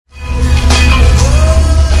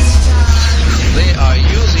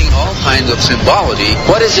kinds of symbology.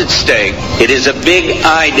 What is at stake? It is a big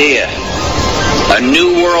idea, a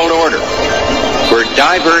new world order, where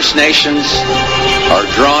diverse nations are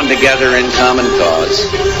drawn together in common cause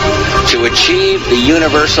to achieve the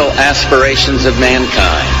universal aspirations of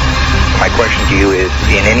mankind. My question to you is,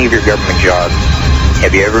 in any of your government jobs,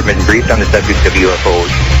 have you ever been briefed on the subject of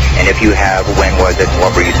UFOs? And if you have, when was it?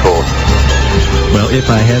 What were you told? Well,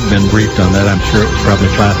 if I had been briefed on that, I'm sure it was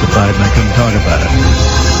probably classified and I couldn't talk about it.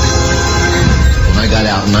 When I got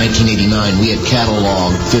out in 1989, we had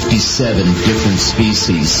cataloged 57 different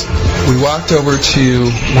species. We walked over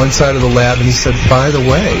to one side of the lab and he said, by the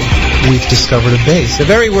way, we've discovered a base. The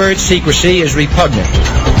very word secrecy is repugnant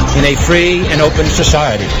in a free and open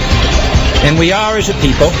society. And we are, as a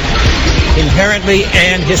people, inherently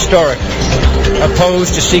and historically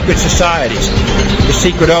opposed to secret societies, to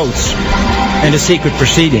secret oaths, and to secret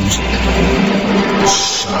proceedings.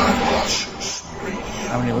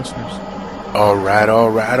 How many listeners? All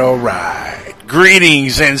right.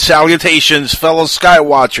 Greetings and salutations, fellow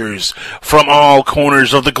Skywatchers from all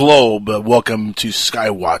corners of the globe. Welcome to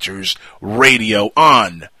Skywatchers Radio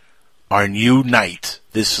on our new night,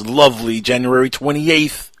 this lovely January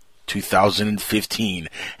 28th, 2015.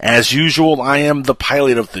 As usual, I am the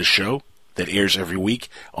pilot of this show that airs every week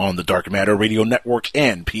on the Dark Matter Radio Network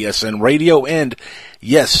and PSN Radio, and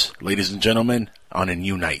yes, ladies and gentlemen, on a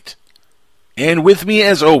new night. And with me,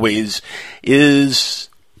 as always, is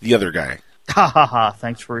the other guy. Ha ha ha,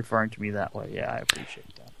 thanks for referring to me that way. Yeah, I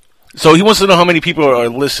appreciate that. So he wants to know how many people are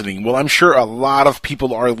listening. Well, I'm sure a lot of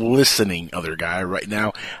people are listening, other guy, right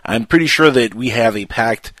now. I'm pretty sure that we have a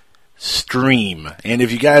packed stream. And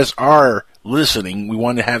if you guys are listening, we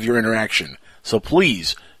want to have your interaction. So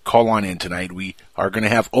please call on in tonight. We are going to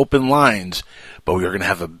have open lines, but we are going to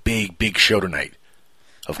have a big show tonight.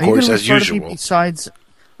 Of course, as usual. Besides,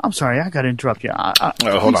 I'm sorry, I got to interrupt you.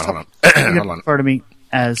 Hold on. Refer to me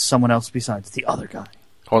as someone else besides the other guy.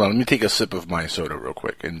 Hold on, let me take a sip of my soda real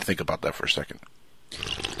quick and think about that for a second.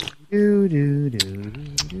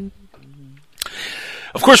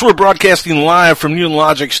 Of course, we're broadcasting live from New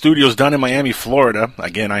Logic Studios down in Miami, Florida.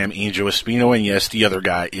 Again, I am Angel Espino, and yes, the other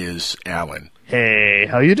guy is Alan. Hey,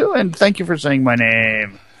 how you doing? Thank you for saying my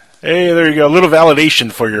name. Hey, there you go. A little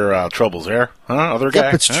validation for your troubles there, huh, other guy?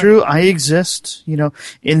 Yep, it's true. I exist,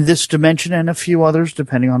 in this dimension and a few others,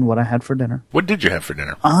 depending on what I had for dinner. What did you have for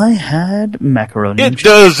dinner? I had macaroni. It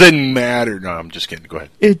doesn't matter. No, I'm just kidding. Go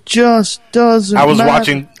ahead. It just doesn't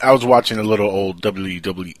matter. I was watching a little old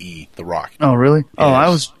WWE, The Rock. Oh, really?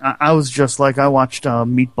 Yes. Oh, I was just like, I watched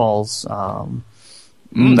Meatballs.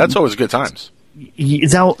 That's always good times.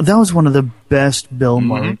 That was one of the best Bill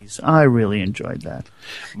Murrays. I really enjoyed that.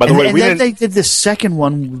 By the way, then they did the second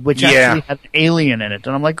one, which actually had an alien in it,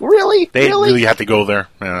 and I'm like, really? They really had to go there.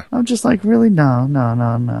 Yeah. I'm just like, really?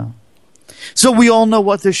 No. So we all know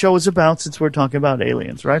what this show is about, since we're talking about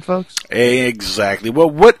aliens, right, folks? Exactly. Well,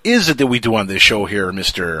 what is it that we do on this show here,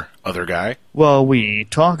 Mr. Other Guy? Well, we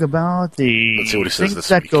talk about Let's see what he says things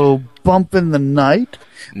that go bump in the night.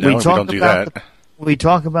 No, we don't do that. We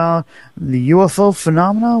talk about the UFO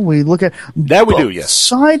phenomena. We look at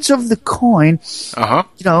sides of the coin.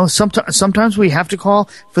 Sometimes we have to call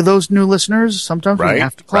for those new listeners. sometimes we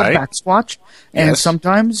have to call Backswatch, and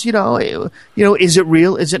sometimes is it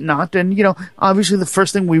real? Is it not? And obviously the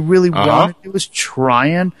first thing we really want to do is try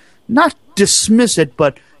and not dismiss it,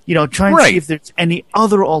 but try and see if there's any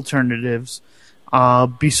other alternatives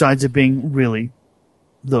besides it being really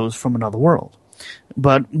those from another world.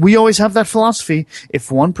 But we always have that philosophy. If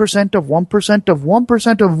 1% of 1% of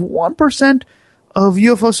 1% of 1% of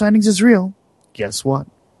UFO sightings is real, guess what?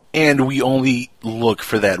 And we only look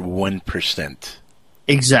for that 1%.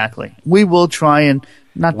 Exactly. We will try and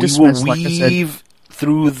not dismiss, like I said. We will weave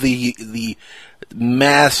through the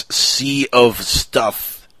mass sea of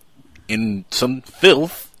stuff in some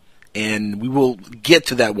filth, and we will get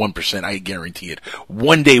to that 1%, I guarantee it.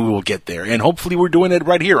 One day we will get there, and hopefully we're doing it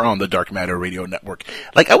right here on the Dark Matter Radio Network.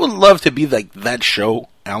 Like, I would love to be like that show,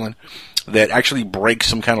 Alan, that actually breaks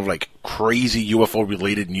some kind of like crazy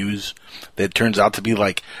UFO-related news that turns out to be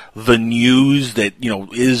like the news that,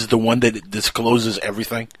 is the one that discloses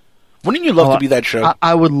everything. Wouldn't you love to be that show?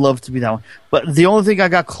 I would love to be that one. But the only thing I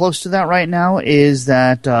got close to that right now is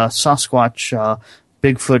that Sasquatch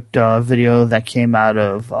Bigfoot video that came out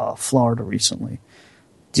of Florida recently.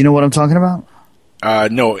 Do you know what I'm talking about?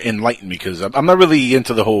 No, enlighten me, because I'm not really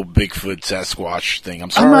into the whole Bigfoot Sasquatch thing. I'm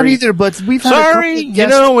sorry. I'm not either, but we've had a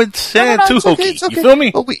couple of guests. It's too hokey. It's okay. You feel me?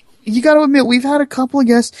 But you got to admit, we've had a couple of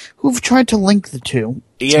guests who've tried to link the two.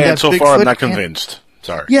 Yeah, and so far I'm not convinced.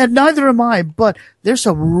 Sorry. Yeah, neither am I, but there's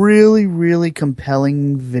some really, really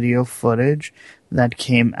compelling video footage that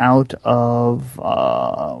came out of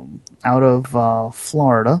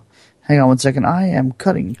Florida. Hang on one second. I am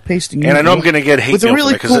pasting. And I know I'm going to get hate mail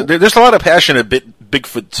really because there's a lot of passionate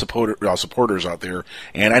Bigfoot supporters out there,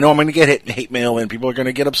 and I know I'm going to get hate mail, and people are going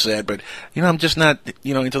to get upset. But I'm just not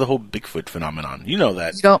into the whole Bigfoot phenomenon. You know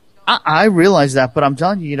that. I realize that, but I'm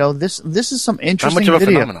telling you, this is some interesting video. How much of a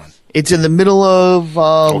video. phenomenon? It's in the middle of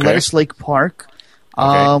Lettuce Lake Park.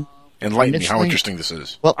 Okay. Enlighten me how interesting this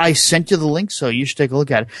is. Well, I sent you the link, so you should take a look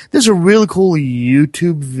at it. There's a really cool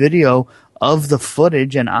YouTube video of the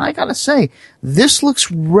footage, and I gotta say, this looks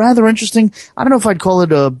rather interesting. I don't know if I'd call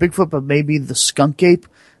it a Bigfoot, but maybe the skunk ape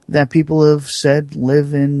that people have said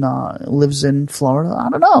lives in Florida. I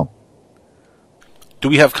don't know. Do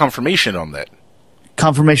we have confirmation on that?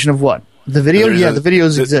 Confirmation of what? The video? The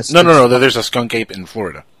videos exist. No. There's a skunk ape in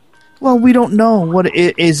Florida. Well, we don't know. What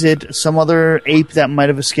is it? Some other ape that might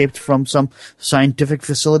have escaped from some scientific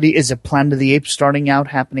facility? Is it Planet of the Apes starting out,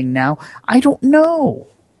 happening now? I don't know.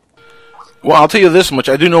 Well, I'll tell you this much.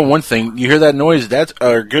 I do know one thing. You hear that noise? That's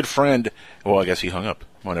our good friend. Well, I guess he hung up.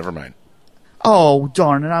 Well, never mind. Oh,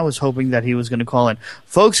 darn it. I was hoping that he was going to call in.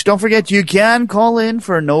 Folks, don't forget you can call in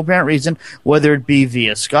for no apparent reason, whether it be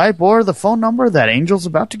via Skype or the phone number that Angel's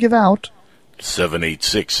about to give out.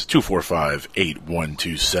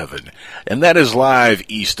 786-245-8127. And that is live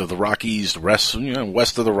east of the Rockies, west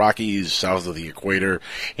of the Rockies, south of the equator,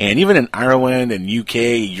 and even in Ireland and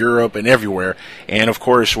UK, Europe, and everywhere. And, of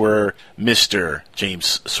course, where Mr.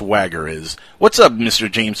 James Swagger is. What's up,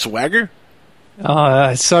 Mr. James Swagger?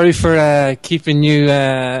 Sorry for keeping you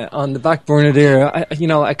on the back burner there.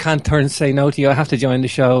 I can't turn and say no to you. I have to join the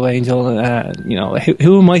show, Angel.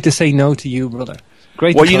 Who am I to say no to you, brother?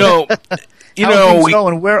 Great. Well,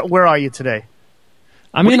 and where are you today?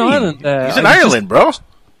 I'm in Ireland. He's in Ireland, bro.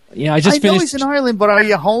 Yeah, I finished. know he's in Ireland, but are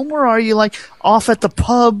you home or are you off at the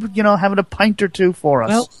pub, having a pint or two for us?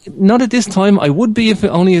 Well, not at this time. I would be if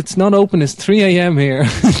it's not open. It's 3 a.m. here.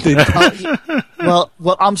 Well,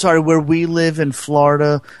 I'm sorry. Where we live in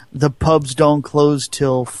Florida, the pubs don't close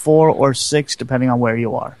till 4 or 6, depending on where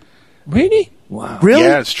you are. Really? Wow. Really?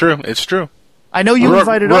 Yeah, it's true. It's true. I know you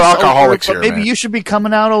invited us. We're alcoholics over, but here, maybe man. You should be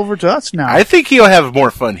coming out over to us now. I think he'll have more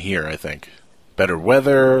fun here. I think better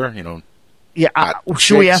weather. Yeah.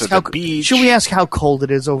 Should we ask how cold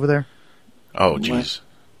it is over there? Oh, jeez.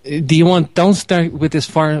 Don't start with this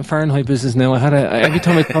Fahrenheit business now. Every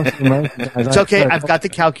time I talk to the Americans, it's okay. I've got the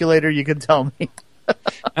calculator. You can tell me.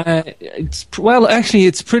 It's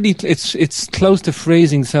close to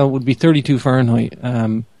freezing, so it would be 32 Fahrenheit.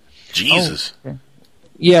 Jesus. Okay.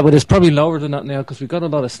 Yeah, but it's probably lower than that now because we got a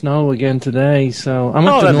lot of snow again today. So I'm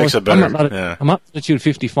that makes it better. I'm at latitude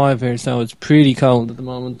 55 here, so it's pretty cold at the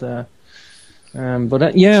moment. But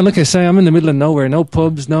like I say, I'm in the middle of nowhere. No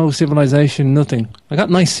pubs, no civilization, nothing. I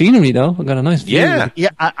got nice scenery though. I got a nice view. Yeah.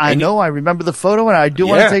 I know. I remember the photo, and I do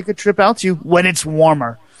want to take a trip out to you when it's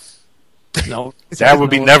warmer. No, that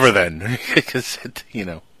would be never then, because doesn't.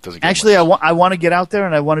 Get Actually, much. I want to get out there,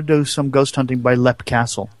 and I want to do some ghost hunting by Lepp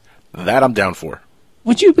Castle. That I'm down for.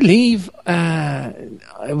 Would you believe I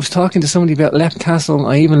was talking to somebody about Lepp Castle?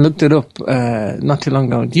 I even looked it up not too long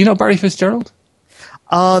ago. Do you know Barry Fitzgerald?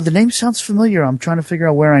 The name sounds familiar. I'm trying to figure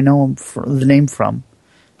out where I know the name from.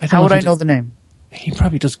 How would I know the name? He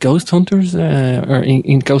probably does Ghost Hunters or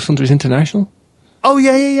in Ghost Hunters International. Oh,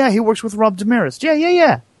 yeah. He works with Rob Demarest.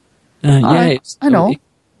 Yeah. I know.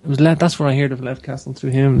 That's where I heard of Lepp Castle through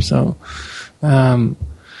him. So,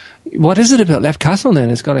 what is it about Lepp Castle then?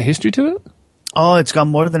 It's got a history to it? Oh, it's got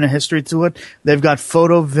more than a history to it. They've got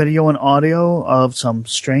photo, video, and audio of some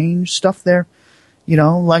strange stuff there.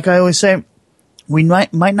 Like I always say, we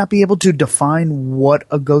might not be able to define what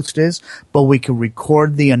a ghost is, but we can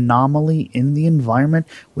record the anomaly in the environment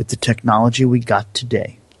with the technology we got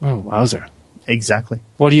today. Oh, wowzer. Exactly.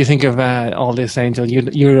 What do you think of all this, Angel?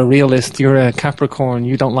 You're a realist. You're a Capricorn.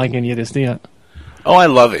 You don't like any of this, do you? Oh, I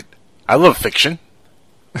love it. I love fiction.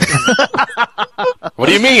 What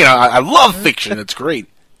do you mean? I love fiction. It's great.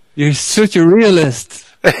 You're such a realist.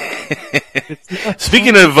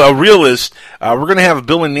 Speaking of realists, we're going to have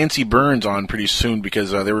Bill and Nancy Burns on pretty soon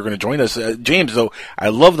because they were going to join us. James, though, I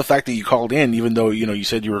love the fact that you called in, even though you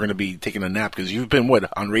said you were going to be taking a nap because you've been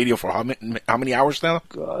on radio for how many hours now?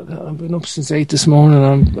 God, I've been up since 8 this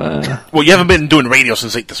morning. Well, you haven't been doing radio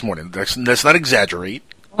since 8 this morning. Let's not exaggerate.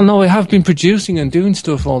 Well, no, I have been producing and doing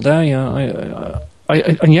stuff all day. I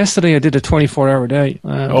and yesterday I did a 24-hour day.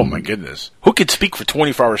 Oh my goodness! Who could speak for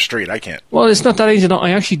 24 hours straight? I can't. Well, it's not that easy.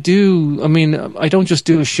 I actually do. I mean, I don't just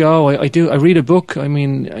do a show. I read a book. I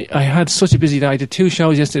mean, I had such a busy day. I did 2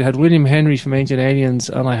 shows yesterday. I had William Henry from Ancient Aliens,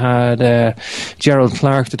 and I had Gerald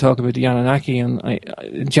Clark to talk about the Anunnaki.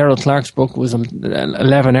 And Gerald Clark's book was an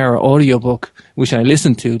 11-hour audio book, which I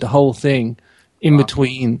listened to the whole thing in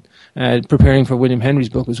between. Preparing for William Henry's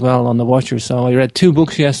book as well on the Watchers. So I read 2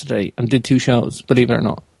 books yesterday and did 2 shows, believe it or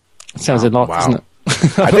not. It sounds a lot, doesn't it?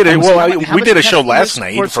 I did it. Well, we did a show last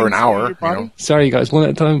night for an hour. Sorry, guys. One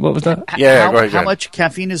at a time. What was that? Yeah, go ahead. How much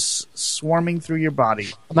caffeine is swarming through your body?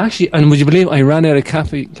 I'm actually, and would you believe I ran out of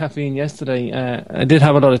caffeine yesterday? I did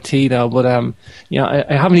have a lot of tea though, but I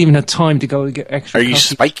haven't even had time to go to get extra. Are you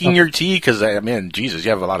spiking your tea? Because Jesus,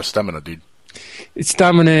 you have a lot of stamina, dude.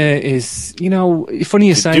 Stamina is, funny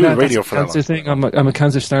you say that. Radio that's a cancer thing. I'm a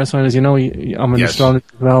cancer star sign, as you know. I'm an astrologer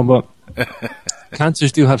as well, but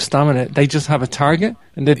cancers do have stamina. They just have a target,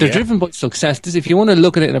 and they're driven by success. If you want to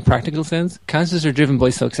look at it in a practical sense, cancers are driven by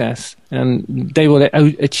success, and they will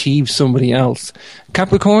out-achieve somebody else.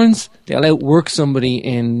 Capricorns, they'll outwork somebody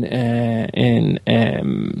in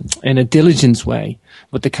a diligence way.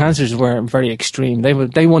 But the cancers were very extreme.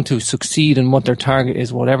 They want to succeed in what their target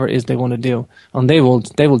is, whatever it is they want to do, and they will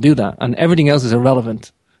do that. And everything else is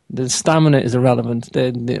irrelevant. The stamina is irrelevant.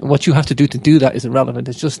 What you have to do that is irrelevant.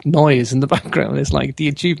 It's just noise in the background. It's like the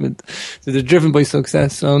achievement. So they're driven by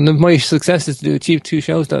success. So my success is to achieve 2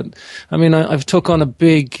 shows. I've took on a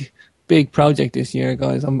big project this year,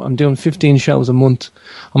 guys. I'm doing 15 shows a month.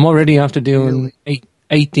 I'm already after doing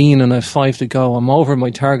 18 and I have 5 to go. I'm over my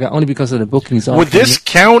target only because of the bookings. Would this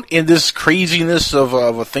count in this craziness of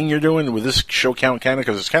a thing you're doing? Would this show count kind of?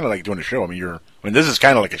 Because it's kind of like doing a show. This is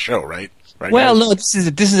kind of like a show, right? Well, no, this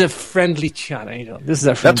is a friendly chat, Angel.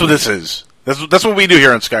 That's what this is. That's what we do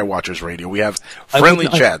here on Skywatchers Radio. We have friendly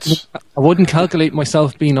chats. I wouldn't calculate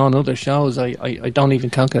myself being on other shows. I don't even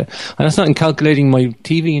calculate. And that's not in calculating my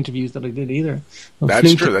TV interviews that I did either.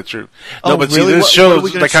 That's true. No, but really? See, this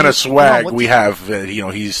shows the kind of swag we have.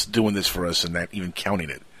 He's doing this for us and not even counting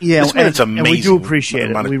it. Yeah, it's amazing. And we do appreciate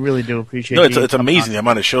it. We really do appreciate it. No, it's amazing the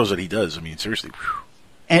amount of shows that he does. I mean, seriously.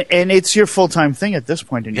 And it's your full-time thing at this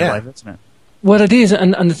point in your life, isn't it? Well, it is,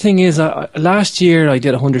 and the thing is, last year I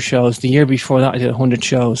did 100 shows. The year before that I did 100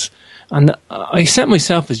 shows. And I set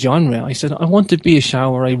myself a genre. I said, I want to be a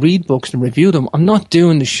show where I read books and review them. I'm not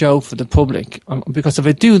doing the show for the public. Because if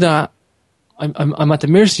I do that, I'm at the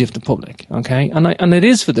mercy of the public, okay? And it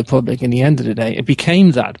is for the public in the end of the day. It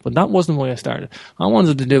became that, but that wasn't why I started. I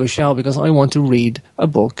wanted to do a show because I want to read a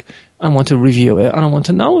book, I want to review it, and I want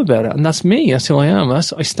to know about it. And that's me. That's who I am. I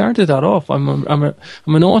started that off. I'm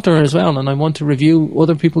an author as well, and I want to review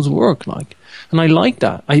other people's work, and I like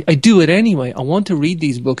that. I do it anyway. I want to read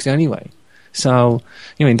these books anyway. So,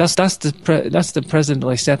 that's the precedent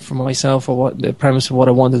I set for myself, or what the premise of what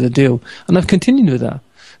I wanted to do, and I've continued with that.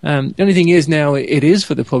 The only thing is now it is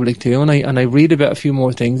for the public too, and I read about a few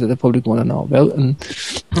more things that the public want to know about, and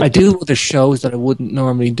I do other shows that I wouldn't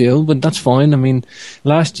normally do, but that's fine. I mean,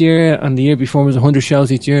 last year and the year before was 100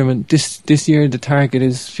 shows each year. I mean, this year the target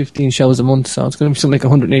is 15 shows a month, so it's going to be something like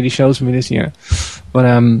 180 shows for me this year.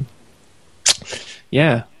 But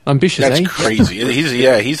yeah. Ambitious, That's crazy.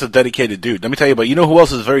 He's a dedicated dude. Let me tell you about, who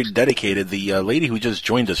else is very dedicated? The lady who just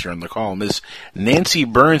joined us here on the call, Miss Nancy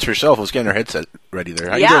Burns herself, was getting her headset ready there.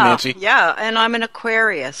 How you doing, Nancy? Yeah, and I'm an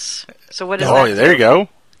Aquarius. So what is that? Oh, there you go.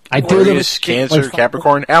 Aquarius, Cancer,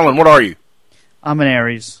 Capricorn. Alan, what are you? I'm an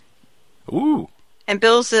Aries. Ooh. And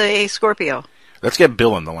Bill's a Scorpio. Let's get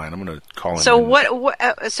Bill on the line. I'm going to call him. So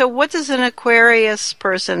what does an Aquarius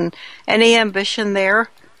person, any ambition there?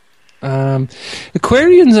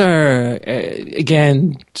 Aquarians are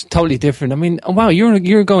again totally different. I mean, wow,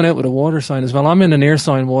 you're going out with a water sign as well. I'm in an air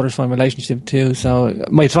sign water sign relationship too. So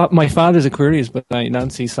my father's Aquarius, but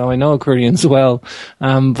Nancy, so I know Aquarians well.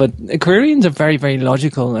 But Aquarians are very, very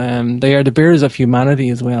logical. They are the bearers of humanity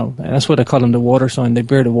as well. That's what I call them, the water sign. They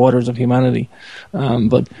bear the waters of humanity.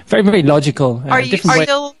 But very, very logical. Different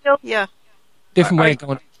way of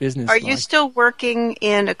going to business. Are you still working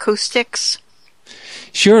in acoustics?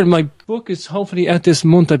 Sure, my book is hopefully out this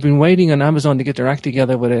month. I've been waiting on Amazon to get their act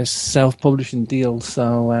together with a self-publishing deal.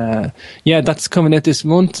 So, that's coming out this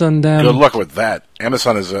month. And good luck with that.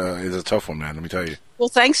 Amazon is a tough one, man. Let me tell you. Well,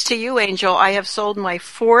 thanks to you, Angel, I have sold my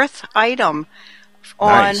 4th item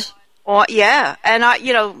on. Nice. And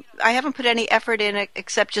I haven't put any effort in it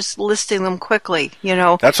except just listing them quickly.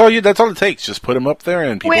 That's all it takes. Just put them up there,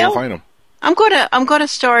 and people will find them. I'm gonna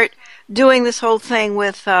start doing this whole thing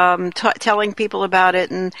with telling people about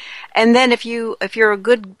it, and then if you're a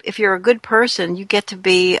good person, you get to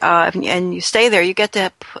be and you stay there. You get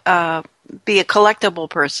to be a collectible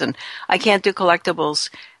person. I can't do collectibles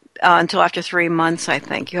until after 3 months. I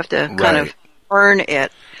think you have to kind of earn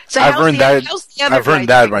it. So I've earned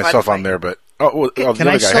that myself on there, but can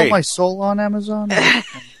I sell my soul on Amazon?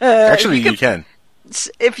 Actually, you can.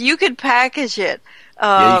 If you could package it.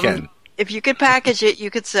 Yeah, you can. If you could package it,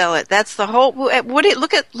 you could sell it. That's the whole. Look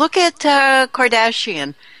at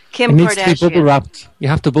Kardashian, Kim Kardashian. It needs to be bubble wrapped. You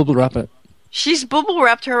have to bubble wrap it. She's bubble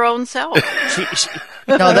wrapped her own self.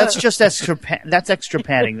 No, that's just extra. That's extra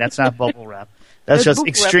padding. That's not bubble wrap. That's just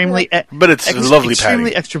extremely. But it's lovely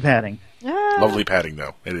extremely padding. Extra padding. Lovely padding,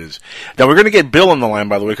 though. It is. Now, we're going to get Bill on the line,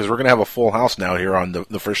 by the way, because we're going to have a full house now here on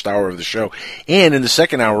the first hour of the show. And in the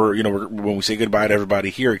second hour, when we say goodbye to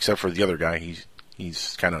everybody here, except for the other guy,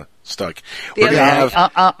 he's kind of stuck.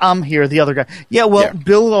 I'm here, the other guy. Yeah, well, yeah.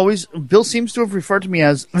 Bill seems to have referred to me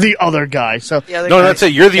as the other guy. So that's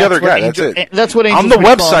it. You're the other guy. That's it. That's what on the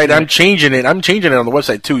website. I'm changing it. I'm changing it on the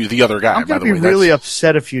website too. The other guy. I'm going to be really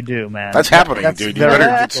upset if you do, man. That's happening, dude. You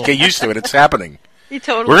better get used to it. It's happening.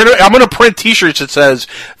 Totally. I'm gonna print T-shirts that says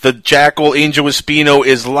the Jackal Angel Espino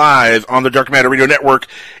is live on the Dark Matter Radio Network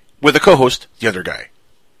with a co-host, the other guy.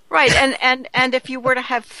 Right, and if you were to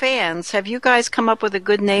have fans, have you guys come up with a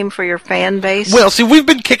good name for your fan base? Well, see, we've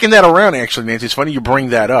been kicking that around, actually, Nancy. It's funny you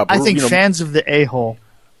bring that up. I think fans of the A-hole.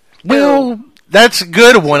 Well, that's a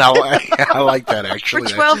good one. I like that, actually.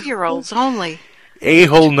 For 12-year-olds only.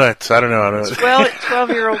 A-hole nuts. I don't know.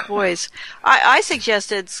 12-year-old boys. I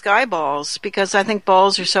suggested sky balls because I think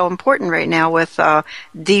balls are so important right now with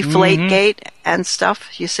Deflategate and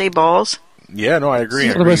stuff. You say balls? Yeah, no, I agree.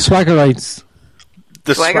 What about Swaggerites?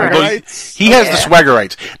 The Swaggerites? He has the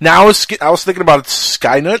Swaggerites. Now, I was thinking about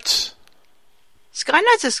Sky Nuts. Sky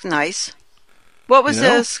Nuts is nice. What was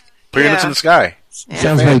this? Put your nuts in the sky. Yeah.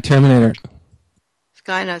 Sounds like Terminator.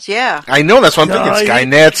 Sky Nuts, yeah. I know, that's what I'm thinking.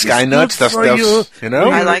 Skynet, Sky Nuts, that's you know?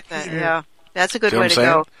 I like that, yeah. That's a good way to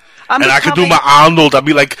go. And I could do my Arnold. I'd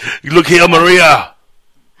be like, look here, Maria.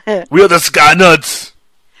 We are the Sky Nuts.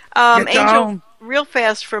 Angel, real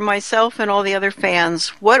fast for myself and all the other fans,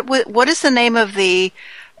 what is the name of the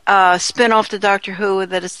spin-off to Doctor Who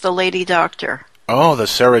that is the Lady Doctor? Oh, the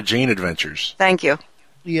Sarah Jane Adventures. Thank you.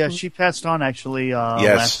 Yeah, she passed on, actually.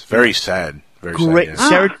 Yes, very sad. Very great.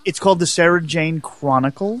 Sad, yes. It's called the Sarah Jane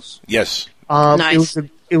Chronicles. Yes. Nice.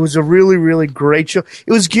 It was a really, really great show.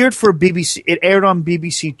 It was geared for BBC. It aired on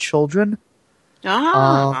BBC Children,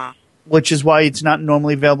 which is why it's not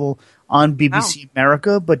normally available on BBC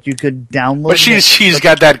America, but you could download. But she's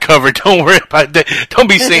got that covered. Don't worry about that. Don't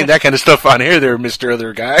be saying that kind of stuff on here, there, Mr.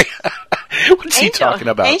 Other Guy. What's he talking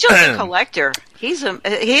about? Angel's a collector. He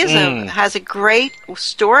has a great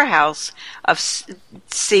storehouse of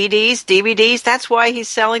CDs, DVDs. That's why he's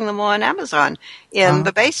selling them on Amazon in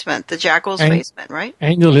the basement, the Jackal's basement, right?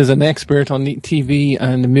 Angel is an expert on the TV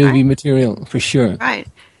and the movie material for sure. Right.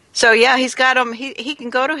 So yeah, he's got them. He can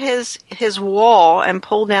go to his wall and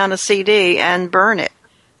pull down a CD and burn it.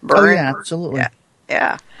 Yeah, absolutely.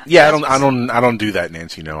 Yeah. I don't do that,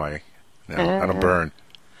 Nancy. No, I don't burn.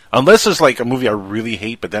 Unless it's like a movie I really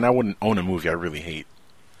hate, but then I wouldn't own a movie I really hate.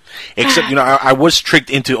 Except, I was tricked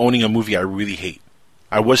into owning a movie I really hate.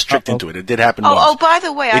 I was tricked into it. It did happen once. Oh, by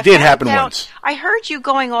the way, it did happen once. I heard you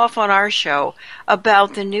going off on our show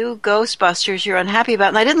about the new Ghostbusters you're unhappy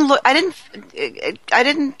about, and I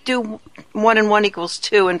didn't do 1 and 1 equals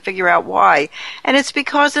 2 and figure out why. And it's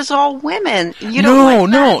because it's all women. You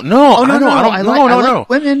don't like that? No. I like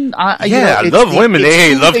women. I love women.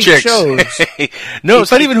 Hey, love chicks. No,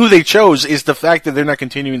 it's not even who they chose. It's the fact that they're not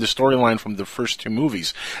continuing the storyline from the first 2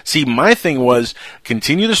 movies. See, my thing was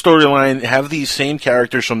continue the storyline, have these same characters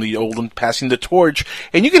from the old and passing the torch,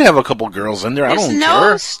 and you can have a couple girls in there. I don't care. There's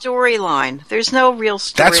no storyline. There's no real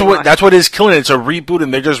storyline. That's what is killing it. It's a reboot,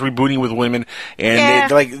 and they're just rebooting with women, and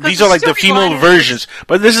these are like the female versions.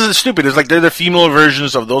 But this is stupid. It's like they're the female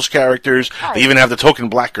versions of those characters. Right. They even have the token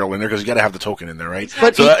black girl in there because you got to have the token in there, right?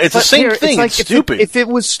 Exactly. So it's the same thing. It's stupid. If it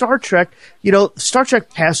was Star Trek, Star Trek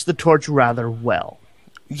passed the torch rather well.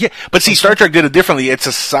 Yeah, but see, Star Trek did it differently. It's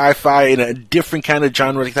a sci-fi and a different kind of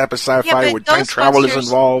genre type of sci-fi where time travel is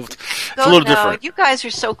involved. It's a little different. You guys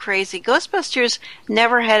are so crazy. Ghostbusters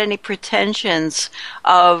never had any pretensions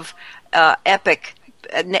of epic.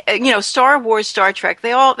 Star Wars, Star Trek.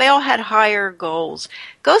 They all had higher goals.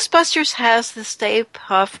 Ghostbusters has the Stay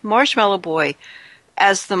Puft Marshmallow Boy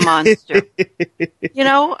as the monster. You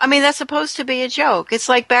know, I mean, that's supposed to be a joke. It's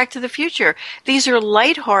like Back to the Future. These are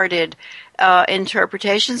lighthearted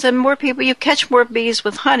interpretations, and more people, you catch more bees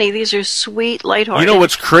with honey. These are sweet, lighthearted. You know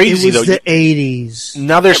what's crazy, it was though? The 80s.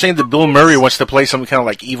 Now they're saying that Bill Murray wants to play some kind of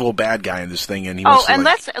like evil bad guy in this thing, and he wants to. And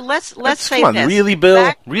like, let's say come on, this. really,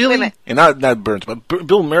 Bill? Really? Wait. And not Burns, but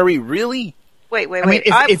Bill Murray, really? Wait. I mean,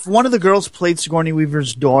 if one of the girls played Sigourney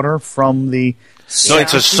Weaver's daughter from the... No,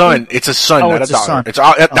 it's a son. It's a son, not a daughter.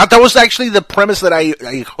 Son. That was actually the premise that I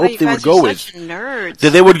hoped they would go with. Nerds. That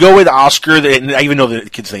they would go with Oscar. And I even know the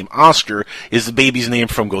kid's name Oscar is the baby's name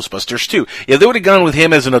from Ghostbusters 2. If they would have gone with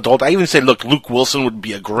him as an adult, I even said, look, Luke Wilson would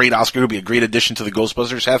be a great Oscar. Would be a great addition to the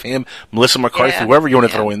Ghostbusters. Have him, Melissa McCarthy, whoever you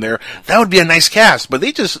want to throw in there. That would be a nice cast. But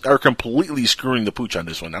they just are completely screwing the pooch on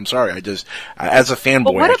this one. I'm sorry. I just, as a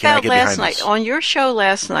fanboy, I cannot get behind this. What about last night? On your show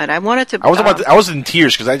last night, I wanted to... I was in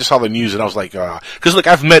tears because I just saw the news and I was like, because look,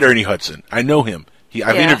 I've met Ernie Hudson. I know him.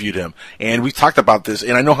 I've interviewed him, and we've talked about this,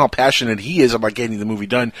 and I know how passionate he is about getting the movie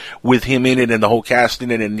done with him in it and the whole cast in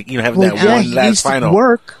it, and having that one last final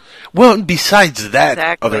work. Well, besides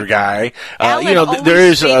that other guy, there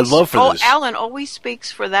is a love for this. Alan always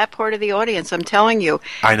speaks for that part of the audience. I'm telling you.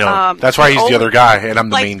 I know. That's why he's the other guy, and I'm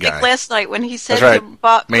the main guy. Like last night when he said to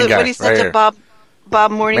Bob,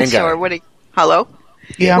 Bob Morningstar, hello.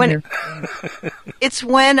 Yeah, I'm here. It's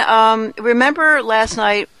when, remember last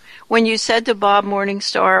night when you said to Bob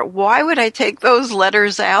Morningstar, why would I take those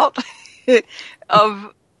letters out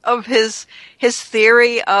of his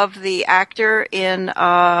theory of the actor in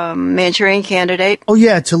Manchurian Candidate? Oh,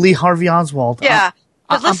 yeah, to Lee Harvey Oswald. Yeah.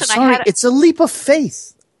 But listen, I'm sorry, it's a leap of faith.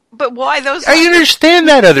 But why those? I understand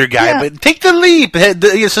that other guy, but take the leap.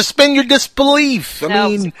 Suspend your disbelief. I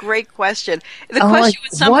mean, it's a great question. The question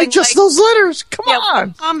was something why just those letters? Come on.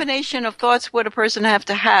 What combination of thoughts would a person have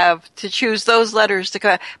to choose those letters to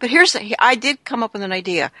come? But I did come up with an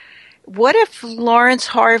idea. What if Lawrence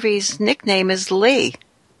Harvey's nickname is Lee?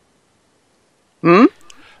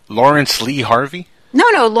 Lawrence Lee Harvey? No,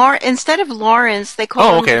 instead of Lawrence, they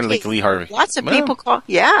call him like Lee Harvey. Lots of people call,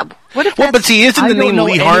 What if but see, isn't the name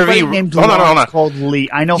Lee Harvey? Hold on. Called Lee.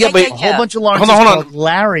 I know a whole bunch of Lawrences called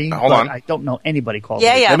Larry, but I don't know anybody called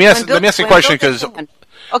Lee. Yeah. Let me ask you a question, because...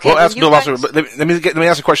 Okay, ask Bill also, but let me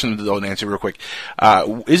ask a question, though, Nancy, real quick.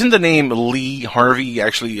 Isn't the name Lee Harvey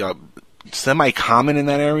actually semi-common in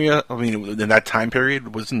that area? I mean, in that time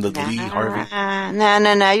period? Wasn't the Lee Harvey?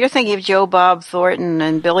 No. You're thinking of Joe Bob Thornton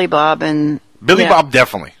and Billy Bob and... Bob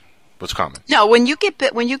definitely was common. No, when you get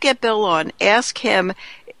Bill on, ask him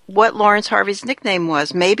what Lawrence Harvey's nickname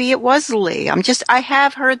was. Maybe it was Lee. I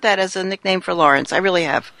have heard that as a nickname for Lawrence. I really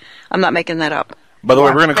have. I'm not making that up. By the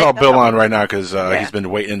way, we're going to call Bill on right now because he's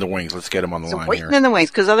been waiting in the wings. Let's get him on the line waiting in the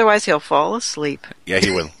wings, because otherwise he'll fall asleep. Yeah,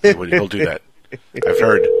 he will. He'll do that. I've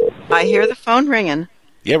heard. I hear the phone ringing.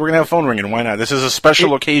 Yeah, we're going to have a phone ringing. Why not? This is a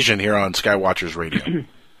special occasion here on Skywatchers Radio.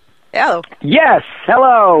 Hello. Yes,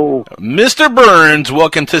 hello. Mr. Burns,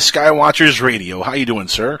 welcome to Skywatchers Radio. How you doing,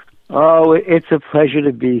 sir? Oh, it's a pleasure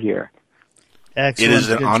to be here. Excellent. It is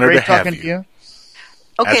an honor to have you.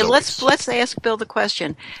 Okay, let's ask Bill the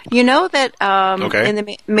question. You know that in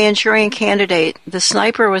the Manchurian Candidate, the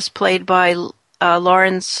sniper was played by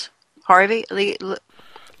Lawrence Harvey?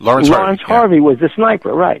 Lawrence Harvey was the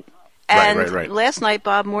sniper, right. And right. last night,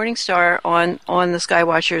 Bob Morningstar on the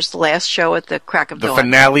Skywatchers, the last show at the crack of dawn. The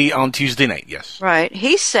finale on Tuesday night, yes. Right.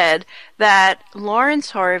 He said that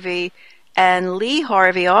Lawrence Harvey and Lee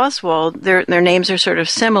Harvey Oswald, their names are sort of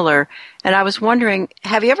similar. And I was wondering,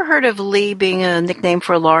 have you ever heard of Lee being a nickname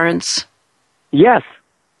for Lawrence? Yes.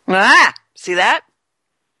 See that?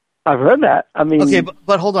 I've heard that. I mean, okay,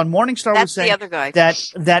 but hold on. Morningstar was saying the other guy.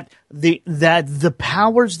 that the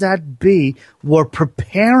powers that be were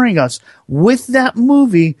preparing us with that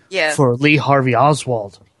movie for Lee Harvey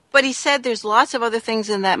Oswald. But he said there's lots of other things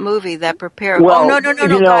in that movie that prepare. Well, no,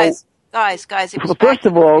 guys. First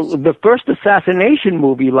of all, the first assassination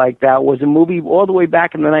movie like that was a movie all the way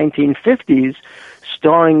back in the 1950s,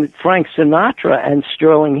 starring Frank Sinatra and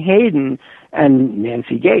Sterling Hayden and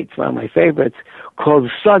Nancy Gates, one of my favorites,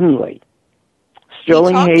 called Suddenly. He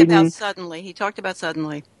talked about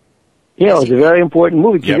Suddenly. Yeah, it was a very important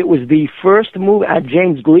movie because it was the first movie.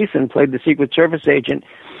 James Gleason played the Secret Service agent.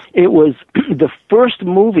 It was the first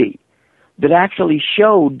movie that actually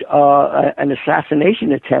showed an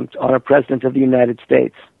assassination attempt on a president of the United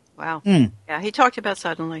States. Wow. Yeah, he talked about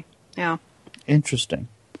Suddenly. Yeah. Interesting.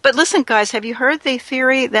 But listen, guys, have you heard the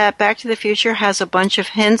theory that Back to the Future has a bunch of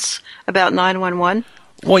hints about 911?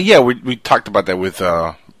 Well, yeah, we talked about that with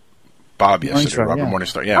Bob yesterday, Robert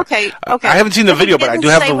Morningstar. Yeah. Okay. I haven't seen the video, but I do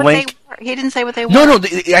have the link. He didn't say what they were. No.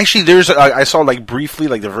 Actually, there's. I saw like briefly,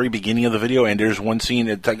 like the very beginning of the video, and there's one scene.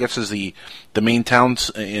 I guess is the main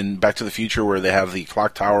towns in Back to the Future where they have the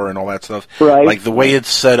clock tower and all that stuff. Right. Like the way it's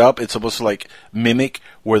set up, it's supposed to like mimic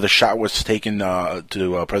where the shot was taken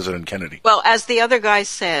to President Kennedy. Well, as the other guy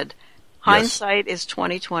said, hindsight is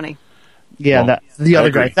 20/20. Yeah, well, the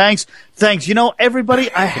other guy. Thanks. You know,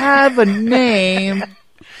 everybody, I have a name.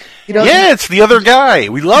 You know, it's the other guy.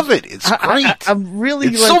 We love it. It's great. I'm really.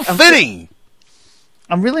 It's so fitting.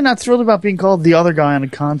 I'm really not thrilled about being called the other guy on a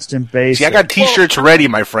constant basis. See, I got T-shirts ready,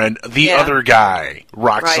 my friend. The other guy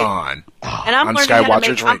rocks on. And I'm learning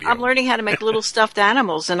Skywatchers Radio. I'm learning how to make little stuffed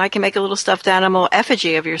animals, and I can make a little stuffed animal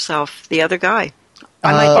effigy of yourself, the other guy.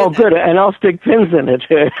 Good, and I'll stick pins in it.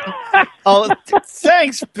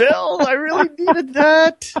 Thanks, Bill. I really needed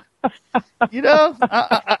that. You know,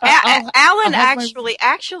 Alan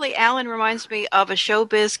Alan reminds me of a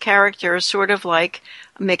showbiz character, sort of like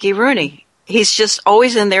Mickey Rooney. He's just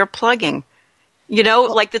always in there plugging. You know,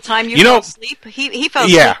 like the time you fell asleep. He fell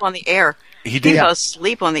asleep on the air. He did. He fell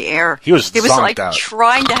asleep on the air. He was like out.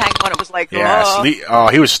 Trying to hang on. It was like,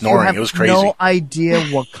 he was snoring. It was crazy. No idea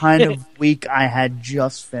what kind of week I had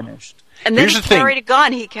just finished. And then he carried a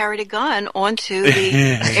gun. He carried a gun onto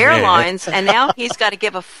the airlines, and now he's got to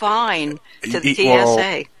give a fine to the TSA.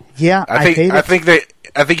 Well, yeah, I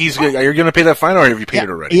think he's. You're going to pay that fine, or have you paid it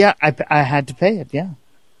already? Yeah, I had to pay it. Yeah.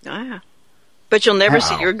 Oh, yeah. But you'll never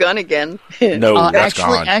see your gun again. No, that's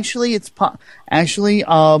gone. Actually, it's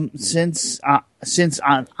since I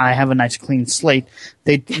have a nice clean slate,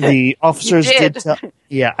 the officers did.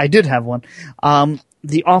 Yeah, I did have one.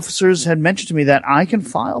 The officers had mentioned to me that I can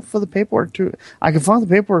file for the paperwork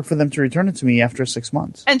for them to return it to me after 6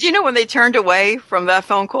 months. And do you know when they turned away from that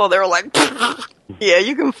phone call, they were like, "Yeah,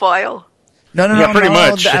 you can file." No, pretty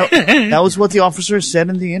much. That was what the officers said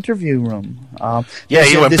in the interview room.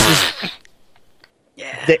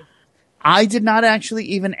 I did not actually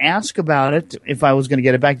even ask about it if I was going to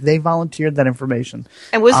get it back. They volunteered that information.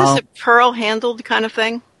 And was this a pearl-handled kind of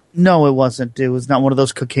thing? No, it wasn't. It was not one of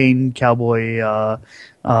those cocaine cowboy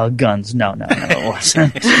guns. No, it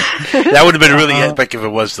wasn't. That would have been really epic if it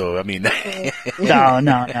was, though. I mean, no.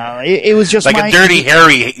 It was just like a Dirty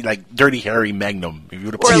Harry Magnum. Do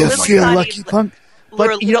you feel lucky, punk?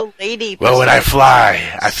 But lady. Well, when I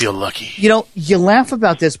fly, I feel lucky. You know, you laugh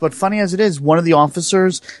about this, but funny as it is, one of the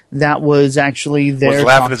officers that was actually there was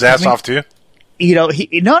laughing his ass off too. You know,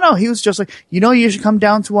 he was just like, you should come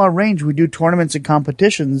down to our range. We do tournaments and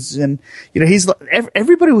competitions, and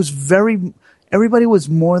everybody was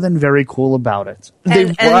more than very cool about it.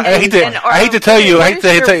 I hate to tell you. Hold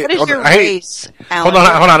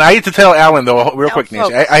on. I hate to tell Alan though, real quick,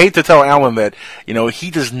 Nancy. I hate to tell Alan that he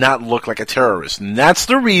does not look like a terrorist, and that's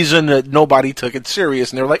the reason that nobody took it serious.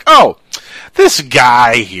 And they were like, "Oh, this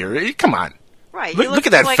guy here, come on." Right. Look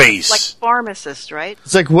at that face. Like pharmacist, right?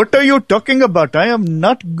 It's like, what are you talking about? I am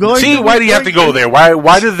not going See, why do you have to go there?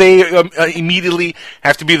 Why do they immediately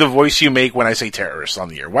have to be the voice you make when I say terrorists on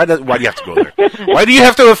the air? Why do you have to go there? Why do you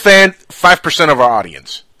have to offend 5% of our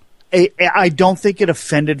audience? I don't think it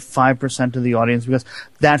offended 5% of the audience, because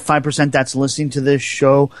that 5% that's listening to this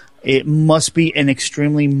show, it must be an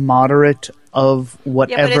extremely moderate of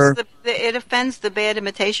whatever. Yeah, but it offends the bad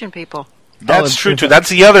imitation people. That's true too. That's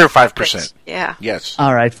the other 5%. Yeah. Yes.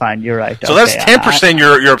 All right, fine. You're right. So that's 10%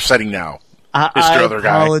 you're upsetting now. I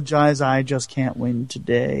apologize. I just can't win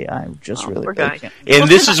today. I just really can't. And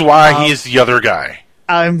this is why he is the other guy.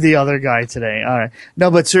 I'm the other guy today. All right. No,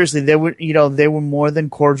 but seriously, they were more than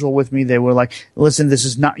cordial with me. They were like, "Listen,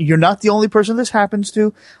 you're not the only person this happens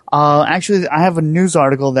to." Actually, I have a news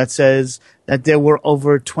article that says that there were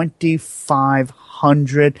over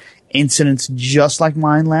 2,500 incidents just like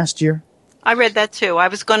mine last year. I read that too. I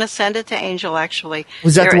was going to send it to Angel, actually.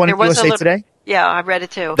 Was that the one in USA Today? Yeah, I read it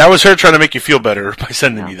too. That was her trying to make you feel better by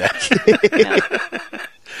sending me that.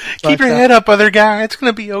 Keep your head up, other guy. It's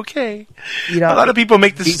going to be okay. A lot of people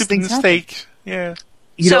make this stupid mistake. Yeah.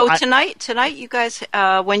 Tonight, you guys,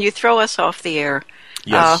 when you throw us off the air,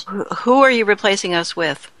 yes. Who are you replacing us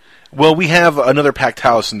with? Well, we have another packed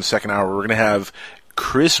house in the second hour. We're going to have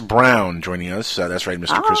Chris Brown joining us. That's right,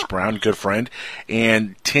 Mr. Chris Brown, good friend.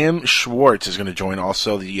 And Tim Schwartz is going to join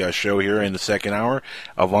also the show here in the second hour,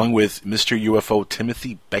 along with Mr. UFO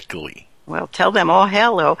Timothy Beckley. Well, tell them all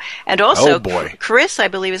hello. And also, boy. Chris, I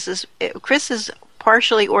believe, Chris is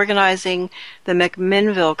partially organizing the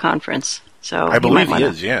McMinnville conference. So I believe he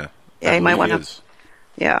is, yeah. Yeah, he might want to.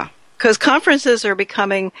 Yeah, because conferences are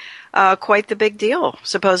becoming quite the big deal,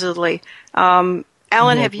 supposedly.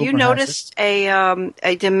 Alan, have you noticed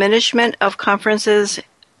a diminishment of conferences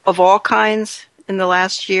of all kinds in the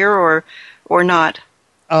last year, or not?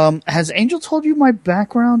 Has Angel told you my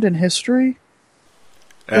background and history?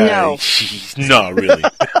 No. No, really.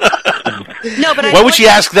 No, but why would she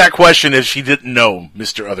ask that question if she didn't know,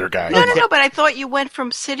 Mr. Other Guy? No, but I thought you went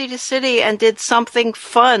from city to city and did something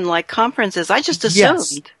fun like conferences. I just assumed.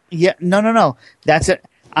 Yes. Yeah, no. That's it.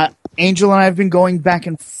 Angel and I have been going back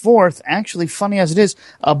and forth, actually, funny as it is,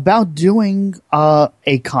 about doing a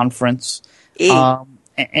conference.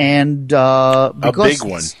 And a big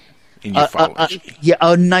one in ufology.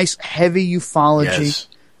 A nice heavy ufology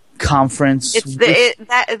conference.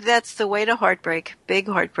 That's the way to heartbreak. Big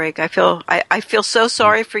heartbreak. I feel so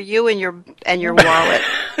sorry for you and your wallet.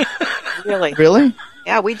 Really?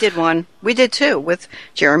 Yeah, we did one. We did two with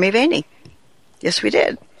Jeremy Vaney. Yes, we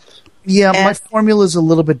did. Yeah, my formula is a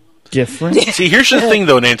little bit different. See, here's the thing,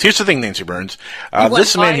 though, Nancy. Here's the thing, Nancy Burns.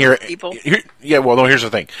 This man here. Here's the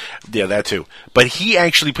thing. Yeah, that too. But he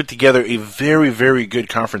actually put together a very, very good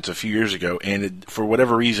conference a few years ago, and for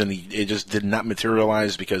whatever reason, it just did not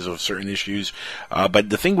materialize because of certain issues. But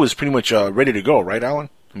the thing was pretty much ready to go, right, Alan?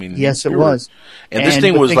 I mean, yes, it was. And this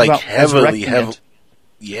thing was like heavily.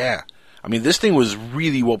 Yeah, I mean, this thing was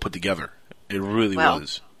really well put together. It really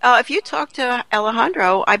was. If you talk to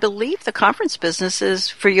Alejandro, I believe the conference business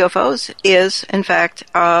for UFOs is, in fact,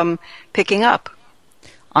 picking up.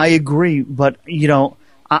 I agree, but,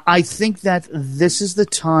 I think that this is the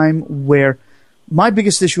time where my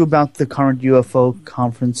biggest issue about the current UFO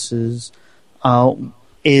conferences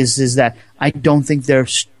is that I don't think they're,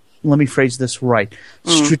 let me phrase this right,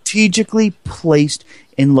 strategically placed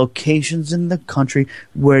in locations in the country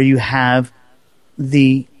where you have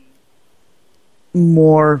the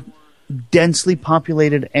more densely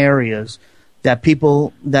populated areas that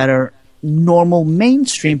people that are normal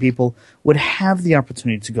mainstream people would have the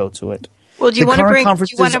opportunity to go to it. Well, do you want to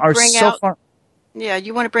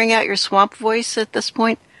bring out your swamp voice at this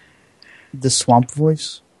point? The swamp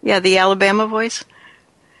voice? Yeah, the Alabama voice.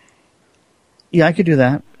 Yeah, I could do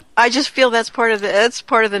that. I just feel that's part of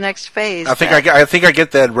the next phase. I think I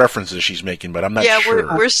get that reference that she's making, but I'm not sure.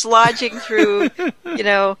 Yeah, we're slodging through,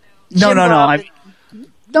 No. No.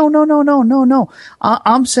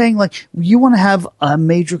 I'm saying, like, you want to have a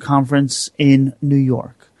major conference in New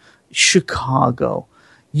York, Chicago.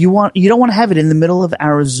 You don't want to have it in the middle of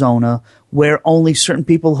Arizona where only certain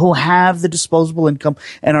people who have the disposable income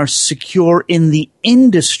and are secure in the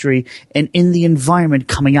industry and in the environment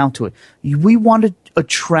coming out to it. We want to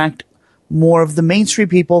attract more of the mainstream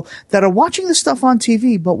people that are watching this stuff on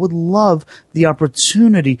TV but would love the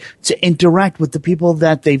opportunity to interact with the people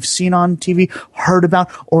that they've seen on TV, heard about,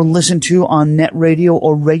 or listened to on net radio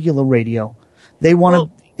or regular radio. They want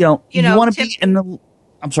to, you want to be in the...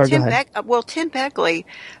 I'm sorry, go ahead. Tim Beckley,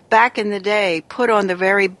 back in the day, put on the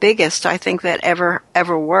very biggest, I think, that ever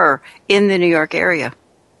were in the New York area.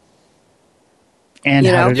 And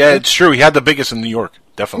yeah, it's true. He had the biggest in New York.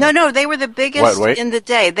 Definitely. No, they were the biggest in the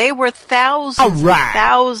day. They were thousands and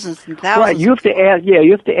thousands. Right, you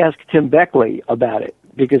have to ask Tim Beckley about it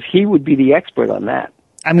because he would be the expert on that.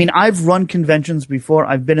 I mean, I've run conventions before.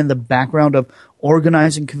 I've been in the background of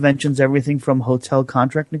organizing conventions, everything from hotel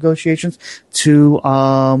contract negotiations to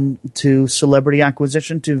celebrity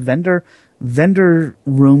acquisition to vendor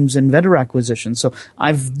rooms and vendor acquisition. So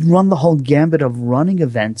I've run the whole gambit of running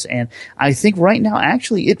events, and I think right now,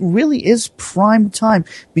 actually, it really is prime time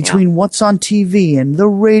between what's on TV and the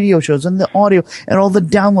radio shows and the audio and all the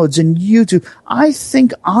downloads and YouTube. I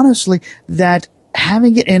think, honestly, that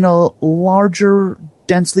having it in a larger,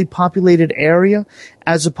 densely populated area,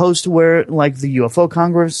 as opposed to where, like, the UFO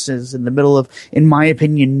Congress is in the middle of, in my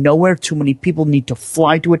opinion, nowhere. Too many people need to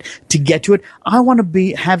fly to it to get to it. I want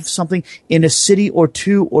to have something in a city or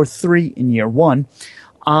two or three in year one,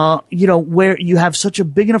 where you have such a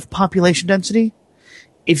big enough population density.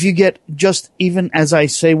 If you get just, even as I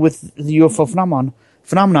say with the UFO phenomenon,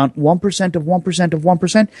 1% of 1% of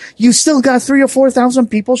 1%, you still got 3,000 or 4,000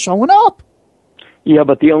 people showing up. Yeah,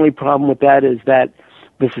 but the only problem with that is that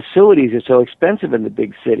the facilities are so expensive in the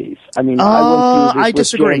big cities. I mean, I went through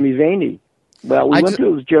this with Jeremy Vaney. Well, we went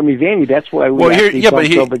through it with Jeremy Vaney. That's why we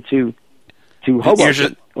bumped over to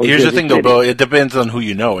Hoboken. Here's the thing, though, Bill. It depends on who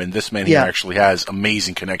you know, and this man here actually has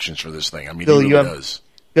amazing connections for this thing. I mean, Bill, he really does.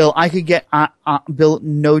 Bill, I could get Bill.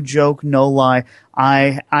 No joke, no lie.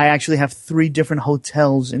 I actually have 3 different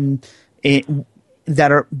hotels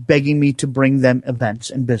that are begging me to bring them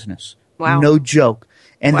events and business. Wow. No joke.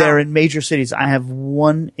 And they're in major cities. I have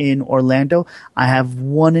one in Orlando. I have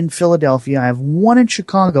one in Philadelphia. I have one in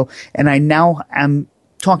Chicago. And I now am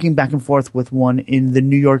talking back and forth with one in the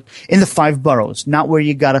New York, in the 5 boroughs, not where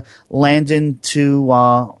you gotta land into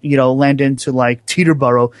like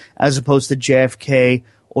Teterboro as opposed to JFK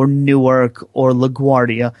or Newark or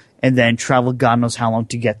LaGuardia and then travel God knows how long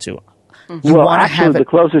to get to it. Well, actually,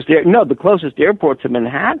 the closest airport to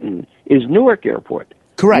Manhattan is Newark Airport.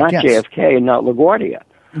 Correct, not yes. JFK and not LaGuardia.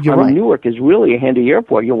 You're right. Newark is really a handy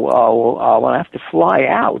airport. When I have to fly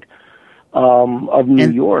out of New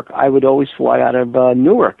York, I would always fly out of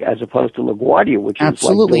Newark as opposed to LaGuardia, which is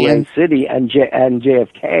like Delray City and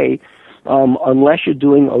JFK. Unless you're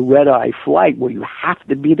doing a red-eye flight where you have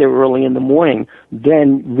to be there early in the morning,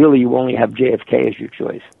 then really you only have JFK as your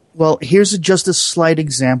choice. Well, here's just a slight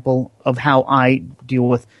example of how I deal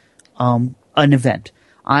with an event.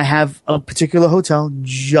 I have a particular hotel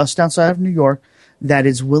just outside of New York that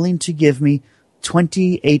is willing to give me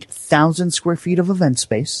 28,000 square feet of event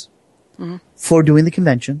space for doing the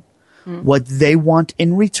convention. What they want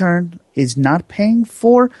in return is not paying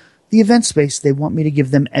for the event space. They want me to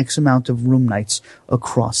give them X amount of room nights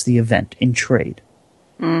across the event in trade.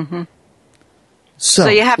 Mm-hmm. So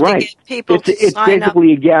you have to get people to sign up.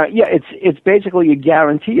 It's basically a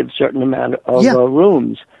guarantee of a certain amount of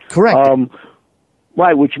rooms. Correct.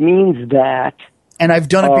 Right, which means that... And I've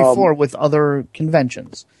done it before with other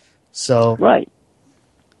conventions. So right.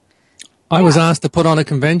 I was asked to put on a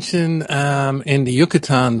convention in the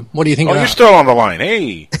Yucatan. What do you think of that? You're still on the line.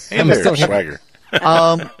 Hey there, Swagger.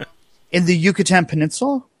 In the Yucatan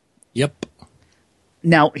Peninsula? Yep.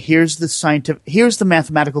 Now, here's the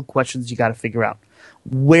mathematical questions you got to figure out.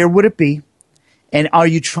 Where would it be? And are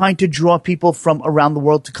you trying to draw people from around the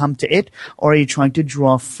world to come to it, or are you trying to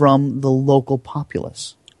draw from the local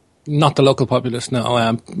populace? Not the local populace,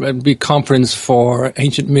 no. It'd be conference for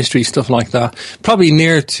ancient mystery, stuff like that. Probably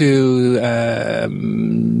near to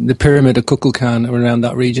the Pyramid of Kukulkan, around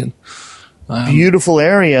that region. Beautiful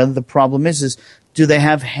area. The problem is do they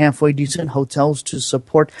have halfway decent hotels to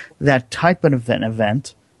support that type of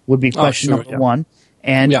event would be question number one.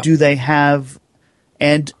 And do they have...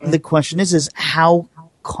 And the question is how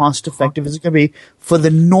cost effective is it going to be for the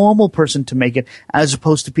normal person to make it as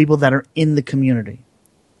opposed to people that are in the community?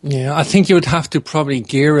 Yeah, I think you would have to probably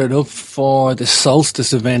gear it up for the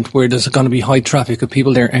solstice event where there's going to be high traffic of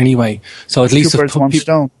people there anyway. So at least... Two birds, one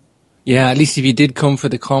stone. Yeah, at least if you did come for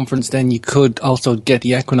the conference, then you could also get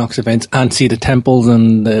the equinox events and see the temples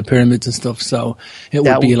and the pyramids and stuff. So it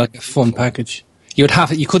would be like a fun package. You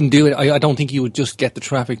couldn't do it. I don't think you would just get the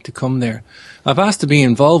traffic to come there. I've asked to be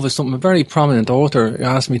involved with something. A very prominent author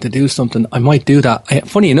asked me to do something. I might do that.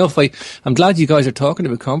 Funny enough, I'm glad you guys are talking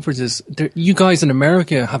about conferences. You guys in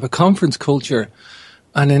America have a conference culture,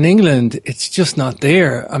 and in England, it's just not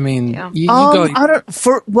there. I mean, you guys...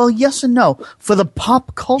 yes and no. For the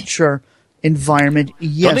pop culture environment,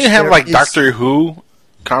 yes. Don't they have like Doctor Who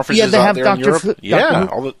conferences out there in Europe?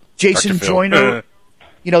 Yeah, Jason Joyner.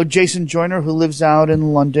 Jason Joyner, who lives out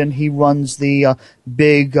in London, he runs the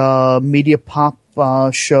big media pop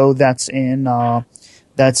show that's in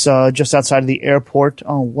just outside of the airport.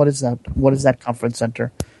 Oh, what is that? What is that conference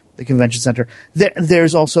center? The convention center.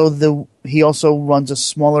 There's also he also runs a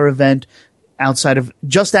smaller event outside of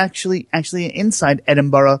actually inside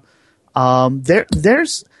Edinburgh. There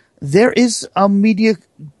is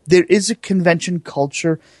a convention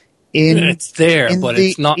culture. It's there, but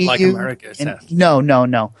it's not EU, like America. No.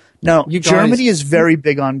 Germany is very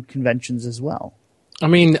big on conventions as well. I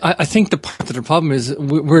mean, I think the part of the problem is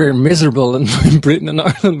we're miserable in Britain and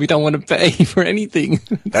Ireland. We don't want to pay for anything.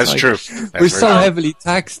 That's true. We're so heavily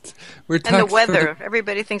taxed. And the weather.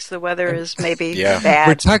 Everybody thinks the weather is maybe bad.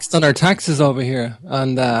 We're taxed on our taxes over here,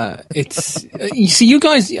 and it's. You see, you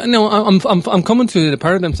guys. I'm coming to the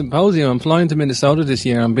Paradigm Symposium. I'm flying to Minnesota this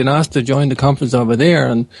year. I'm being asked to join the conference over there,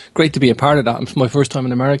 and great to be a part of that. It's my first time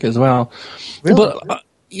in America as well. Really? But,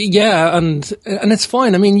 yeah, and it's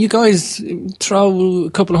fine. I mean, you guys throw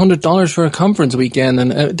a couple of $100 for a conference weekend,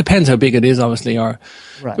 and it depends how big it is, obviously.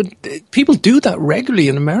 But people do that regularly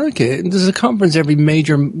in America. There's a conference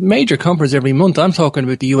major conference every month. I'm talking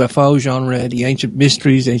about the UFO genre, the ancient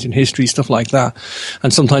mysteries, ancient history, stuff like that.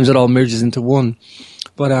 And sometimes it all merges into one.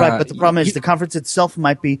 But the problem is the conference itself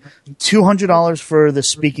might be $200 for the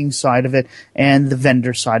speaking side of it and the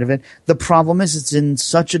vendor side of it. The problem is it's in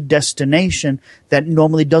such a destination that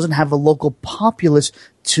normally doesn't have a local populace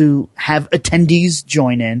to have attendees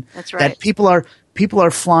join in. That's right. That people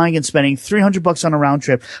are flying and spending $300 on a round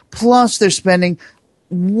trip. Plus they're spending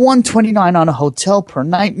 $129 on a hotel per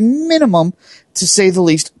night minimum, to say the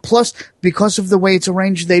least. Plus, because of the way it's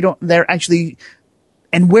arranged,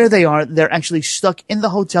 and where they're actually stuck in the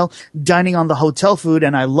hotel, dining on the hotel food.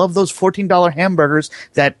 And I love those $14 hamburgers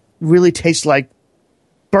that really taste like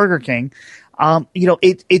Burger King.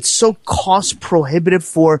 It's so cost prohibitive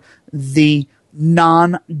for the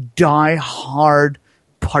non-die-hard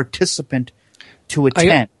participant to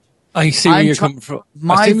attend. I see where you're coming from.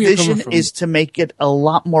 My vision is to make it a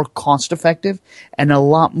lot more cost effective and a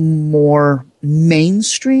lot more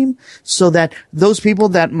mainstream, so that those people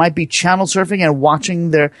that might be channel surfing and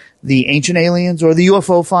watching the Ancient Aliens or the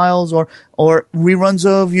UFO Files or reruns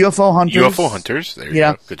of UFO Hunters. There you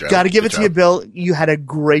go. Good job. Got to give it to you, Bill. You had a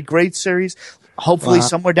great series. Hopefully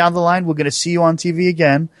somewhere down the line we're going to see you on TV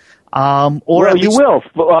again. You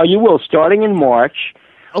will. Starting in March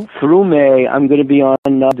through May, I'm going to be on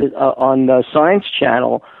the Science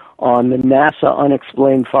Channel on the NASA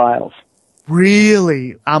Unexplained Files.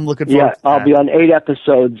 Really? I'm looking forward to that. I'll be on 8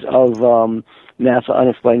 episodes of NASA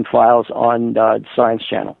Unexplained Files on Science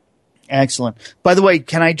Channel. Excellent. By the way,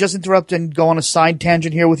 can I just interrupt and go on a side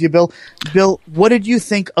tangent here with you, Bill? Bill, what did you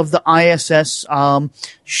think of the ISS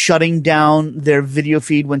shutting down their video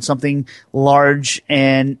feed when something large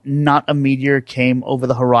and not a meteor came over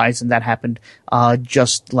the horizon? That happened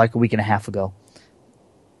just like a week and a half ago.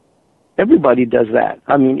 Everybody does that.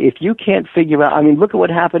 I mean, if you can't figure out, look at what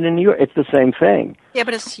happened in New York. It's the same thing. Yeah,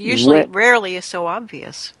 but it's usually rarely is so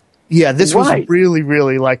obvious. Yeah, this was really,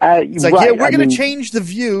 really like, it's like, we're going to change the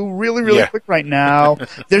view really quick right now.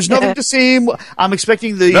 There's nothing to see. I'm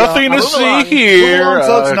expecting nothing to see here.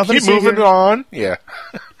 Folks, nothing keep to see moving here. on. Yeah.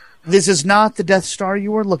 This is not the Death Star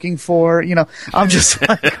you were looking for. I'm just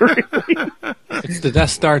like, really? It's the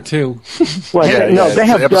Death Star 2. Well, they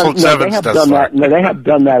have done that. No, they have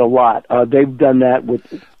done that a lot. They've done that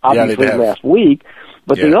with, obviously, last week,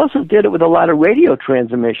 but they also did it with a lot of radio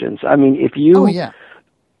transmissions. I mean, if you... Oh, yeah.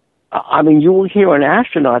 You will hear an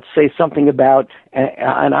astronaut say something about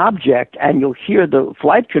an object, and you'll hear the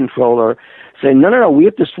flight controller say, no, we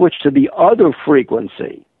have to switch to the other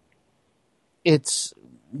frequency. It's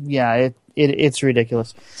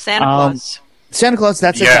ridiculous. Santa Claus. Santa Claus,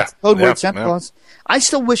 that's it. That's the code word, Santa Claus. I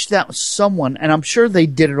still wish that someone, and I'm sure they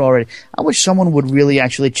did it already, I wish someone would really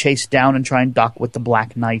actually chase down and try and dock with the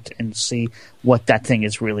Black Knight and see what that thing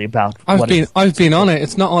is really about. I've been on it.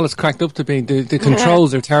 It's not all it's cracked up to be. The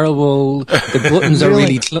controls are terrible. The buttons are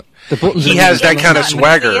really... He has that kind of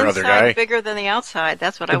swagger, other guy. Bigger than the outside.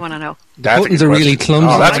 That's what I want to know. The buttons are really clumsy.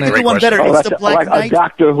 Oh, that's a great question. It's the Black Knight. A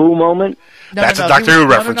Doctor Who moment? That's a Doctor Who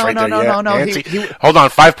reference right there. Nancy. Hold on,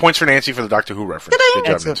 5 points for Nancy for the Doctor Who reference. Good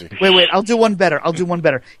job, Nancy. Wait, I'll do one better.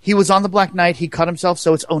 He was on the Black Knight, he cut himself,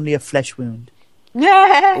 so it's only a flesh wound.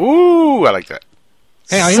 Ooh, I like that.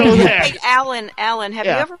 Hey, Alan, have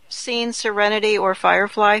you ever seen Serenity or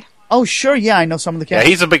Firefly? Oh, sure, yeah, I know some of the characters.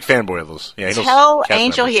 Yeah, he's a big fanboy of those. Yeah, Tell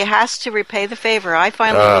Angel he has to repay the favor. I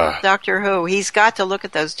finally looked at Doctor Who. He's got to look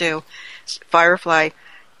at those two. Firefly,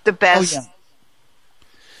 the best. Oh, yeah.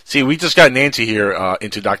 See, we just got Nancy here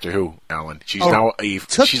into Doctor Who, Alan. She's now a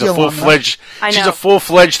full-fledged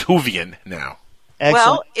Whovian now. Excellent.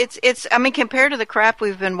 Well, it's compared to the crap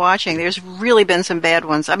we've been watching, there's really been some bad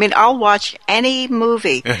ones. I'll watch any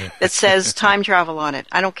movie that says time travel on it.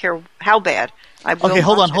 I don't care how bad. Okay,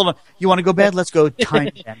 hold on. You want to go bad? Let's go Time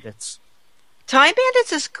Bandits. Time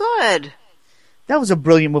Bandits is good. That was a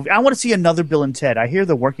brilliant movie. I want to see another Bill and Ted. I hear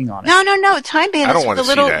they're working on it. No. Time Bandits with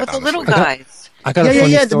the little guys. I got a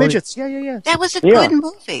funny story. The midgets. Yeah. That was a good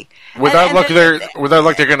movie. Without luck, they're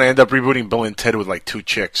going to end up rebooting Bill and Ted with like 2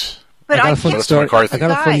 chicks. But I got a funny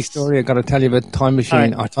story I got to tell you about Time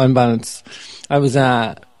Machine or Time Bandits. I was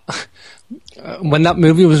when that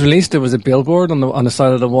movie was released, there was a billboard on the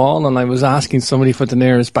side of the wall, and I was asking somebody for the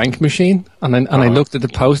nearest bank machine, and I looked at the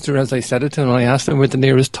poster as I said it to him, and I asked him where the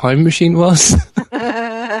nearest time machine was.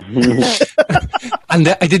 And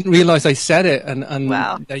I didn't realize I said it,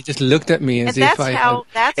 and they just looked at me as if I had...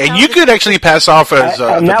 And you could actually pass off as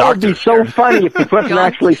the and that doctor. would be so funny if the person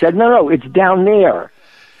actually said, no, it's down there.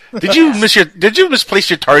 Did you misplace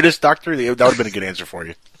your TARDIS, Doctor? That would have been a good answer for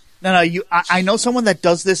you. No. I know someone that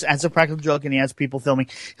does this as a practical joke, and he has people filming.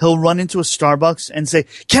 He'll run into a Starbucks and say,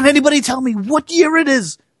 "Can anybody tell me what year it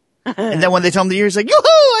is?" And then when they tell him the year, he's like, "Yoo-hoo!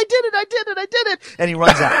 I did it!" And he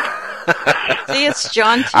runs out. See, it's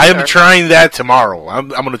John Tier. I am trying that tomorrow. I'm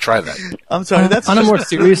going to try that. I'm sorry. That's on a more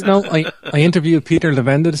serious note. I interviewed Peter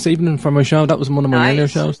Lavenda this evening for my show. That was one of my earlier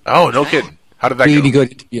shows. Oh, no kidding. How did that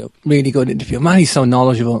go? Really good interview. Man, he's so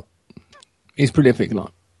knowledgeable. He's prolific.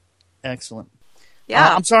 Excellent.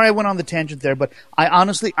 Yeah. I'm sorry I went on the tangent there, but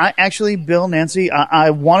I actually, Bill, Nancy,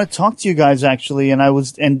 I want to talk to you guys actually,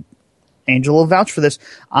 and Angel will vouch for this.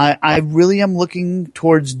 I really am looking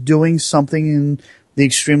towards doing something in the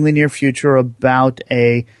extremely near future about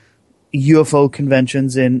a UFO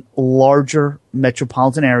conventions in larger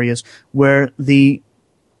metropolitan areas where the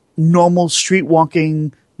normal street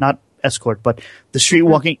walking, not escort, but the street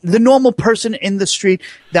walking, the normal person in the street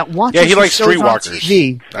that watches. Yeah, he likes shows streetwalkers. on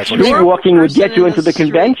TV. Street walking would get you into the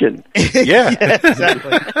convention. Yeah,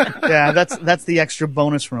 exactly. Yeah, that's the extra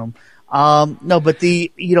bonus room. No, but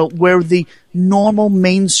where the normal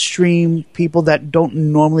mainstream people that don't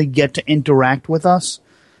normally get to interact with us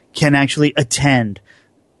can actually attend,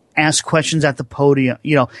 ask questions at the podium,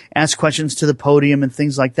 ask questions to the podium and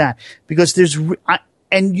things like that. Because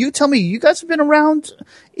and you tell me, you guys have been around.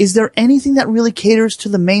 Is there anything that really caters to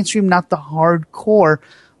the mainstream, not the hardcore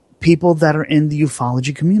people that are in the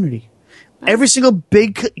ufology community? Every single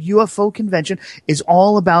big UFO convention is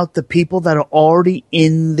all about the people that are already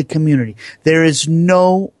in the community. There is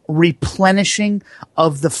no replenishing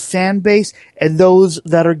of the fan base and those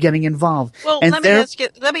that are getting involved. Well, let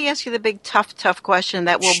me ask you the big tough question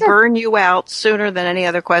that will burn you out sooner than any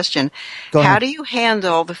other question. How do you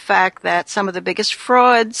handle the fact that some of the biggest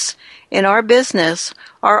frauds in our business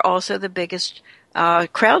are also the biggest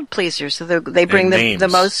crowd pleasers? So they bring the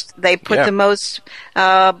most. They put the most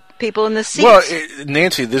people in the seats. Well,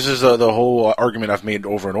 Nancy, this is the whole argument I've made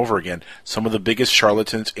over and over again. Some of the biggest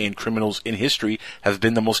charlatans and criminals in history have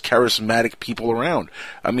been the most charismatic people around.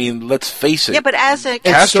 I mean, let's face it. Yeah, but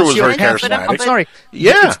Castro was very charismatic. I'm sorry.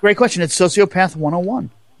 Yeah, it's a great question. It's sociopath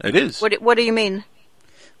 101. It is. What do you mean?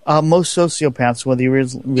 Most sociopaths, whether you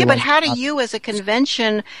realize. Yeah, but how do you, as a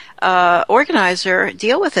convention organizer,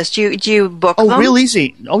 deal with this? Do you book them? Oh, real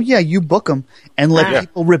easy. Oh, yeah, you book them and let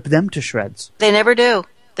people rip them to shreds. They never do.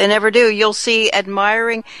 They never do. You'll see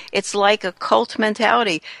admiring. It's like a cult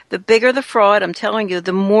mentality. The bigger the fraud, I'm telling you,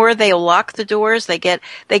 the more they lock the doors.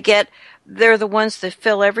 They're the ones that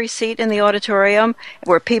fill every seat in the auditorium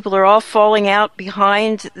where people are all falling out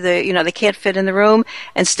behind they can't fit in the room.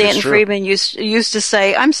 And Stanton Friedman used to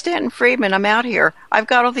say, "I'm Stanton Friedman. I'm out here. I've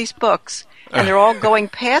got all these books." And they're all going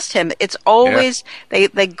past him. It's always, they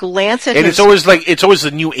glance at him. And it's always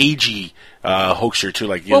the new agey hoaxer too.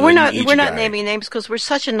 Like, we're not naming names because we're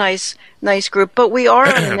such a nice group, but we are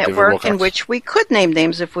on a network in which we could name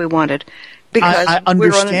names if we wanted. Because I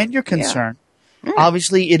understand your concern. Yeah.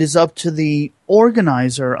 Obviously, it is up to the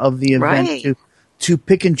organizer of the event to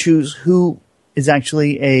pick and choose who is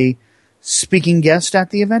actually a speaking guest at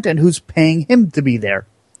the event and who's paying him to be there.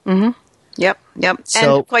 Mm-hmm. Yep.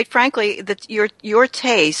 So, and quite frankly, your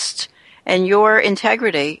taste and your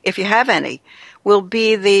integrity, if you have any, will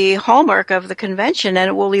be the hallmark of the convention, and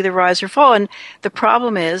it will either rise or fall. And the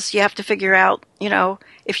problem is, you have to figure out, if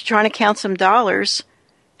you're trying to count some dollars,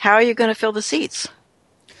 how are you going to fill the seats?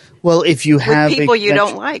 Well, if you have with people you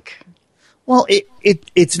don't like. Well,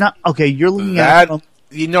 it's not okay. You're looking at that.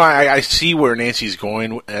 I see where Nancy's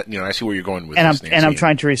going. I see where you're going with this, Nancy. And I'm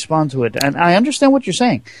trying to respond to it, and I understand what you're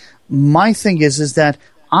saying. My thing is that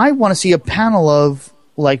I want to see a panel of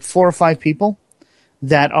like 4 or 5 people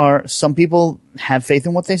that are, some people have faith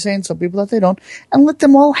in what they say and some people that they don't, and let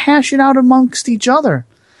them all hash it out amongst each other.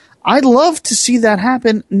 I'd love to see that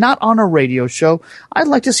happen, not on a radio show. I'd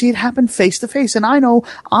like to see it happen face to face, and I know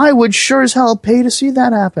I would sure as hell pay to see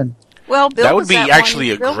that happen. Well, Bill that would be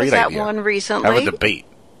actually a Bill great was at idea. One recently. Have a debate.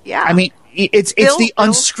 Yeah, I mean, it's the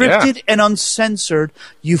unscripted and uncensored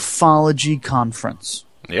ufology conference.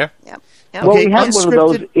 Yeah. Yep. Well, we had one of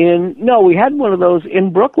those we had one of those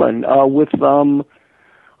in Brooklyn with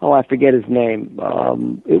I forget his name.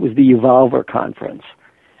 It was the Evolver conference.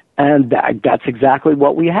 And that's exactly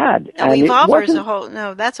what we had. No, Evolver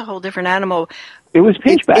is that's a whole different animal. It was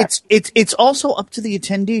pinchback. It's also up to the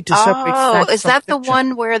attendee to separate fact is that the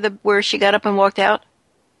one where she got up and walked out?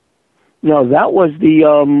 No, that was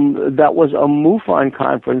a MUFON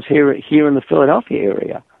conference here in the Philadelphia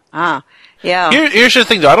area. Ah, yeah. Here's the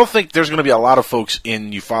thing, though. I don't think there's going to be a lot of folks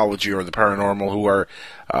in ufology or the paranormal who are,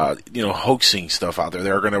 hoaxing stuff out there.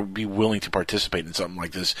 They're going to be willing to participate in something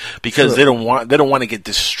like this because they don't want to get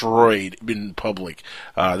destroyed in public.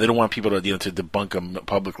 They don't want people to to debunk them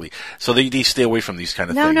publicly. So they stay away from these kind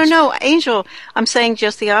of things. No, Angel. I'm saying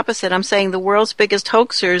just the opposite. I'm saying the world's biggest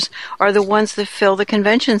hoaxers are the ones that fill the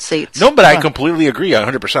convention seats. No, but I completely agree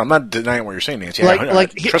 100%. I'm not denying what you're saying, Nancy.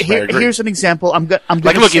 Here's an example. I'm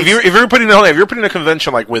going look, if you're putting a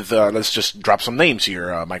convention like with let's just drop some names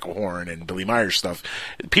here, Michael Horn and Billy Myers stuff,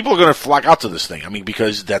 people are going to flock out to this thing. I mean,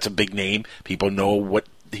 because that's a big name. People know what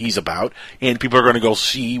he's about, and people are going to go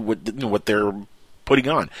see what they're putting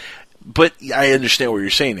on. But I understand what you're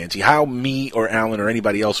saying, Nancy. How me or Alan or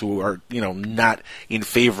anybody else who are, not in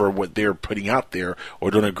favor of what they're putting out there or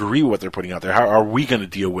don't agree with what they're putting out there, how are we going to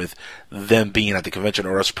deal with them being at the convention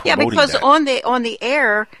or us promoting that? Yeah, because on the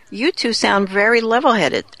air, you two sound very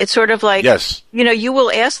level-headed. It's sort of like, yes. You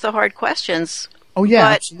will ask the hard questions. Oh, yeah,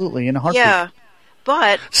 absolutely, in a heartbeat. Yeah,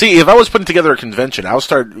 But see, if I was putting together a convention, I'll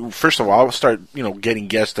start getting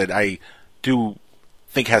guests that I do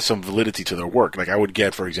think has some validity to their work. Like I would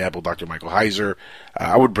get, for example, Dr. Michael Heiser.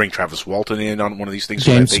 I would bring Travis Walton in on one of these things.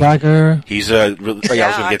 James Swagger. He's I was going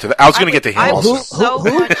to get to that. I was going to get to him also.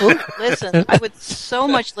 I would so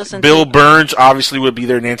much listen. Bill Burns obviously would be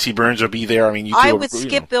there. Nancy Burns would be there. I mean, I would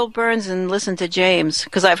skip Bill Burns and listen to James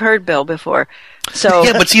because I've heard Bill before. So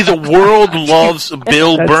yeah, but see, the world loves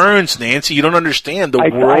Bill Burns, Nancy. You don't understand. The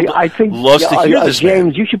world loves to hear this.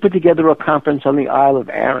 James, you should put together a conference on the Isle of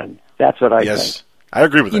Arran. That's what I think. I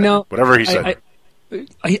agree with that. Whatever he said.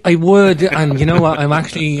 I would, and you know what?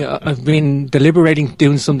 I've been deliberating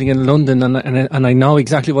doing something in London, and I know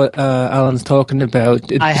exactly what Alan's talking about.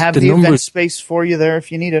 I have the event space for you there if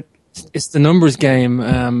you need it. It's the numbers game,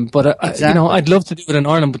 but exactly. I'd love to do it in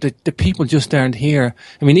Ireland, but the people just aren't here.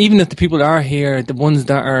 I mean, even if the people are here, the ones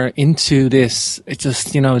that are into this, it's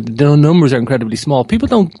just the numbers are incredibly small. People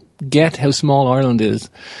don't get how small Ireland is.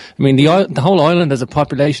 I mean, the whole island has a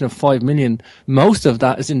population of 5 million. Most of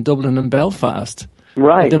that is in Dublin and Belfast.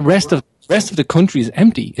 Right. The rest of the country is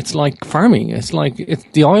empty. It's like farming. It's like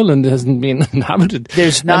the island hasn't been inhabited.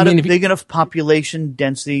 There's not a big enough population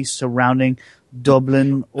density surrounding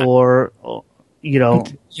Dublin or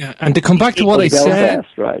yeah, and to come back to what I said,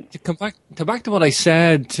 right. To come back to what I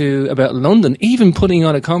said about London, even putting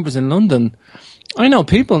on a conference in London, I know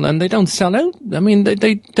people and they don't sell out. I mean,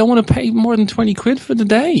 they don't want to pay more than 20 quid for the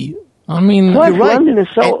day. I mean, plus you're right. London is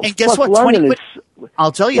so. And guess what? London 20 quid.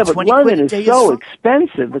 I'll tell you, yeah, but 20 London quid a day is so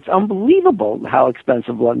expensive. It's unbelievable how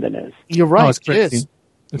expensive London is. You're right. It's crazy.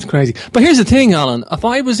 It's crazy. But here's the thing, Alan. If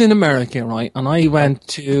I was in America, right, and I went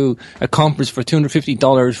to a conference for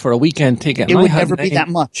 $250 for a weekend ticket, it would never be that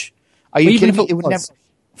much. Are you kidding me? It would never.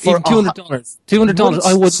 For $200,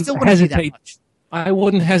 I wouldn't hesitate. I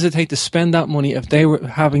wouldn't hesitate to spend that money if they were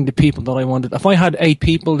having the people that I wanted. If I had 8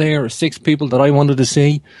 people there or 6 people that I wanted to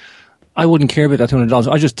see, I wouldn't care about that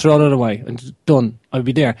 $200. I just throw it away and it's done. I'd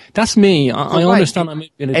be there. That's me. I understand I'm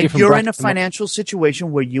in a different. And you're in a financial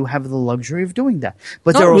situation where you have the luxury of doing that.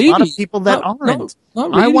 But there are a lot of people that aren't. Not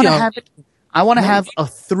really. I want to have it. I want to have a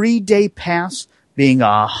 3-day pass being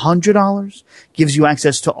 $100. Gives you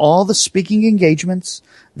access to all the speaking engagements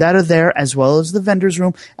that are there, as well as the vendor's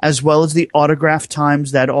room, as well as the autograph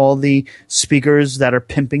times that all the speakers that are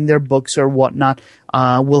pimping their books or whatnot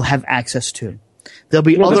will have access to. There'll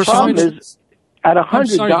be other functions. At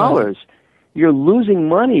 $100, you're losing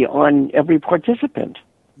money on every participant.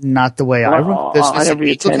 Not the way I run business.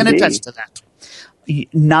 Angel can attest to that.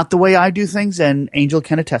 Not the way I do things, and Angel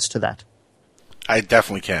can attest to that. I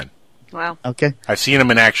definitely can. Wow. Okay. I've seen him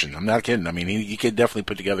in action. I'm not kidding. I mean, he could definitely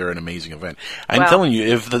put together an amazing event. I'm telling you,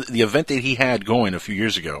 if the event that he had going a few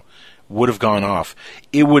years ago would have gone off,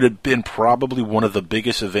 it would have been probably one of the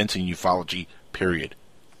biggest events in ufology, period.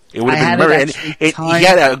 It would have been, he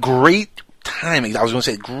had a great timing. I was going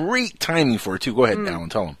to say great timing for it too. Go ahead, Alan,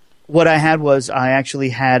 tell him. What I had was I actually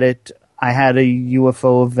had it. I had a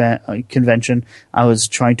UFO event convention. I was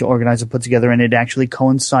trying to organize and put together, and it actually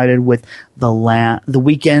coincided with the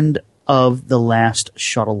weekend of the last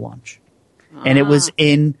shuttle launch, and it was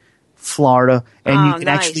in Florida, and you can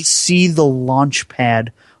actually see the launch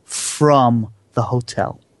pad from the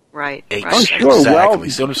hotel. Right. Oh, sure. Well,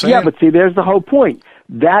 yeah, but see, there's the whole point.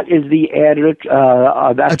 That is the added.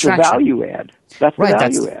 That's attraction. The value add. That's the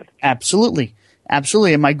value add. Absolutely.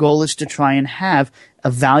 And my goal is to try and have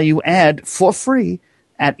a value add for free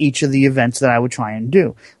at each of the events that I would try and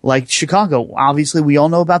do. Like Chicago. Obviously, we all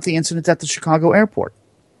know about the incident at the Chicago airport.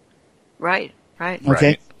 Right.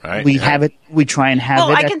 Okay. Right. We have it. We try and have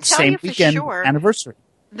it at the same weekend anniversary.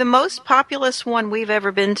 The most populous one we've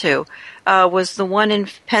ever been to was the one in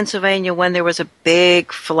Pennsylvania when there was a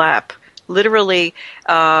big flap. Literally,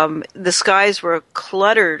 the skies were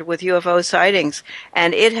cluttered with UFO sightings,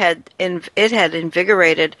 and it had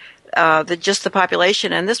invigorated just the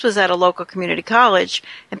population. And this was at a local community college,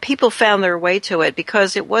 and people found their way to it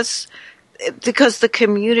because the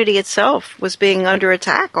community itself was being under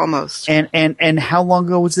attack almost. And how long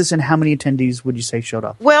ago was this, and how many attendees would you say showed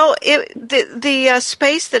up? Well, the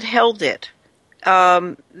space that held it,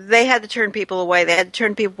 they had to turn people away. They had to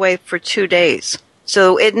turn people away for 2 days.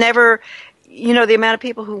 So it never, the amount of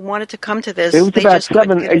people who wanted to come to this. It was about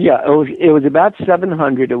it was about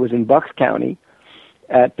 700. It was in Bucks County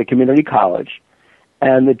at the community college,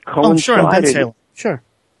 and it coincided. Oh, sure, in Penn Salem. Sure.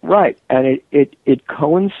 Right, and it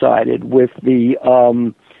coincided with the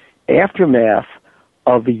aftermath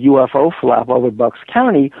of the UFO flap over Bucks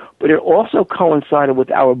County, but it also coincided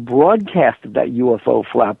with our broadcast of that UFO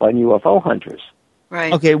flap on UFO Hunters.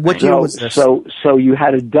 Right. Okay, what year was this? So you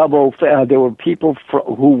had a double. There were people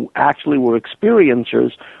who actually were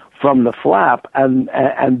experiencers from the flap, and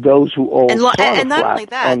those who all saw the not flap only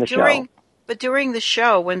that, on the show. But during the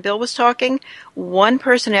show, when Bill was talking, one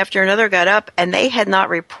person after another got up, and they had not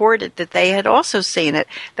reported that they had also seen it.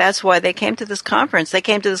 That's why they came to this conference. They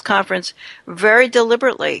came to this conference very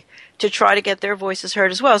deliberately to try to get their voices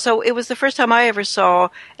heard as well. So it was the first time I ever saw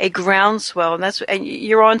a groundswell, and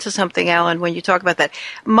you're on to something, Alan, when you talk about that.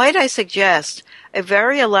 Might I suggest a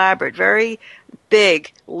very elaborate, very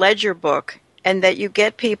big ledger book, and that you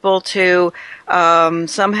get people to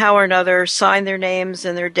somehow or another sign their names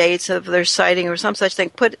and their dates of their sighting or some such thing.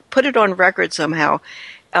 Put it on record somehow.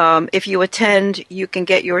 If you attend, you can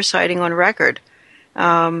get your sighting on record.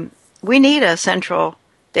 We need a central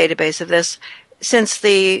database of this. Since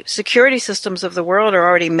the security systems of the world are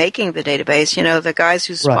already making the database, the guys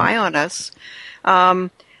who spy on us,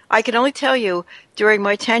 I can only tell you, during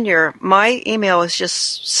my tenure, my email is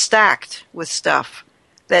just stacked with stuff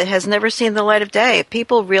that has never seen the light of day.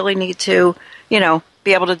 People really need to,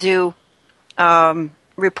 be able to do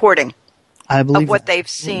reporting of what they've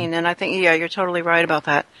seen. And I think, you're totally right about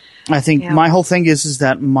that. I think my whole thing is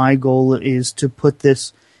that my goal is to put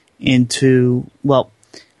this into,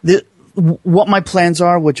 what my plans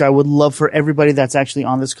are, which I would love for everybody that's actually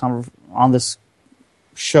on this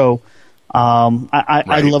show.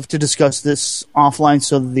 I'd love to discuss this offline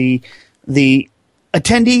so the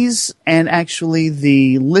attendees and actually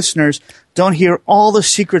the listeners don't hear all the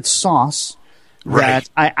secret sauce that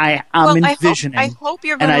I'm envisioning. I hope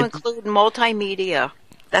you're going to include multimedia.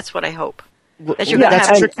 That's what I hope. That you're going to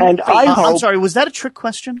have. I'm sorry, was that a trick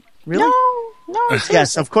question? Really? No.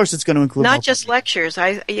 Yes, of course it's going to include not just lectures.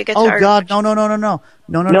 You get tired. Oh God, no.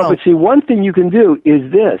 But see, one thing you can do is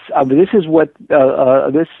this. This is what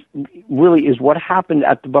this really is what happened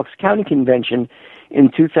at the Bucks County Convention in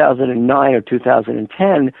 2009 or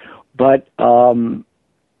 2010. But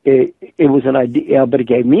it was an idea. But it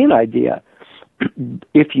gave me an idea.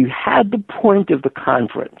 If you had the point of the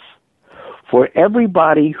conference for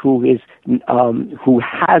everybody who has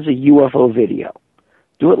a UFO video.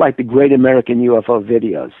 Do it like the Great American UFO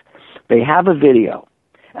Videos. They have a video,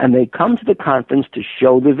 and they come to the conference to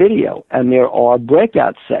show the video. And there are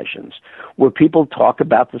breakout sessions where people talk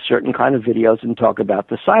about the certain kind of videos and talk about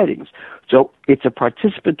the sightings. So it's a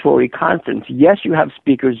participatory conference. Yes, you have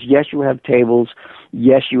speakers. Yes, you have tables.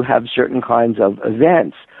 Yes, you have certain kinds of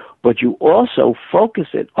events. But you also focus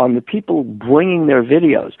it on the people bringing their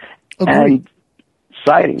videos. And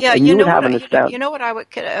sightings. Yeah, and you know what I would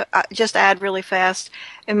just add really fast.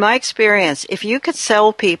 In my experience, if you could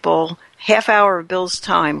sell people half hour of Bill's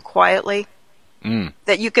time quietly,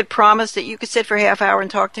 that you could promise that you could sit for a half hour and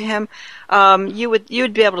talk to him,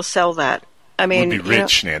 you'd be able to sell that. I mean, would be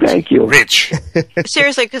rich, Nancy. Thank you. Rich.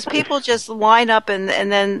 Seriously, because people just line up and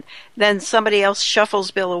then somebody else shuffles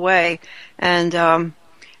Bill away, and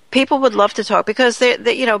people would love to talk because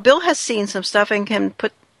Bill has seen some stuff and can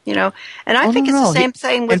put. And I think it's the same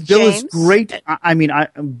thing with Bill James. Bill is great. I mean,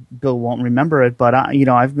 Bill won't remember it, but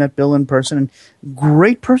I've met Bill in person, and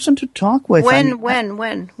great person to talk with. When? When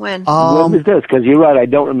was this? Because you're right, I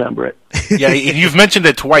don't remember it. Yeah, you've mentioned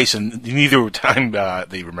it twice, and neither time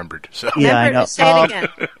they remembered. So. Yeah, I know. Say it again.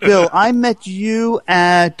 Bill, I met you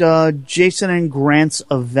at Jason and Grant's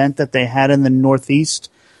event that they had in the Northeast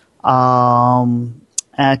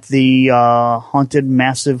at the Haunted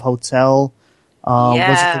Massive Hotel. Was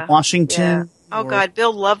it the Washington? Yeah. Oh, God,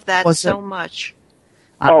 Bill loved that so much.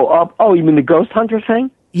 You mean the Ghost Hunter thing?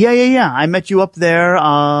 Yeah. I met you up there.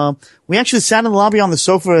 We actually sat in the lobby on the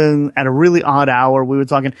sofa at a really odd hour. We were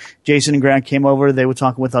talking. Jason and Grant came over. They were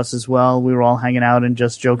talking with us as well. We were all hanging out and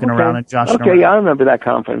just joking around and joshing around. Okay, yeah, I remember that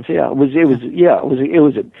conference. Yeah, it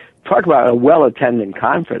was talk about a well-attended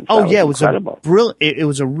conference. Oh, yeah, it was incredible. It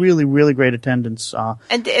was a really, really great attendance.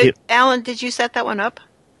 Alan, did you set that one up?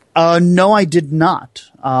 No, I did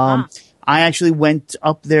not. I actually went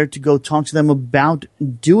up there to go talk to them about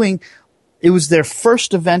it was their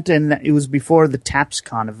first event, and it was before the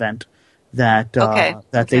TAPSCon event that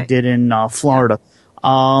they did in Florida.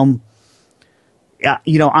 I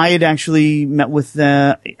had actually met with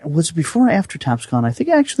was it before or after TAPSCon? I think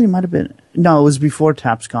it actually might have been. No, it was before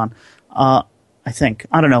TAPSCon. I think.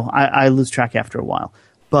 I don't know. I lose track after a while.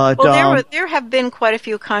 But there have been quite a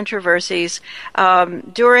few controversies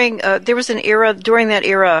during that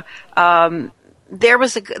era. There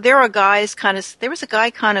was a guy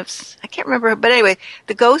kind of I can't remember, but anyway,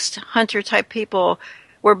 the ghost hunter type people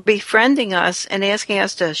were befriending us and asking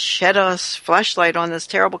us to shed us flashlight on this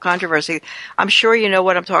terrible controversy. I'm sure you know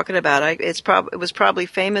what I'm talking about. It was probably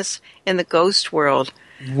famous in the ghost world.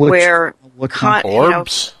 where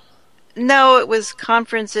Orbs. No, it was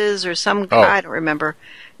conferences or some. I don't remember.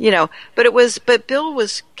 But Bill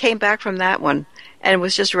came back from that one and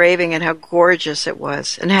was just raving at how gorgeous it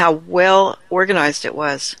was and how well organized it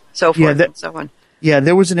was, so forth and so on. Yeah,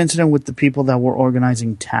 there was an incident with the people that were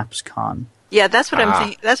organizing TAPSCon. Yeah, that's what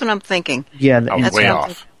I'm thinking. Yeah, that's way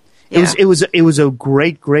off. It was a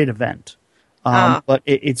great event, but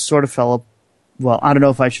it sort of fell up. Well, I don't know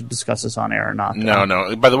if I should discuss this on air or not.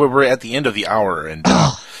 No. By the way, we're at the end of the hour, and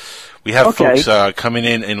we have folks coming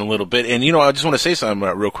in a little bit. And, I just want to say something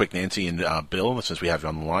real quick, Nancy and Bill, since we have you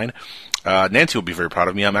on the line. Nancy will be very proud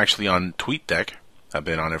of me. I'm actually on TweetDeck. I've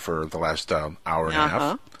been on it for the last hour and a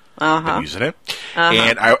half. Been using it.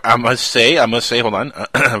 And I must say, hold on.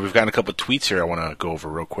 We've gotten a couple of tweets here I want to go over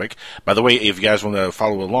real quick. By the way, if you guys want to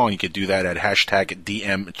follow along, you could do that at hashtag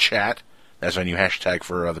DMChat. That's our new hashtag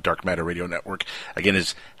for the Dark Matter Radio Network. Again,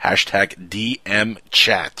 it's hashtag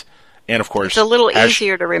DMChat. And, of course, it's a little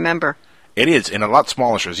easier to remember. It is, and a lot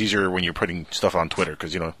smaller, so it's easier when you're putting stuff on Twitter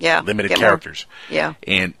because, limited characters. More.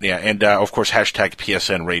 And of course, hashtag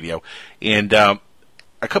PSN Radio. And a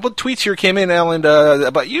couple of tweets here came in, Alan,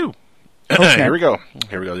 about you. Okay. Here we go.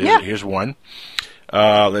 Here's one.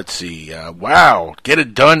 Let's see. Wow. Get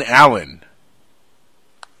it done, Alan.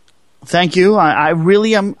 Thank you. I'm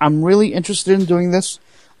really interested in doing this.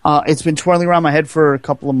 It's been twirling around my head for a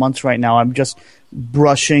couple of months right now. I'm just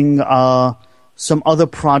brushing some other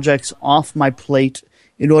projects off my plate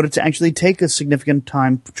in order to actually take a significant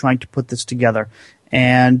time trying to put this together.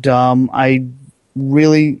 And I'm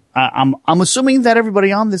assuming that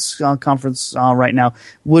everybody on this conference right now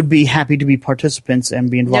would be happy to be participants and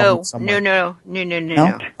be involved in some way.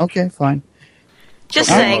 No. Okay, fine. Just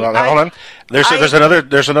saying. Hold on.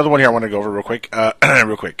 There's another one here I want to go over real quick. All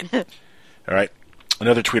right.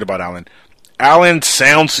 Another tweet about Alan. Alan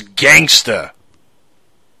sounds gangsta.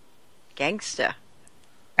 Gangsta.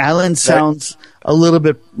 Alan sounds a little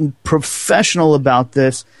bit professional about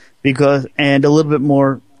this and a little bit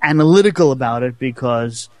more analytical about it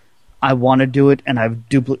because I want to do it and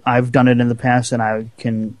I've done it in the past and I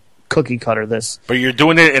can cookie cutter this. But you're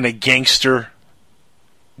doing it in a gangster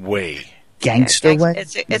way. Gangster way?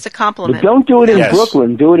 It's a compliment. But don't do it in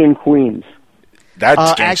Brooklyn. Do it in Queens. That's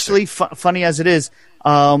gangster. Actually, funny as it is,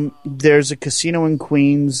 there's a casino in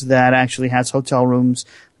Queens that actually has hotel rooms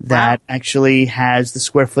that actually has the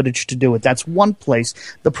square footage to do it. That's one place.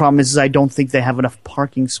 The problem is I don't think they have enough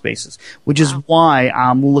parking spaces, which is why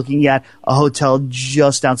I'm looking at a hotel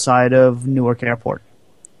just outside of Newark Airport.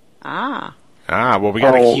 Well, we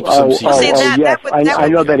got to keep some seats. I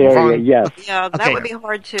know that area. Yes. Yeah, that would be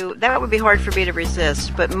hard to. That would be hard for me to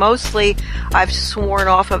resist. But mostly, I've sworn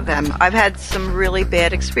off of them. I've had some really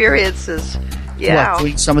bad experiences. Yeah.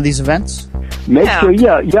 Doing some of these events. You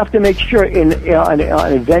have to make sure on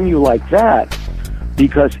a venue like that,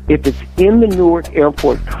 because if it's in the Newark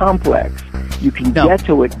Airport complex, you can get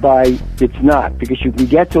to it it's not, because you can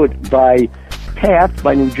get to it by PATH,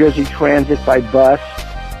 by New Jersey Transit, by bus,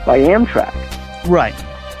 by Amtrak. Right.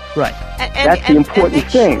 That's the important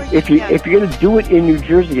thing. Sure if you're going to do it in New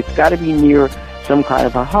Jersey, it's got to be near some kind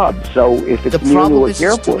of a hub. So if it's near Newark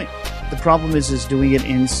Airport... The problem is doing it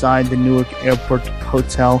inside the Newark Airport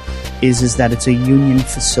Hotel is that it's a union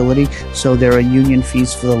facility, so there are union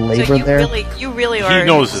fees for the labor there. You really are an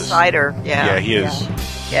insider. Yeah, he is.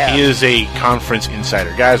 Yeah. He is a conference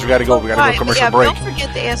insider. Guys, we got to go. We got to go commercial break. Don't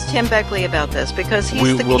forget to ask Tim Beckley about this because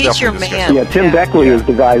he's your man. Yeah, Tim Beckley is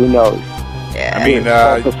the guy who knows. Yeah. I mean,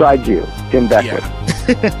 besides you, Tim Beckley.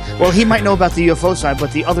 Yeah. Well, he might know about the UFO side,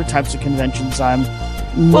 but the other types of conventions,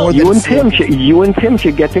 you and Tim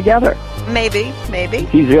should get together. Maybe.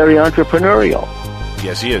 He's very entrepreneurial.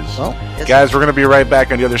 Yes, he is. Well, guys, we're going to be right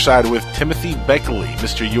back on the other side with Timothy Beckley,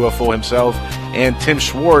 Mr. UFO himself, and Tim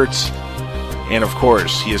Schwartz. And, of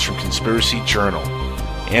course, he is from Conspiracy Journal.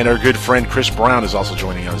 And our good friend Chris Brown is also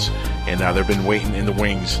joining us. And they've been waiting in the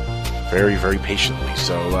wings very, very patiently.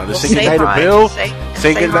 So let's say goodnight to Bill.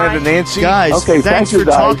 Say goodnight to Nancy. Guys, thanks for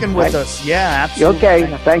talking with us. Yeah, absolutely.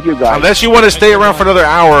 Okay, thank you, guys. Unless you want to stay around for another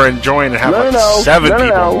hour and join and have seven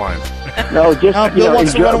people on. No, just Bill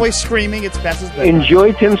wants to run away screaming. It's past his bedtime.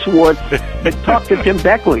 Enjoy Tim Schwartz, but talk to Tim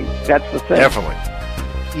Beckley. That's the thing. Definitely.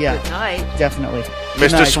 Yeah, good night. Definitely.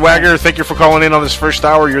 Good Mr. Night. Swagger, thank you for calling in on this first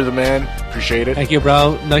hour. You're the man. Appreciate it. Thank you,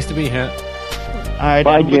 bro. Nice to be here. All right,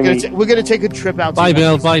 bye, we're gonna take a trip out. Bye,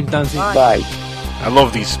 Bill. Bye, Nancy. Bye. I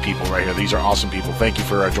love these people right here. These are awesome people. Thank you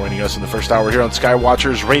for joining us in the first hour here on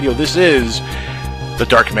Skywatchers Radio. This is the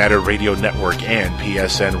Dark Matter Radio Network and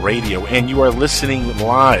PSN Radio, and you are listening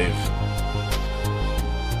live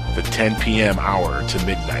the 10 p.m. hour to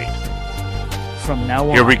midnight. From now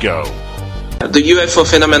on. Here we go. The UFO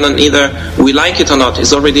phenomenon, either we like it or not,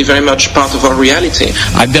 is already very much part of our reality.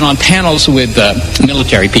 I've been on panels with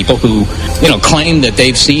military people who, claim that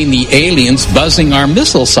they've seen the aliens buzzing our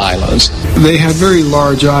missile silos. They have very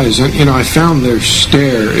large eyes. I found their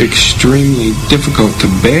stare extremely difficult to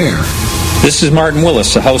bear. This is Martin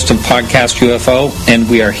Willis, the host of Podcast UFO, and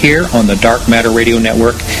we are here on the Dark Matter Radio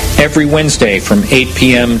Network every Wednesday from 8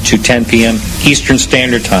 p.m. to 10 p.m. Eastern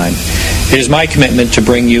Standard Time. It is my commitment to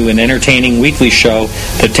bring you an entertaining weekly show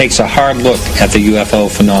that takes a hard look at the UFO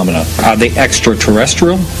phenomena. Are they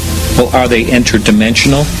extraterrestrial? Well, are they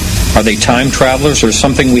interdimensional? Are they time travelers or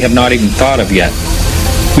something we have not even thought of yet?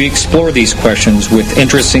 We explore these questions with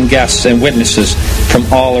interesting guests and witnesses from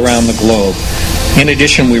all around the globe. In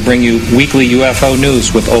addition, we bring you weekly UFO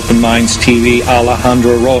news with Open Minds TV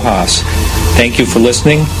Alejandro Rojas. Thank you for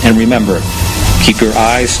listening, and remember, keep your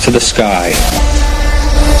eyes to the sky.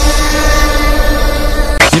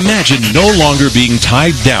 Imagine no longer being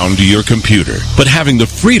tied down to your computer, but having the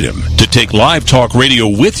freedom to take live talk radio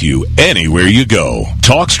with you anywhere you go.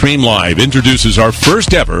 TalkStream Live introduces our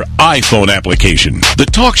first ever iPhone application. The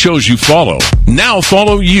talk shows you follow now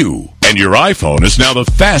follow you. And your iPhone is now the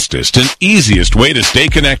fastest and easiest way to stay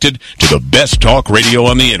connected to the best talk radio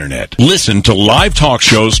on the internet. Listen to live talk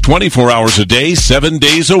shows 24 hours a day, 7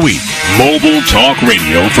 days a week. Mobile talk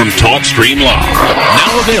radio from TalkStream Live.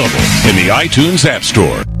 Now available in the iTunes App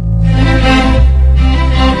Store.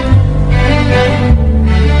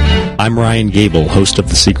 I'm Ryan Gable, host of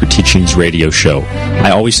the Secret Teachings radio show. I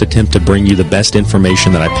always attempt to bring you the best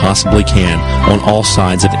information that I possibly can on all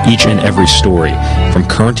sides of each and every story, from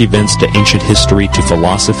current events to ancient history to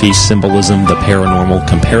philosophy, symbolism, the paranormal,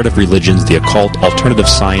 comparative religions, the occult, alternative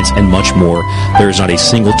science, and much more. There is not a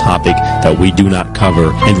single topic that we do not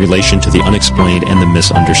cover in relation to the unexplained and the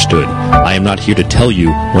misunderstood. I am not here to tell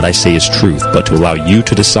you what I say is truth, but to allow you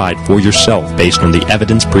to decide for yourself based on the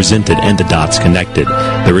evidence presented and the dots connected.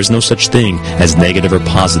 There is no such thing as negative or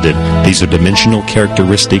positive. These are dimensional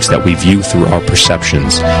characteristics that we view through our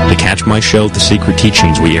perceptions. To catch my show, The Secret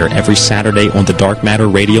Teachings, we air every Saturday on the Dark Matter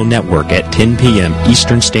Radio Network at 10 p.m.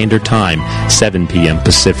 Eastern Standard Time, 7 p.m.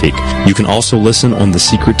 Pacific. You can also listen on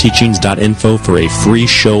thesecretteachings.info for a free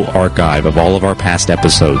show archive of all of our past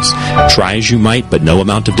episodes. Try as you might, but no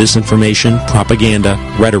amount of disinformation, propaganda,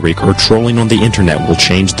 rhetoric, or trolling on the internet will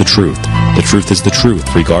change the truth. The truth is the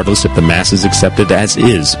truth, regardless if the masses accept it as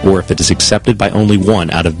is, or if it is accepted by only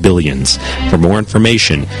one out of billions. For more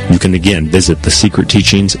information, you can again visit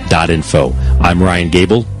thesecretteachings.info. I'm Ryan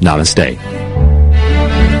Gable. Namaste.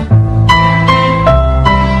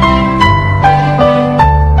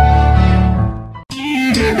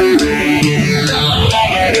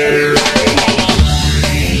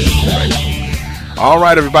 All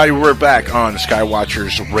right, everybody, we're back on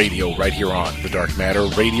Skywatchers Radio right here on the Dark Matter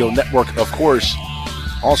Radio Network, of course.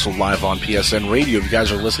 Also live on PSN Radio. If you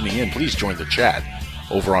guys are listening in, please join the chat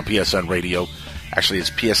over on PSN Radio. Actually,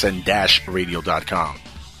 it's psn-radio.com.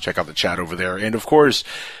 Check out the chat over there. And, of course,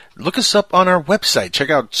 look us up on our website.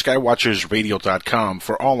 Check out skywatchersradio.com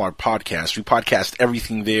for all our podcasts. We podcast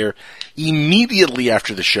everything there immediately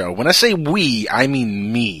after the show. When I say we, I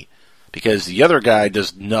mean me. Because the other guy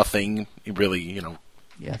does nothing really, when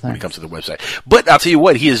it comes to the website. But I'll tell you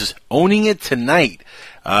what, he is owning it tonight.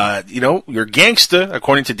 You're gangsta,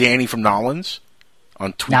 according to Danny from Nolans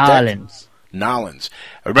on Twitter. Nolans.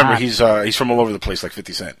 Remember, he's from all over the place, like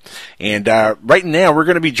 50 Cent. And right now, we're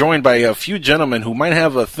going to be joined by a few gentlemen who might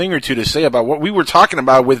have a thing or two to say about what we were talking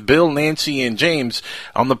about with Bill, Nancy, and James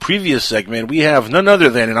on the previous segment. We have none other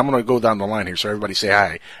than, and I'm going to go down the line here, so everybody say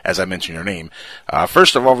hi as I mention your name.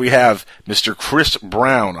 First of all, we have Mr. Chris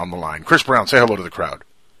Brown on the line. Chris Brown, say hello to the crowd.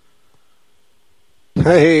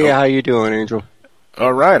 Hey, how you doing, Angel?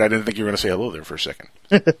 All right. I didn't think you were going to say hello there for a second.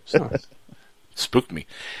 Spooked me.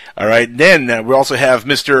 All right. Then we also have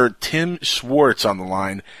Mr. Tim Schwartz on the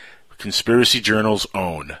line, Conspiracy Journal's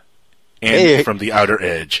own, and from the Outer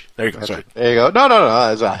Edge. There you go. Sorry. There you go. No.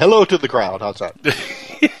 Hello to the crowd. How's that?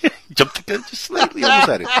 Jumped the gun just slightly, almost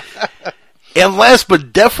at it. And last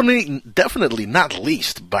but definitely not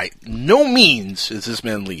least, by no means is this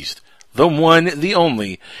man least, the one, the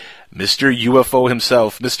only, Mr. UFO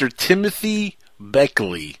himself, Mr. Timothy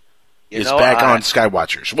Beckley is back on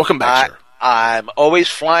Skywatchers. Welcome back, sir. I'm always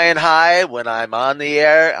flying high when I'm on the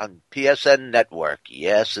air on PSN Network.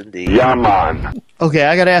 Yes, indeed. Yeah, man. Okay,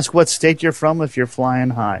 I got to ask what state you're from if you're flying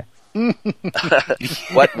high.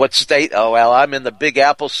 What state? Oh, well, I'm in the Big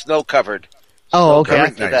Apple, snow-covered. Oh,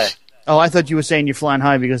 okay. Nice. Oh, I thought you were saying you're flying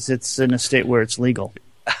high because it's in a state where it's legal.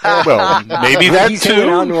 Well, maybe that too.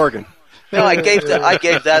 Out in Oregon. No, I gave that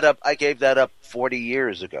up. I gave that up 40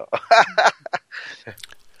 years ago.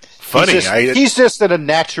 funny. He's just in a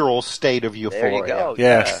natural state of euphoria. There you go.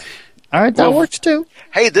 Yeah. All right, that works too.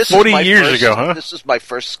 Hey, this 40 is years ago, huh? This is my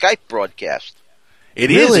first Skype broadcast. It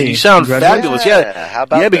is, and you sound fabulous. Yeah, how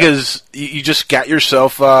about that? Because you just got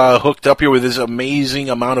yourself hooked up here with this amazing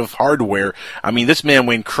amount of hardware. I mean, this man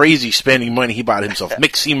went crazy spending money. He bought himself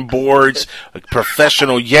mixing boards,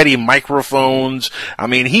 professional Yeti microphones. I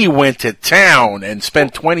mean, he went to town and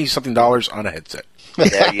spent $20-something on a headset.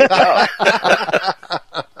 There you go.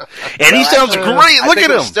 And he sounds great. Look at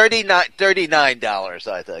him. It was $39,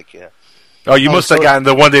 I think. Yeah. Oh, you must have gotten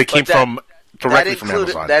the one that came directly from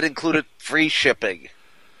Amazon. That included free shipping.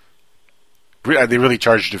 They really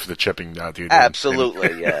charged you for the shipping, dude.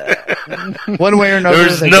 Absolutely, yeah. One way or another,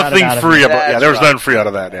 there's nothing free about. Yeah, there was nothing free out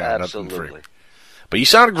of that. Yeah, absolutely. Nothing free. But you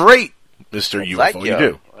sound great, Mr. UFO. Thank you. You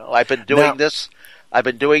do. Well, I've been doing this. I've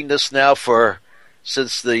been doing this now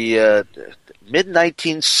since the mid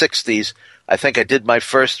 1960s. I think I did my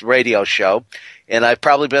first radio show, and I've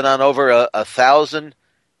probably been on over 1,000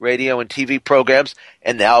 radio and TV programs,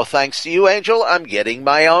 and now, thanks to you, Angel, I'm getting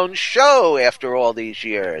my own show after all these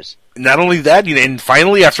years. Not only that, and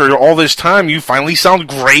finally, after all this time, you finally sound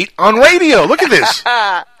great on radio. Look at this.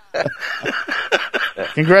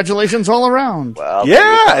 Congratulations all around. Well,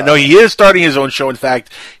 yeah, no, he is starting his own show. In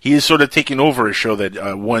fact, he is sort of taking over a show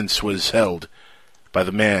that once was held by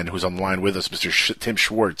the man who's on the line with us, Mr. Tim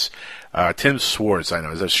Schwartz. Tim Schwartz, I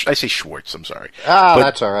know. I say Schwartz, I'm sorry. Oh,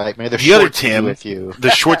 that's all right. May the other Tim, with you. The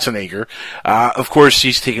Schwarzenegger, of course,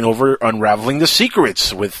 he's taking over Unraveling the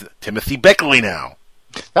Secrets with Timothy Beckley now.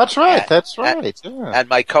 That's right, And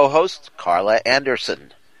my co-host, Carla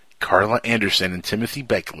Anderson. Carla Anderson and Timothy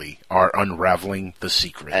Beckley are Unraveling the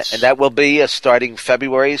Secrets. And that will be starting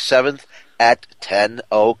February 7th at 10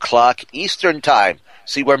 o'clock Eastern Time.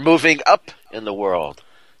 See, we're moving up in the world.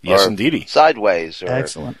 Yes, indeedy. Sideways or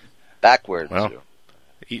excellent. Backwards. Well,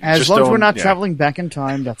 as long as we're not traveling back in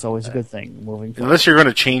time, that's always a good thing. Moving forward. Unless you're going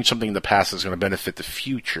to change something in the past that's going to benefit the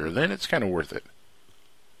future, then it's kind of worth it.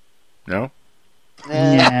 No?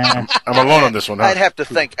 Yeah. I'm alone on this one. Huh? I'd have to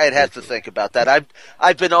think about that.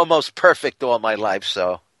 I've been almost perfect all my life,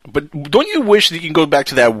 so. But don't you wish that you can go back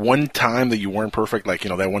to that one time that you weren't perfect? Like,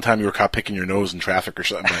 that one time you were caught picking your nose in traffic or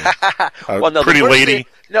something. Pretty lady.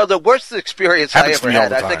 The worst experience I ever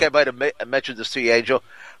had, I think I might have mentioned this to you, Angel.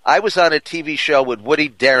 I was on a TV show with Woody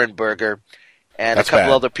Derenberger and a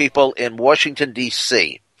couple other people in Washington,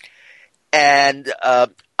 D.C. And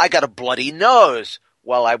I got a bloody nose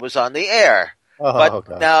while I was on the air.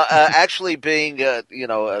 Now, actually being,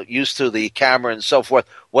 used to the camera and so forth,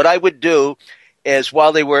 what I would do is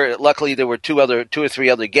luckily there were two or three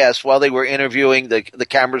other guests, while they were interviewing, the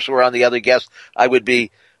cameras were on the other guests, I would be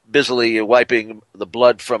busily wiping the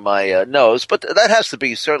blood from my nose. But that has to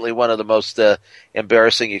be certainly one of the most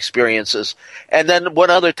embarrassing experiences. And then one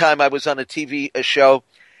other time I was on a TV show,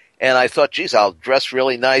 and I thought, geez, I'll dress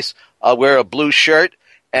really nice. I'll wear a blue shirt.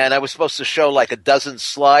 And I was supposed to show like a dozen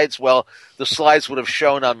slides. Well, the slides would have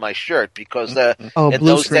shown on my shirt because in blue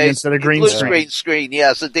those screen days, instead of green screen.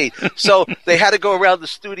 Yes, indeed. So they had to go around the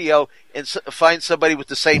studio and find somebody with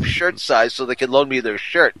the same shirt size so they could loan me their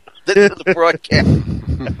shirt. The broadcast.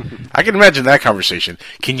 I can imagine that conversation.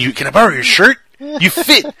 Can I borrow your shirt? You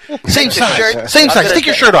fit. Same size. Same size. Take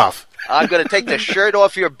your shirt off. I'm going to take the shirt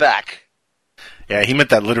off your back. Yeah, he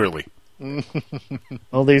meant that literally.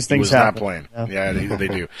 All these things happen. Not playing. Yeah, they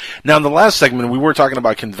do. Now, in the last segment, we were talking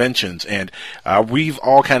about conventions, and we've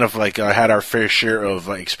all kind of had our fair share of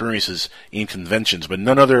experiences in conventions, but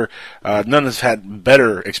none has had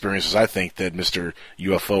better experiences, I think, than Mr.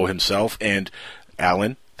 UFO himself and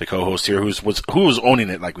Alan, the co-host here, who was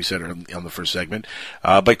owning it, like we said on the first segment.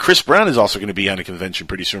 But Chris Brown is also going to be on a convention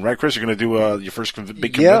pretty soon, right, Chris? You're going to do your first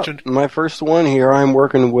big convention? Yeah, my first one here. I'm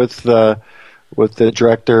working with the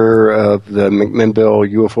director of the McMinnville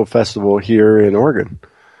UFO Festival here in Oregon.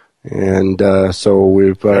 And so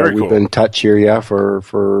we've been in touch here,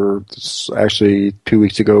 for actually 2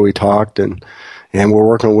 weeks ago we talked, and we're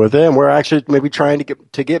working with it, and we're actually maybe trying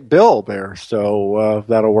to get Bill there. So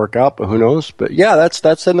that'll work out, but who knows? But yeah,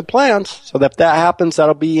 that's in the plans. So that happens,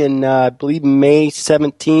 that'll be in I believe May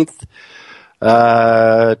 17th.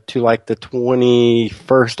 To like the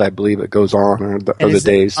 21st, I believe it goes on, or the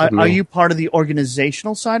days. Are you part of the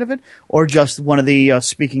organizational side of it, or just one of the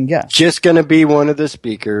speaking guests? Just going to be one of the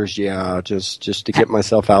speakers, yeah. Just to get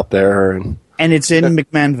myself out there, and it's in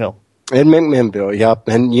McMinnville. In McMinnville, yep.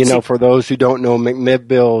 And for those who don't know,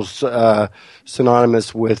 McMinnville's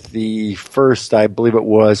synonymous with the first, I believe it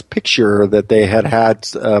was, picture that they had.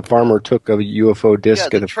 A farmer took a UFO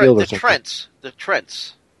disc in a field or something. The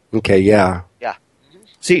Trents. Okay, yeah. Yeah.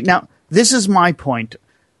 See, now, this is my point.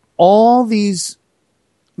 All these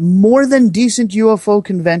more than decent UFO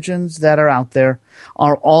conventions that are out there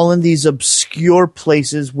are all in these obscure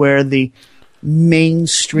places where the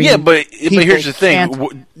mainstream but here's the thing.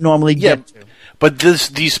 Can't normally get to. But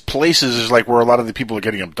these places is like where a lot of the people are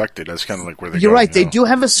getting abducted. That's kind of like where they're You're going, right. They do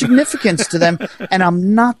have a significance to them, and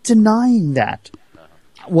I'm not denying that.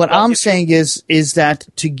 What I'm saying is that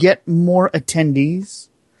to get more attendees,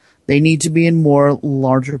 they need to be in more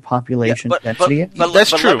larger population density. That's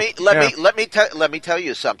true. Let me tell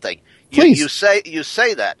you something. Please. You say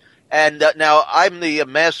that, and now I'm the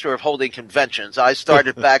master of holding conventions. I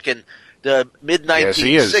started back in the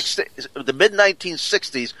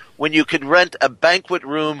mid-1960s when you could rent a banquet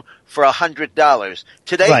room for $100.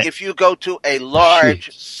 Today, if you go to a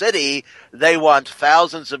large city, they want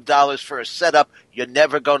thousands of dollars for a setup. You're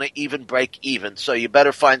never going to even break even. So you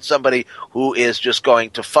better find somebody who is just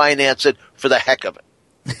going to finance it for the heck of it.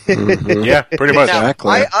 Mm-hmm. Yeah, pretty much. Now,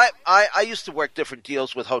 Exactly. I used to work different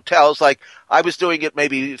deals with hotels. Like I was doing it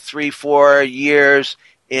maybe 3-4 years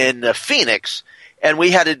in Phoenix. And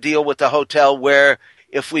we had a deal with the hotel where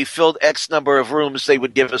if we filled X number of rooms, they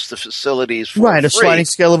would give us the facilities for free. A sliding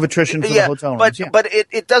scale of attrition for the hotel rooms. But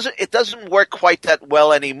it doesn't work quite that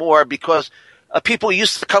well anymore because people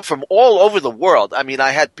used to come from all over the world. I mean,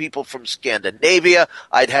 I had people from Scandinavia.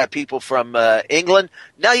 I'd had people from England.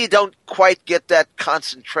 Now you don't quite get that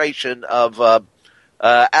concentration of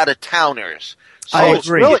out-of-towners. So I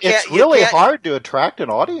agree. It's really hard to attract an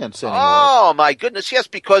audience anymore. Oh, my goodness, yes,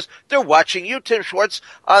 because they're watching you, Tim Schwartz,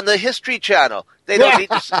 on the History Channel. They don't need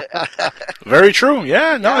to... Very true.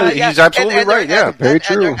 Yeah, no, he's absolutely right. Yeah, very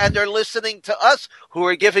true. And they're listening to us, who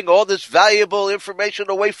are giving all this valuable information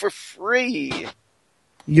away for free.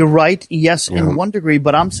 You're right, yes, in one degree,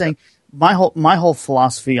 but I'm saying my whole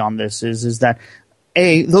philosophy on this is that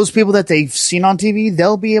those people that they've seen on TV,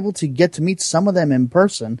 they'll be able to get to meet some of them in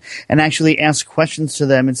person and actually ask questions to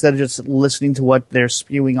them instead of just listening to what they're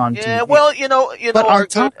spewing on TV. Yeah, well, you know,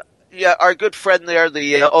 our good friend there,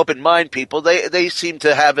 the Open Mind people, they seem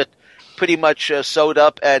to have it pretty much sewed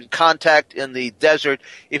up and contact in the desert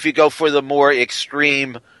if you go for the more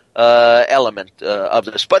extreme element of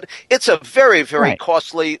this. But it's a very, very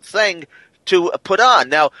costly thing to put on.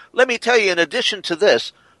 Now, let me tell you, in addition to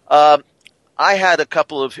this, I had a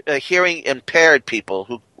couple of hearing impaired people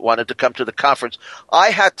who wanted to come to the conference.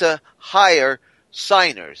 I had to hire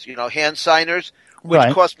signers, hand signers,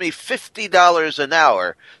 which cost me $50 an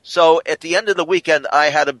hour. So at the end of the weekend,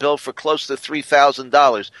 I had a bill for close to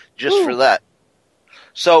 $3,000 just for that.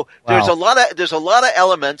 So there's a lot of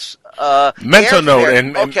elements. Mental note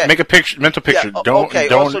and make a mental picture. Don't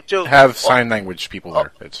have sign language people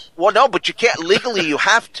there. Well, no, but you can't legally. You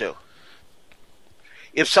have to.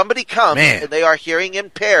 If somebody comes and they are hearing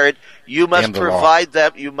impaired, you must provide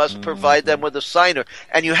them. You must provide them with a signer,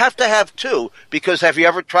 and you have to have two. Because have you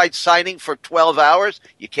ever tried signing for 12 hours?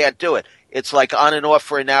 You can't do it. It's like on and off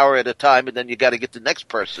for an hour at a time, and then you got to get the next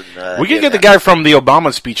person. We can get the guy from the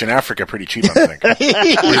Obama speech in Africa pretty cheap, I think.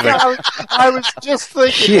 I was just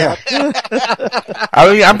thinking. Yeah.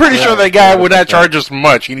 I'm pretty sure that guy would not charge us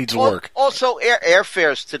much. He needs to work. Also,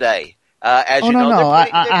 airfares today. As you know, no.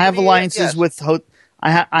 I have alliances with.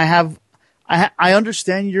 I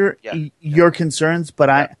understand your concerns,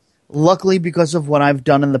 but luckily because of what I've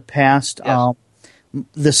done in the past,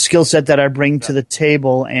 the skill set that I bring to the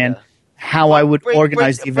table and how I would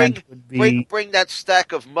organize the event would be bring that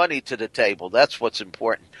stack of money to the table. That's what's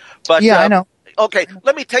important. But I know. Okay,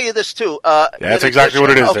 let me tell you this too. That's exactly what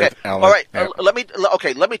it is. Okay, Alan. all right.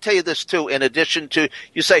 Let me tell you this too. In addition to,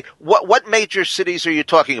 you say what major cities are you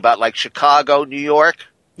talking about? Like Chicago, New York?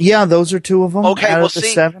 Yeah, those are two of them. Okay, out of the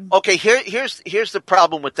 7. Okay, here's the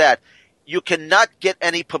problem with that. You cannot get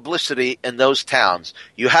any publicity in those towns.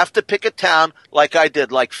 You have to pick a town like I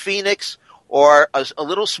did, like Phoenix, or a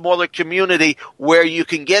little smaller community where you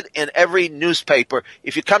can get in every newspaper.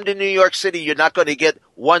 If you come to New York City, you're not going to get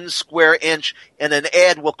 1 square inch, and an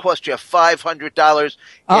ad will cost you $500.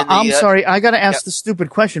 I'm sorry, I got to ask the stupid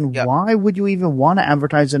question. Why would you even want to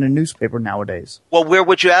advertise in a newspaper nowadays? Well, where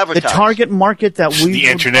would you advertise? The target market that we the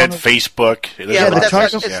internet, Facebook.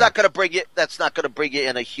 It's not going to bring you. That's not going to bring you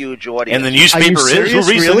in a huge audience. And the newspaper is who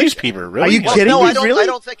reads the newspaper? Really? Are you kidding me? I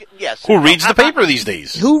don't think. Yes. Who reads the paper these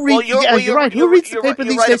days? Who reads? You're right. Who reads the paper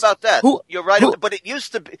these days? You're right about that. You're right, but it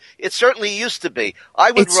used to be. It certainly used to be.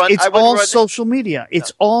 It's all social media.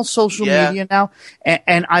 It's all social media now,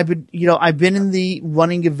 and I've been in the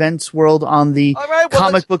running events world on the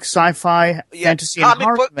comic book, sci-fi, fantasy, and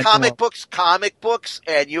horror comic books,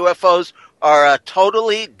 and UFOs are a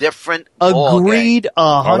totally different Agreed,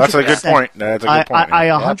 100%. That's a good point. That's a good point. I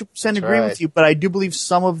 100% agree with you, but I do believe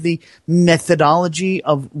some of the methodology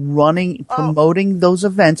of promoting those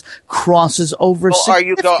events crosses over.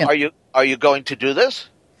 Well, are you going to do this?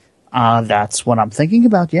 That's what I'm thinking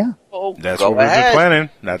about. Yeah. Oh, that's what we've been planning.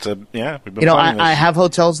 We've been planning this. I have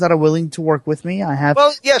hotels that are willing to work with me. I have.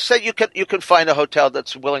 Well, yes, you can find a hotel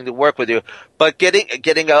that's willing to work with you, but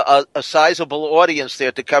getting a sizable audience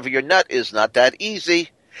there to cover your nut is not that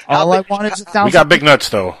easy. All I want is 1,000. We got big nuts,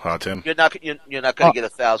 though, Tim. You're not going to get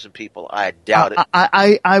 1,000 people. I doubt it.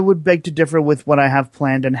 I would beg to differ with what I have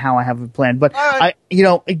planned and how I have it planned. But I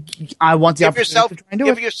want the opportunity to try and do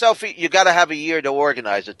it. Give yourself. You got to have a year to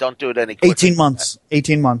organize it. Don't do it any quicker. 18 months.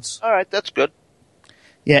 18 months. All right, that's good.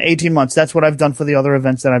 Yeah, 18 months. That's what I've done for the other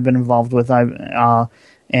events that I've been involved with. And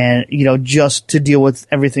just to deal with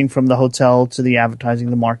everything from the hotel to the advertising,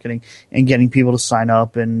 the marketing, and getting people to sign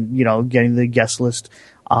up, and getting the guest list.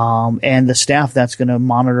 And the staff that's going to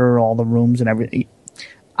monitor all the rooms and everything.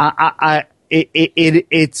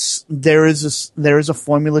 There is a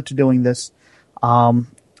formula to doing this. I'm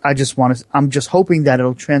just hoping that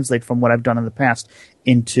it'll translate from what I've done in the past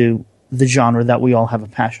into the genre that we all have a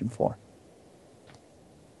passion for.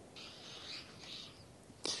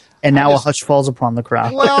 And now a hush falls upon the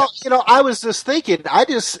crowd. Well, I was just thinking, I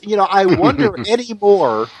wonder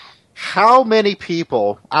anymore how many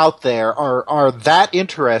people out there are that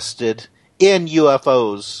interested in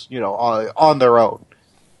UFOs, on their own.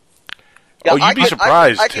 Yeah, you'd be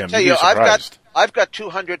surprised, I Tim. can tell you, I've got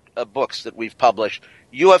 200 books that we've published.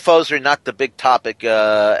 UFOs are not the big topic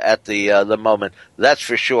at the moment. That's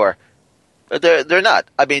for sure. They're not.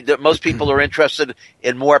 I mean, most people are interested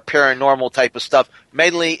in more paranormal type of stuff,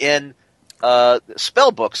 mainly in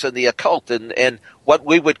spell books and the occult and what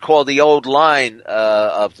we would call the old line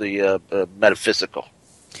of the metaphysical.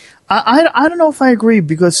 I don't know if I agree,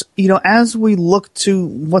 because as we look to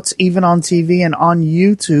what's even on TV and on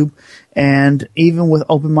YouTube, and even with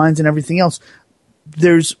Open Minds and everything else,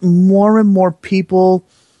 there's more and more people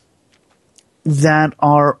that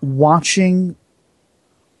are watching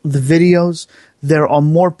the videos. There are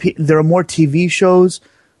more TV shows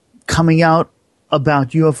coming out about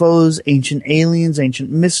UFOs, ancient aliens, ancient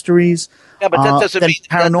mysteries. Yeah, but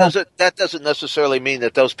that doesn't necessarily mean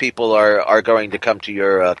that those people are going to come to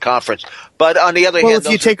your conference. But on the other hand,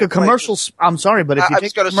 if you take a commercial, I'm sorry, but if you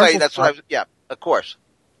take a commercial, I was going to say that's what I was. Yeah, of course.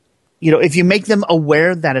 If you make them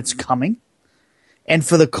aware that it's coming, and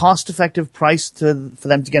for the cost-effective price for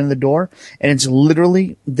them to get in the door, and it's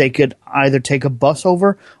literally they could either take a bus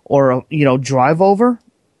over or drive over,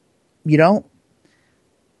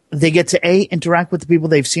 they get to interact with the people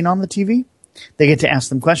they've seen on the TV. They get to ask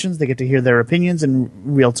them questions. They get to hear their opinions in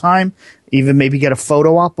real time, even maybe get a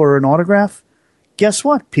photo op or an autograph. Guess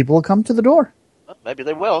what? People will come to the door. Well, maybe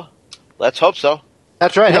they will. Let's hope so.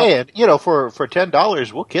 That's right. Hey, and, for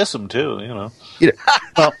 $10, we'll kiss them too. Well,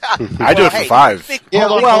 I do it for $5. Yeah,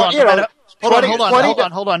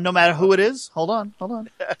 hold on. No matter who it is, hold on.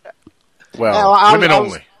 Well, women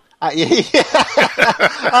only.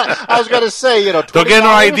 I was going to say, don't get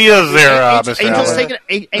no ideas there, Mr.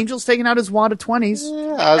 Angel's taking out his wad of 20s.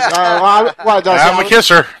 I am a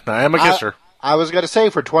kisser. I was going to say,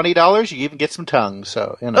 for $20, you even get some tongue.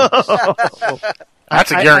 So that's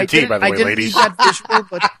a guarantee, by the way, ladies. I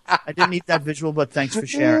didn't need that visual, but thanks for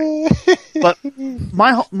sharing. But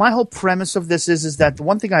my whole premise of this is that the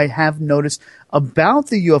one thing I have noticed about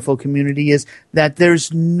the UFO community is that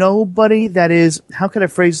there's nobody that is, how can I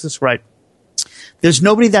phrase this right? There's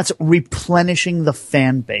nobody that's replenishing the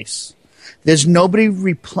fan base. There's nobody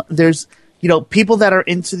people that are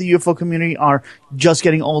into the UFO community are just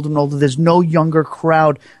getting older and older. There's no younger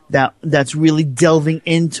crowd that's really delving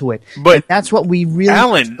into it. But and that's what we really,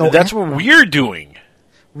 Alan, that's what we're doing.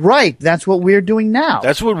 Right, that's what we're doing now.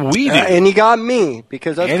 That's what we do. And you got me,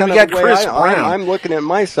 because that's kind of the way I'm looking at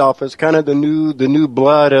myself as kind of the new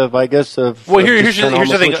blood of, I guess, of. Well, here's the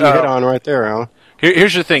thing. You hit on right there, Alan.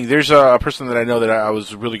 Here's the thing. There's a person that I know that I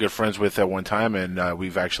was really good friends with at one time, and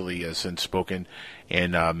we've actually since spoken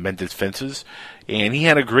and mended fences. And he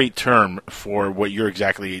had a great term for what you're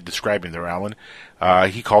exactly describing there, Alan.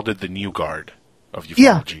 He called it the new guard of ufology.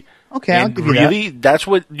 Yeah. Okay, and I'll give you really, that's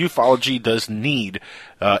what ufology does need.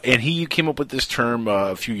 And he came up with this term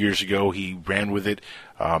a few years ago. He ran with it.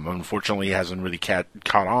 Unfortunately, it hasn't really caught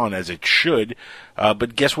on as it should.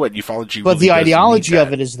 But guess what? Ufology. But really the ideology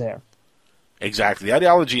of it is there. Exactly. The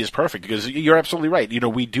ideology is perfect, because you're absolutely right.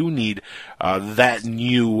 We do need that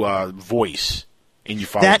new voice in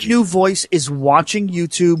ufology. That new voice is watching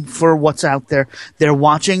YouTube for what's out there. They're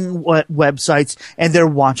watching websites, and they're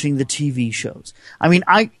watching the TV shows. I mean,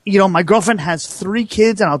 my girlfriend has 3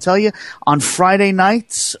 kids, and I'll tell you, on Friday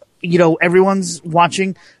nights, everyone's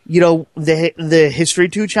watching, the History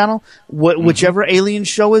 2 channel, whichever alien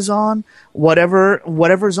show is on,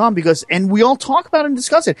 whatever's on, and we all talk about it and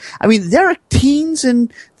discuss it. I mean, there are teens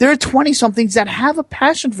and there are 20-somethings that have a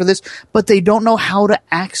passion for this, but they don't know how to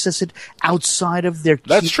access it outside of their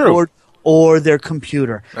keyboard or their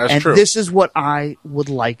computer. That's true. This is what I would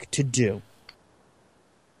like to do.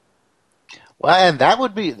 Well, and that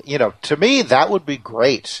would be, to me, that would be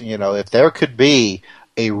great. If there could be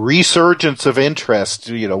a resurgence of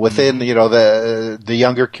interest, within, the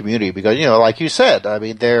younger community, because, like you said, I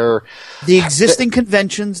mean, the existing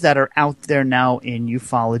conventions that are out there now in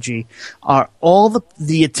ufology are all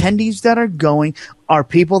the attendees that are going are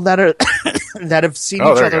people that are that have seen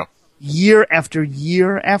each other year after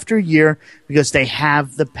year after year because they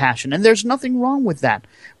have the passion, and there's nothing wrong with that.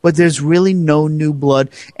 But there's really no new blood,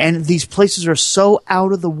 and these places are so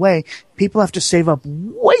out of the way. People have to save up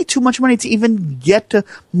way too much money to even get to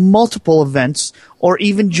multiple events or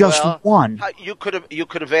even just one. You could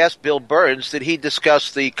have asked Bill Burns. Did he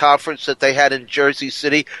discuss the conference that they had in Jersey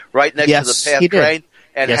City, right next to the PATH train,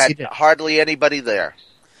 and had hardly anybody there?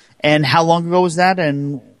 And how long ago was that?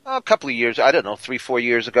 And a couple of years. I don't know, 3-4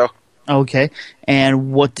 years ago. Okay.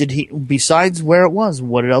 And what did he? Besides where it was,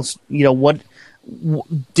 what else? What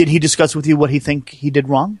did he discuss with you? What he think he did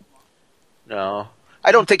wrong? No.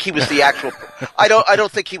 I don't think he was the actual. I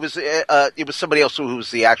don't think he was. It was somebody else who was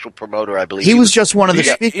the actual promoter. I believe he was just one of the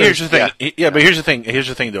speakers. Here's the thing. But here's the thing. Here's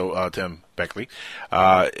the thing, though, Tim Beckley.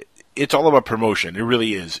 It's all about promotion. It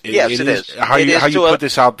really is. It is. How you put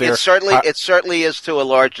this out there. It certainly is to a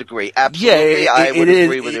large degree. Absolutely, I would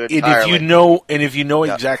agree with you entirely. If you know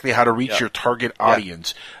exactly how to reach your target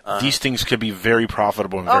audience, these things could be very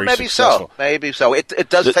profitable and very successful. Maybe so. It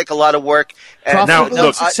does take a lot of work. Profitable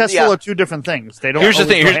and successful are two different things. They don't. Here's the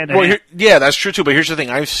thing. That's true too. But here's the thing.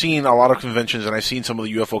 I've seen a lot of conventions, and I've seen some of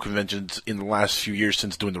the UFO conventions in the last few years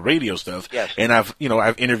since doing the radio stuff. Yes. And I've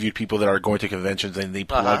interviewed people that are going to conventions, and they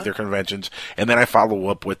plug their conventions, and then I follow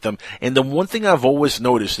up with them. And the one thing I've always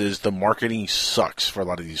noticed is the marketing sucks for a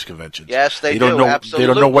lot of these conventions. Yes, they don't know. Absolutely.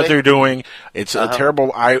 They don't know what they're doing. It's a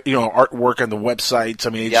terrible, artwork on the websites.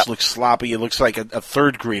 I mean, it just looks sloppy. It looks like a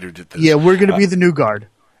third grader did this. Yeah, we're going to be the new guard.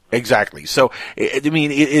 Exactly. So,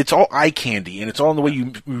 it's all eye candy, and it's all in the way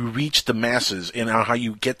you reach the masses and how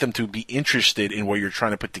you get them to be interested in what you're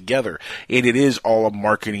trying to put together. And it is all a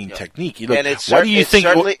marketing technique. It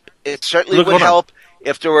certainly would help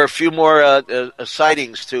if there were a few more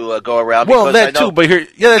sightings to go around. Well, that too. But here's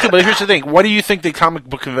the thing. Why do you think the comic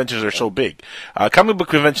book conventions are so big? Comic book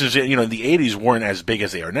conventions, in the 80s weren't as big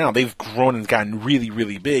as they are now. They've grown and gotten really,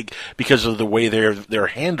 really big because of the way they're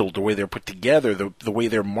handled, the way they're put together, the way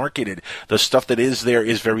they're marketed. The stuff that is there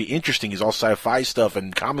is very interesting. It's all sci-fi stuff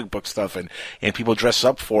and comic book stuff, and people dress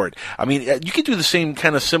up for it. I mean, you could do the same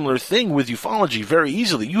kind of similar thing with ufology very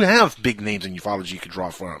easily. You have big names in ufology you could draw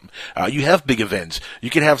from. You have big events. You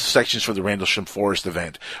can have sections for the Rendlesham Forest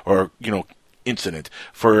event or, incident,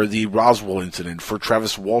 for the Roswell incident, for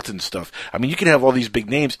Travis Walton stuff. I mean, you can have all these big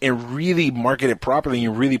names and really market it properly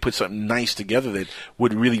and really put something nice together that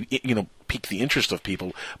would really, pique the interest of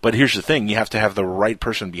people. But here's the thing. You have to have the right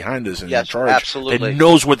person behind us and in charge absolutely. that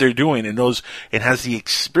knows what they're doing and knows and has the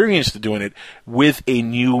experience to doing it with a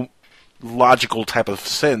new logical type of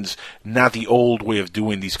sense, not the old way of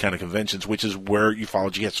doing these kind of conventions, which is where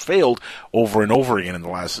ufology has failed over and over again in the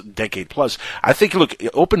last decade plus. I think, look,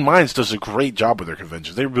 Open Minds does a great job with their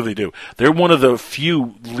conventions. They really do. They're one of the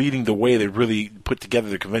few leading the way that really put together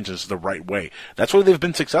their conventions the right way. That's why they've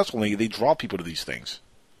been successful. They draw people to these things.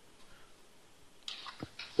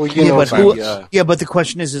 Well, but the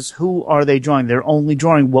question is who are they drawing? They're only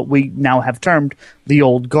drawing what we now have termed the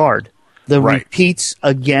old guard. The repeats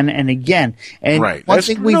again and again. And one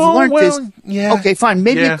thing we've learned is okay, fine,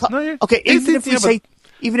 maybe even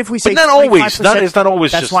if we say but not always. It's not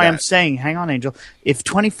always. That's why I'm saying, hang on, Angel. If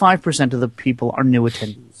 25% of the people are new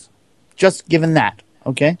attendees, just given that,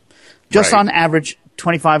 okay, just on average,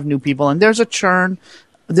 25 new people, and there's a churn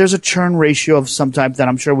ratio of some type that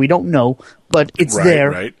I'm sure we don't know, but it's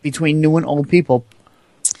there between new and old people.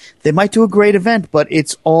 They might do a great event, but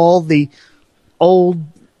it's all the old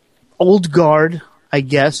guard, I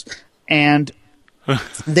guess, and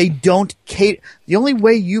they don't cater. The only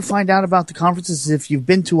way you find out about the conferences is if you've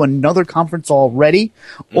been to another conference already,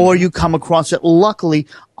 or you come across it luckily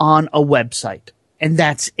on a website, and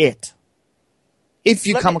that's it. if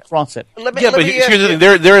you come across it. But here's the thing: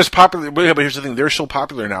 they're as popular. But here's the thing: they're so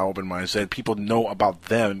popular now, open minds, that people know about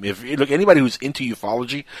them. If anybody who's into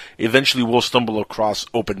ufology eventually will stumble across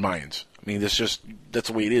open minds. I mean, that's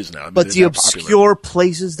the way it is now. But the obscure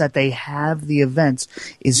places that they have the events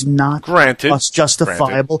is not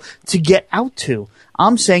justifiable to get out to.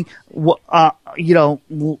 I'm saying, what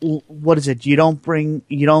is it? You don't bring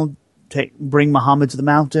Muhammad to the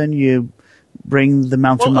mountain. You bring the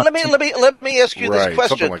mountain. Well, let me ask you this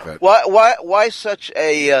question: like that. Why such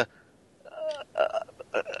a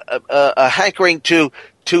hankering to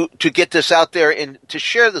get this out there and to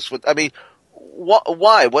share this with? I mean,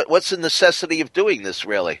 why? What's the necessity of doing this,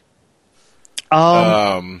 really?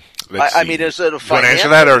 Let's I see. mean, is it a Do you want to answer financial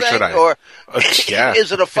that, or thing, should I? or Yeah.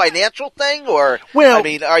 is it a financial thing, or Well, I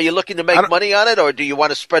mean, are you looking to make money on it, or do you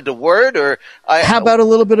want to spread the word, or how about a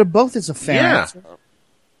little bit of both? Is a fair answer.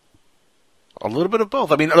 A little bit of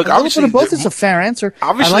both. I mean, look, a little bit of both is a fair answer.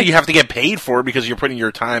 Obviously, you have to get paid for it because you're putting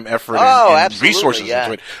your time, effort, and absolutely, resources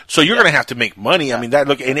into it. So you're going to have to make money. I mean,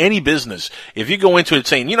 look, in any business, if you go into it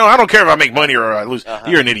saying, I don't care if I make money or I lose,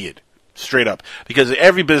 you're an idiot. Straight up. Because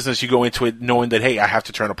every business you go into it knowing that, hey, I have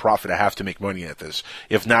to turn a profit. I have to make money at this.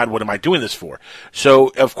 If not, what am I doing this for? So,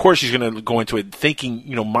 of course, he's going to go into it thinking,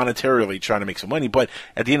 monetarily trying to make some money. But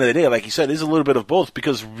at the end of the day, like you said, it's a little bit of both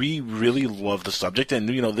because we really love the subject. And,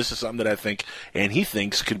 this is something that I think and he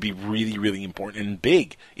thinks could be really, really important and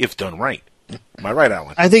big if done right. Am I right,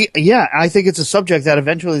 Alan? I think it's a subject that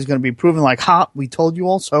eventually is going to be proven like, we told you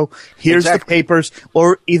all so. Here's the papers.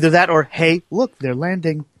 Or either that or, hey, look, they're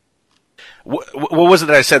landing. What was it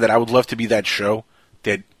that I said that I would love to be that show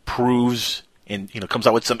that proves and comes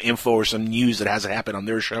out with some info or some news that hasn't happened on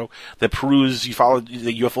their show that proves you follow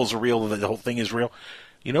the UFOs are real, that the whole thing is real.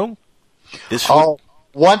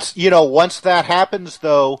 Once that happens,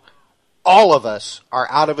 though, all of us are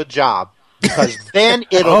out of a job because then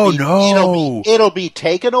it'll be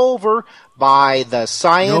taken over by the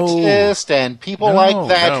scientists and people like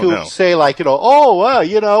that who say we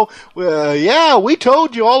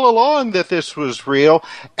told you all along that this was real.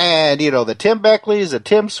 And, the Tim Beckleys, the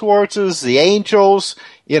Tim Swartzes, the Angels,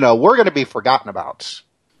 we're going to be forgotten about.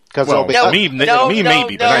 Me maybe, but not you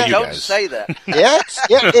don't guys. Say that.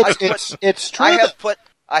 It's true. I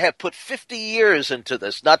have put 50 years into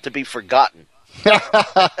this not to be forgotten.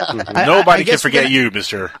 Nobody can forget you,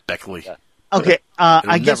 Mr. Beckley. Okay,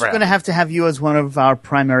 I guess we're going to have you as one of our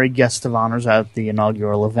primary guests of honors at the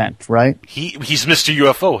inaugural event, right? He's Mr.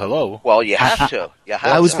 UFO. Hello. Well, you have to.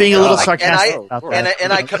 I was being a little sarcastic.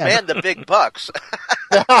 And I command the big bucks.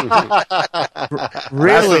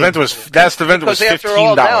 Really? Last event was $15. Because after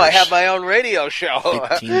all, now I have my own radio show.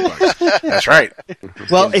 $15. That's right.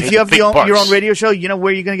 Well, if you have your own radio show, you know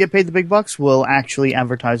where you're going to get paid the big bucks? We'll actually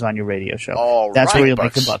advertise on your radio show. That's where you'll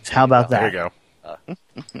make the bucks. How about that? There you go.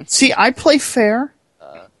 See, I play fair.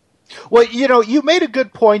 Well, you made a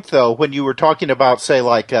good point, though, when you were talking about, say,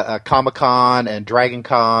 like Comic-Con and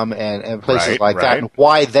DragonCon and places that, and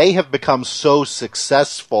why they have become so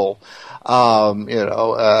successful, within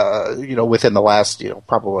the last,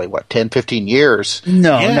 probably, 10, 15 years.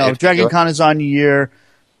 No. DragonCon is on year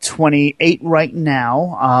 28 right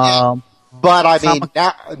now. But I mean,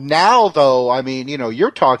 now though, I mean,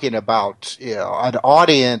 you're talking about, an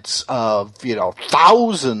audience of,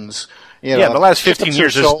 thousands. The last 15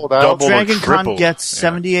 years is double DragonCon gets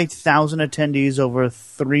 78,000 attendees over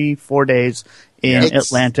 3-4 days in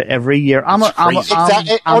Atlanta every year. I'm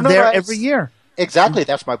there every year. Exactly.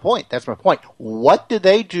 That's my point. What did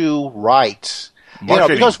they do right?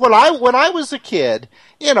 Marketing. Because when I was a kid,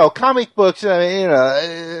 comic books, there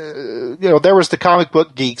was the comic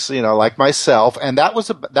book geeks, like myself, and that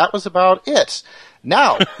was about it.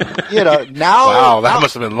 Now, wow, that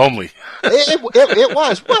must have been lonely. It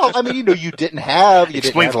was. Well, I mean, you didn't have.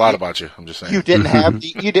 Explains a lot about you. I'm just saying. You didn't have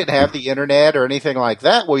the internet or anything like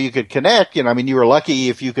that where you could connect. You were lucky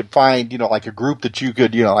if you could find, like a group that you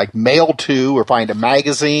could, like mail to or find a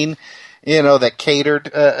magazine. That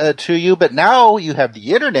catered to you. But now you have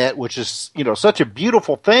the internet, which is, such a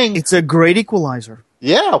beautiful thing. It's a great equalizer.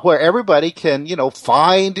 Yeah, where everybody can,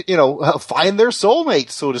 find their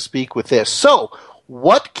soulmate, so to speak, with this. So,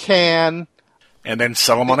 what can... And then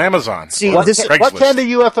sell them on Amazon. What can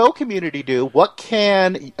the UFO community do? What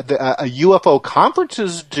can UFO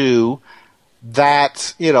conferences do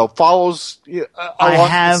that, follows I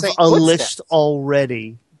have a list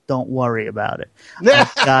already. Don't worry about it.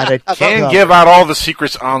 Got it. Can't give out all the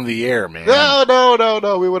secrets on the air, man.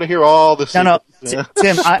 No. We want to hear all the secrets. No.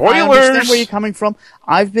 Tim, I understand where you're coming from.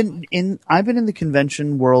 I've been in the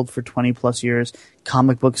convention world for 20 plus years.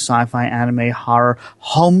 Comic book, sci-fi, anime, horror,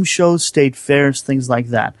 home shows, state fairs, things like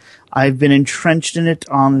that. I've been entrenched in it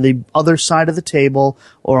on the other side of the table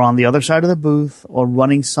or on the other side of the booth or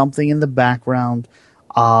running something in the background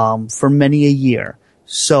for many a year.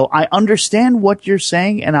 So I understand what you're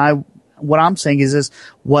saying, and what I'm saying is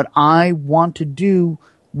what I want to do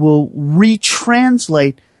will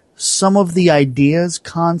retranslate some of the ideas,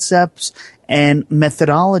 concepts, and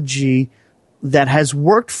methodology that has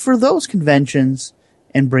worked for those conventions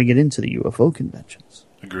and bring it into the UFO conventions.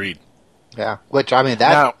 Agreed. Yeah, which, I mean,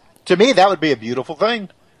 to me, that would be a beautiful thing.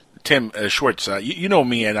 Tim Schwartz, you know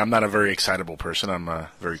me, and I'm not a very excitable person. I'm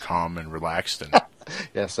very calm and relaxed. And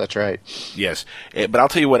yes, that's right. Yes, but I'll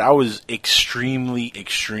tell you what, I was extremely,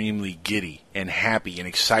 extremely giddy and happy and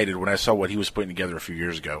excited when I saw what he was putting together a few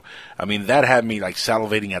years ago. I mean, that had me like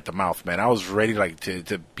salivating at the mouth, man. I was ready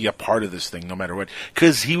to be a part of this thing no matter what,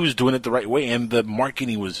 because he was doing it the right way, and the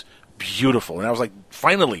marketing was beautiful. And I was like,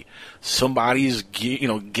 finally, somebody's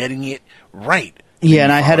getting it right. Yeah,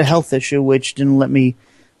 and I had a health issue which didn't let me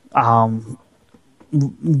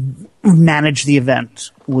manage the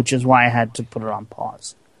event, which is why I had to put it on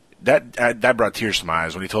pause. That brought tears to my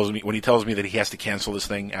eyes when he tells me that he has to cancel this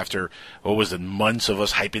thing after months of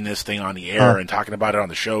us hyping this thing on the air and talking about it on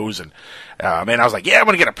the shows. And man, I was like, yeah, I'm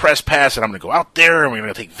gonna get a press pass and I'm gonna go out there and we're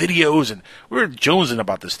gonna take videos, and we were jonesing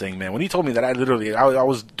about this thing, man. When he told me that, I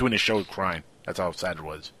was doing a show crying. That's how sad it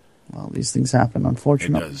was. Well, these things happen,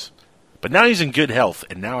 unfortunately. It does. But now he's in good health,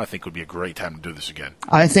 and now I think would be a great time to do this again.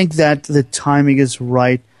 I think that the timing is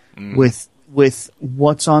right with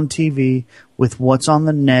what's on TV, with what's on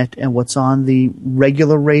the net, and what's on the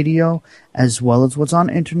regular radio, as well as what's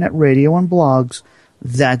on internet radio and blogs,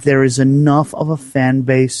 that there is enough of a fan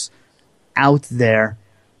base out there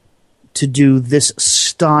to do this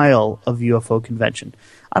style of UFO convention.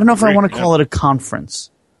 I don't know if I want to call it a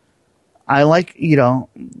conference. I like,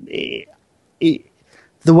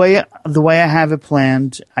 the way I have it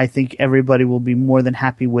planned, I think everybody will be more than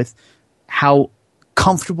happy with how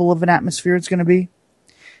comfortable of an atmosphere it's going to be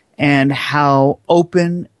and how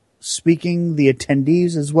open speaking the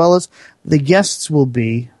attendees as well as the guests will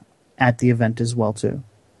be at the event as well too.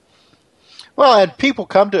 Well, and people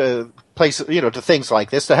come to places, to things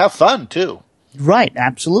like this to have fun too. Right,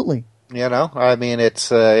 absolutely. I mean,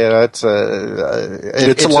 it's a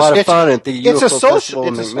lot of fun at the UFO Festival. It's a social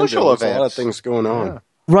event. There's a lot of things going on. Yeah.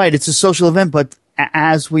 Right, it's a social event, but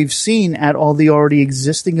as we've seen at all the already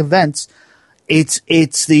existing events, it's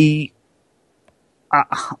the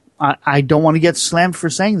I don't want to get slammed for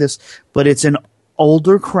saying this, but it's an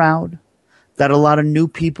older crowd that a lot of new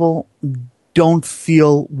people don't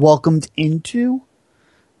feel welcomed into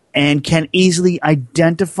and can easily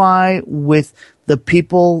identify with the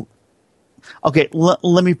people. Okay,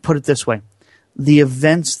 let me put it this way. The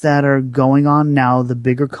events that are going on now, the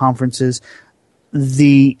bigger conferences,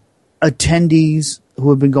 the attendees who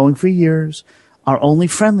have been going for years are only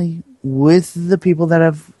friendly with the people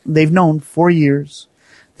that they've known for years.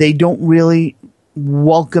 They don't really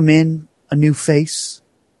welcome in a new face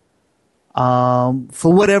for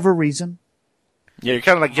whatever reason. Yeah, you're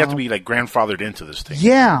kind of like, you have to be like grandfathered into this thing.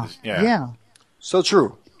 Yeah. So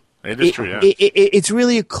true. It is true, yeah. It's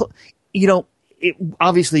really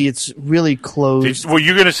obviously it's really closed. Well,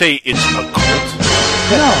 you're going to say it's a cult?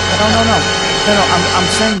 No. I'm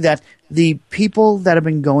saying that the people that have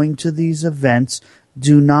been going to these events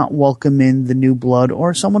do not welcome in the new blood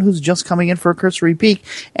or someone who's just coming in for a cursory peek,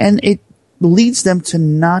 and it leads them to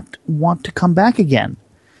not want to come back again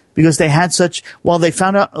because they had while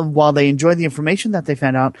they enjoyed the information that they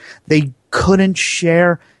found out, they couldn't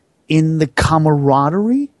share in the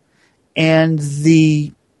camaraderie and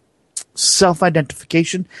the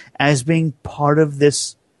self-identification as being part of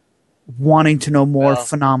this wanting to know more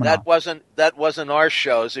phenomenon. That wasn't our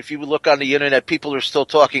shows. If you look on the internet, people are still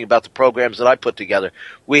talking about the programs that I put together.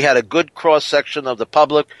 We had a good cross-section of the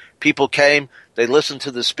public. People came, they listened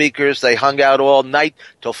to the speakers, they hung out all night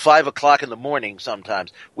till 5 o'clock in the morning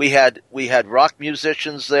sometimes. We had rock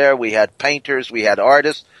musicians there, we had painters, we had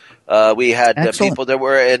artists, we had people that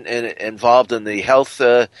were involved in the health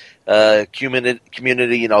community,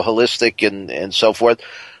 holistic and so forth.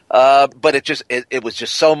 But it was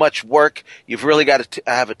just so much work. You've really got to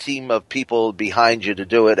have a team of people behind you to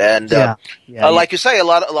do it. And like you say, a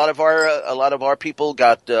lot of our people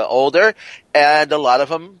got older, and a lot of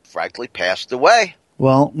them, frankly, passed away.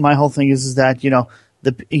 Well, my whole thing is that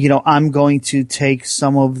I'm going to take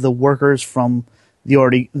some of the workers from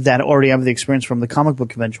already have the experience from the comic book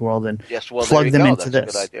convention world and plug them into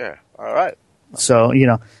this. That's a good idea. All right. So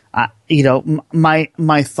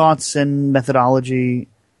my thoughts and methodology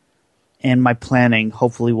and my planning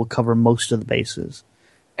hopefully will cover most of the bases.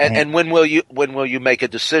 And when will you make a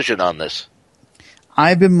decision on this?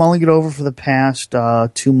 I've been mulling it over for the past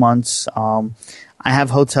 2 months. I have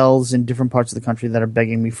hotels in different parts of the country that are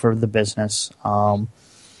begging me for the business.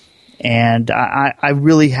 And I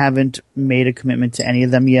really haven't made a commitment to any of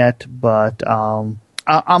them yet, but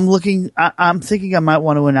I'm thinking I might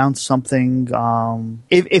want to announce something,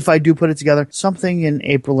 if I do put it together, something in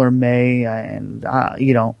April or May, and,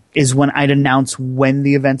 is when I'd announce when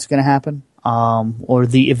the event's going to happen, or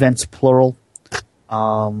the events plural.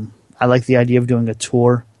 I like the idea of doing a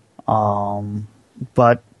tour,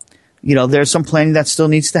 but there's some planning that still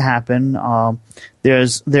needs to happen.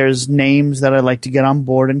 There's names that I'd like to get on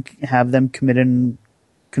board and have them commit and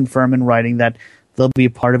confirm in writing that they'll be a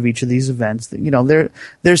part of each of these events.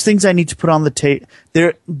 There's things I need to put on the table.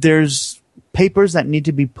 There's papers that need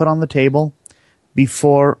to be put on the table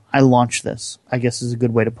before I launch this, I guess is a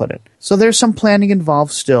good way to put it. So there's some planning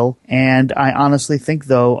involved still, and I honestly think,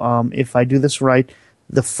 though, if I do this right,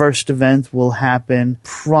 the first event will happen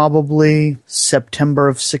probably September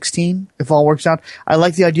of 16, if all works out. I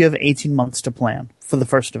like the idea of 18 months to plan for the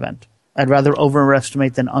first event. I'd rather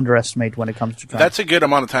overestimate than underestimate when it comes to trying. That's a good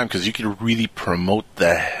amount of time because you can really promote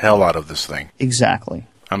the hell out of this thing. Exactly.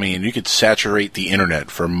 I mean, you could saturate the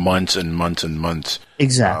internet for months and months and months.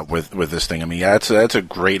 Exactly. With this thing. I mean, that's a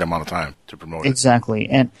great amount of time to promote it. Exactly.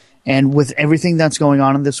 And with everything that's going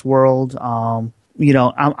on in this world, I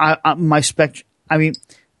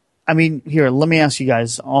mean, here, let me ask you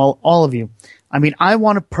guys, all of you. I mean, I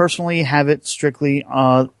want to personally have it strictly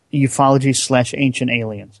ufology/ancient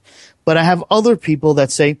aliens. But I have other people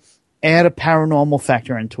that say, add a paranormal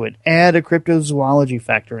factor into it. Add a cryptozoology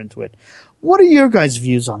factor into it. What are your guys'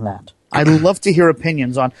 views on that? I'd love to hear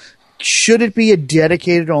opinions on, should it be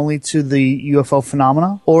dedicated only to the UFO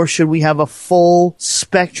phenomena, or should we have a full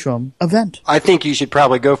spectrum event? I think you should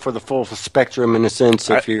probably go for the full spectrum in a sense.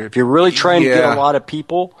 If you're really trying to get a lot of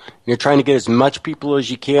people, you're trying to get as much people as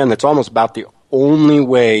you can, that's almost about the only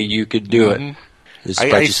way you could do it.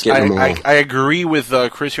 I agree with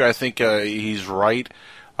Chris here. I think he's right.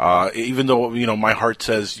 Even though, my heart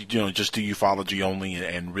says, just do ufology only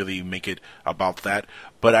and really make it about that.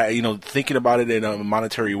 But, thinking about it in a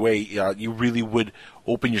monetary way, you really would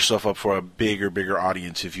open yourself up for a bigger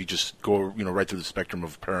audience if you just go, right through the spectrum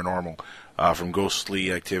of paranormal, from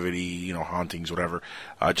ghostly activity, hauntings, whatever.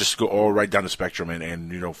 Just go all right down the spectrum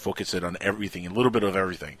and focus it on everything, a little bit of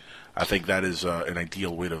everything. I think that is an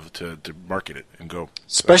ideal way to market it and go.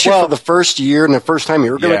 Especially for the first year and the first time,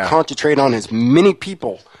 you're going to concentrate on as many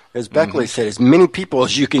people, as Beckley said, as many people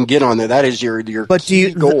as you can get on there. That is your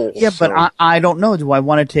key goal. But I don't know. Do I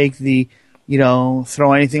want to take the,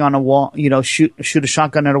 throw anything on a wall, shoot a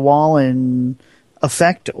shotgun at a wall and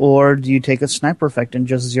effect, or do you take a sniper effect and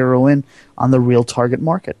just zero in on the real target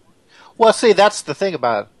market? Well, see, that's the thing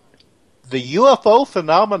about it. The UFO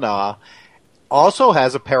phenomena also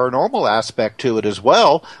has a paranormal aspect to it as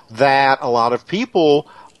well that a lot of people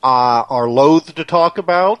are loath to talk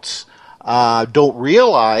about, don't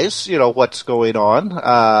realize, what's going on.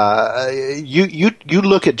 You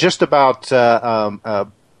look at just about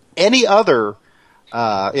any other,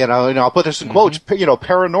 and I'll put this in quotes,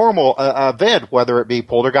 paranormal event, whether it be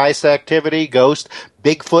poltergeist activity, ghost,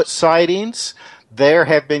 Bigfoot sightings. There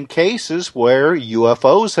have been cases where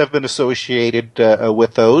UFOs have been associated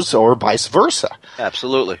with those, or vice versa.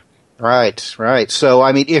 Absolutely. Right. So,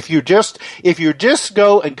 I mean, if you just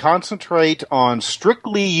go and concentrate on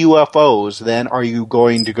strictly UFOs, then are you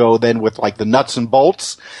going to go then with like the nuts and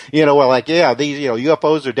bolts? These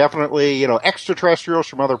UFOs are definitely extraterrestrials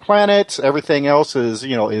from other planets. Everything else is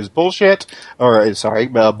bullshit, or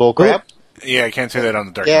bullcrap. Yeah, I can't say that on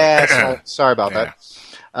the dark. Yeah, sorry about that.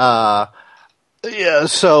 Yeah,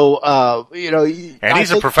 so, and he's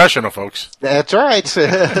a professional, folks. That's right.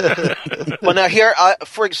 Well, now here,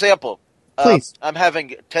 for example, please. I'm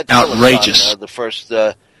having Ted Outrageous. on the first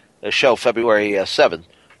show, February 7th,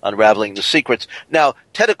 Unraveling the Secrets. Now,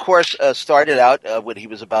 Ted, of course, started out when he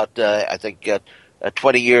was about,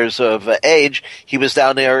 20 years of age. He was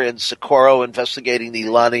down there in Socorro investigating the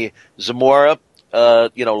Lani Zamora,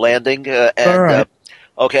 landing. The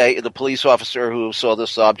police officer who saw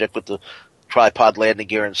this object with the tripod landing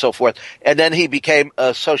gear and so forth. And then he became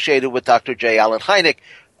associated with Dr. J. Allen Hynek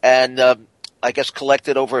and I guess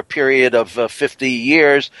collected over a period of 50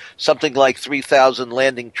 years something like 3,000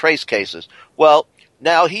 landing trace cases. Well,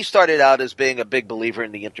 now he started out as being a big believer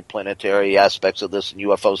in the interplanetary aspects of this, and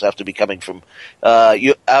UFOs have to be coming from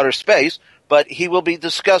outer space, but he will be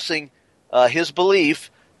discussing his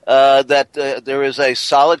belief that there is a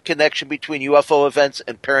solid connection between UFO events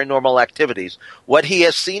and paranormal activities. What he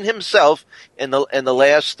has seen himself in the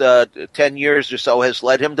last 10 years or so has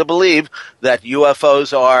led him to believe that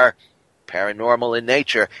UFOs are paranormal in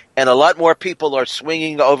nature, and a lot more people are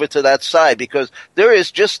swinging over to that side because there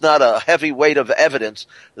is just not a heavy weight of evidence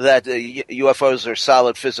that UFOs are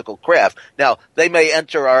solid physical craft. Now, they may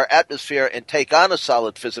enter our atmosphere and take on a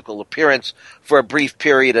solid physical appearance for a brief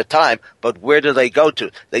period of time, but where do they go to?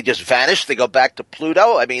 They just vanish? They go back to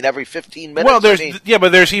Pluto? I mean, every 15 minutes? Well,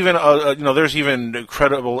 but there's even there's even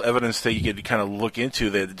credible evidence that you could kind of look into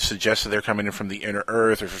that suggests that they're coming in from the inner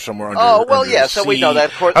Earth or from somewhere under. Oh, well, under yeah. the So sea. we know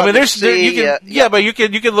that. Of course, I mean, but you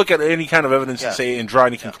can look at any kind of evidence and say and draw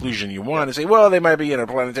any conclusion you want and say, well, they might be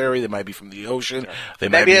interplanetary, they might be from the ocean, they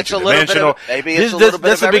might be interdimensional. Maybe it's a little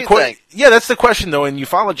bit of everything. That's the question though in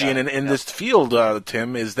ufology and in this field,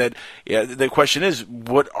 Tim, is that the question is,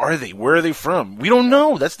 what are they? Where are they from? We don't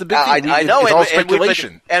know. That's the big thing. I know. It's all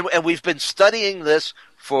speculation. And we've been studying this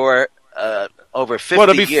for over 50 years. Well,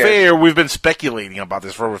 to be fair, we've been speculating about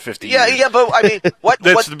this for over 50 years. Yeah, but I mean,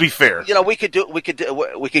 to be fair. We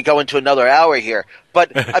could go into another hour here.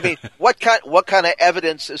 But I mean, what kind of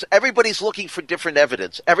evidence is everybody's looking for different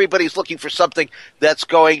evidence. Everybody's looking for something that's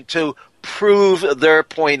going to prove their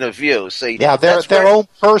point of view. See, their own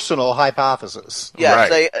personal hypothesis. Yeah,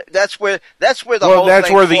 right. that's where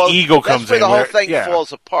the ego comes in. That's where the whole thing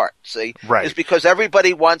falls apart. See, right? Is because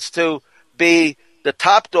everybody wants to be the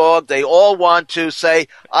top dog. They all want to say,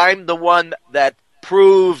 "I'm the one that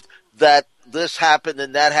proved that this happened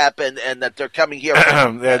and that happened, and that they're coming here."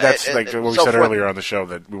 That's like what we said earlier on the show,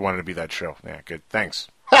 that we wanted to be that show. Yeah, good. Thanks.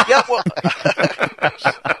 Yeah, well,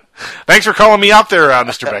 thanks for calling me out there,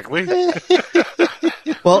 Mr. Beckley.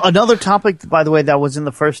 Well, another topic, by the way, that was in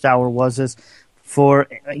the first hour was for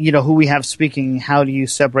who we have speaking. How do you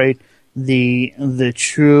separate the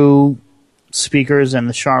true speakers and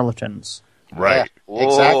the charlatans? Right. Yeah,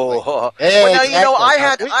 exactly. Well, now,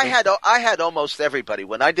 I had almost everybody.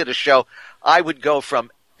 When I did a show, I would go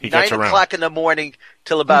from 9 o'clock in the morning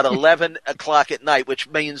till about 11 o'clock at night, which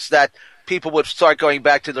means that people would start going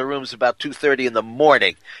back to their rooms about 2:30 in the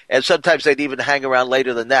morning, and sometimes they'd even hang around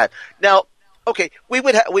later than that. Now, okay, we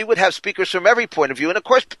would have speakers from every point of view, and of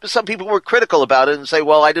course, some people were critical about it and say,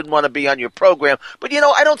 "Well, I didn't want to be on your program," but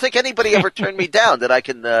I don't think anybody ever turned me down that I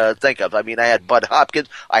can think of. I mean, I had Bud Hopkins,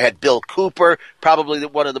 I had Bill Cooper, probably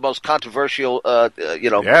one of the most controversial,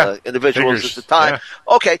 individuals at the time.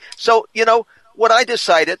 Yeah. Okay, so what I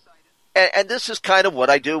decided, and this is kind of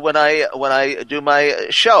what I do when I do my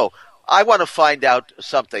show. I want to find out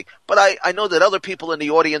something, but I know that other people in the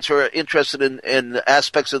audience are interested in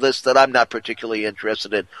aspects of this that I'm not particularly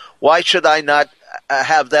interested in. Why should I not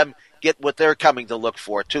have them get what they're coming to look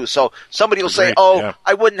for too? So somebody will say,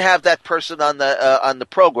 I wouldn't have that person on the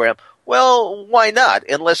program. Well, why not?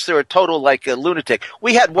 Unless they're a total lunatic.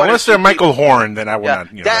 We had one. Unless they're Michael Horn, then I would not.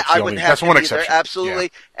 I wouldn't have. That's one exception. Absolutely.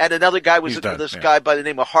 Yeah. And another guy was this guy by the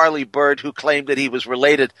name of Harley Bird, who claimed that he was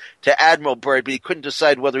related to Admiral Byrd, but he couldn't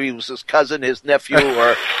decide whether he was his cousin, his nephew,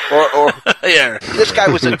 or yeah. This guy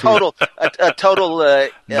was a total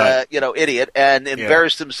idiot and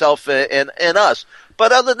embarrassed himself in us.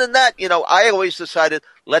 But other than that, I always decided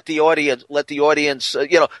let the audience,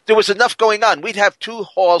 there was enough going on. We'd have 2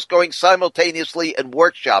 halls going simultaneously in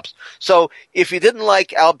workshops. So if you didn't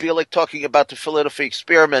like Al Bielek talking about the Philadelphia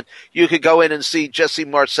experiment, you could go in and see Jesse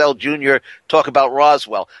Marcel Jr. talk about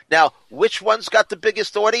Roswell. Now, which one's got the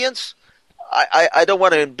biggest audience? I don't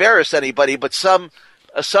want to embarrass anybody, but some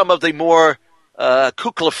of the more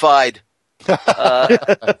kuklified. That's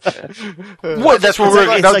what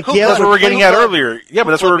we're getting at earlier. Yeah, but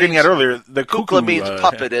that's what we're getting at earlier. The kukla means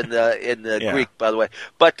puppet in Greek, by the way.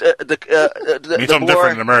 But means something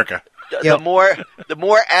different in America. The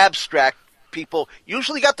more abstract people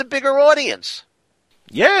usually got the bigger audience.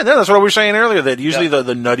 Yeah, that's what we were saying earlier. That usually the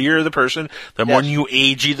nuttier the person, the more new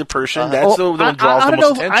agey the person, that's the one that draws the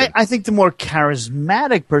most attention. I think the more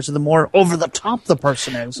charismatic person, the more over the top the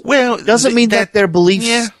person is. Well, doesn't mean that their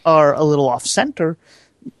beliefs are a little off center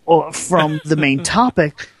or from the main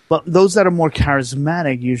topic, but those that are more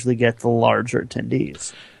charismatic usually get the larger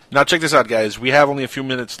attendees. Now, check this out, guys. We have only a few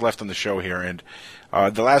minutes left on the show here, and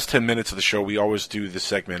the last 10 minutes of the show, we always do this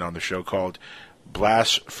segment on the show called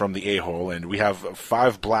Blast from the A-Hole, and we have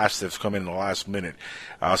 5 blasts that's come in the last minute.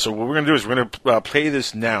 So what we're going to do is we're going to play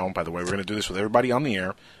this now, by the way. We're going to do this with everybody on the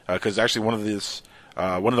air, because actually one of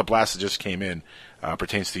the blasts that just came in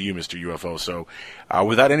pertains to you, Mr. UFO. So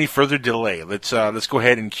without any further delay, let's go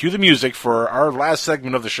ahead and cue the music for our last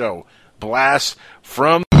segment of the show, Blast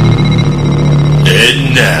from...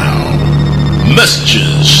 And now,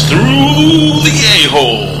 messages through the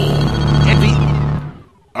A-Hole.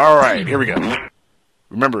 All right, here we go.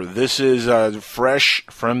 Remember, this is fresh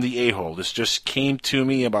from the A-Hole. This just came to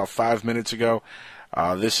me about 5 minutes ago.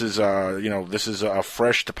 This is a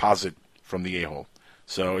fresh deposit from the A-hole.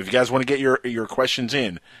 So if you guys want to get your questions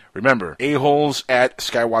in, remember,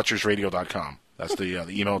 aholes@skywatchersradio.com. That's the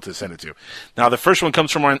email to send it to. Now, the first one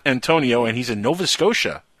comes from Antonio, and he's in Nova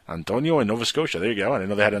Scotia. Antonio in Nova Scotia. There you go. I didn't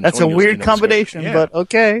know they had Antonio. That's a weird combination, but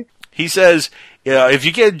okay. He says, if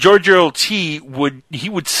you get Giorgio T, he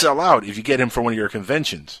would sell out if you get him for one of your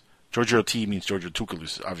conventions. Giorgio T means Giorgio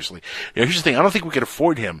Tsoukalos, obviously. Here's the thing. I don't think we could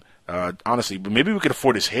afford him, honestly, but maybe we could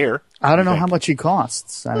afford his hair. I don't know how much he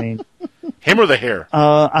costs. I mean... Him or the hair?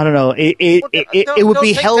 I don't know. It would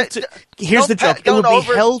be hell to... Here's the joke. It would be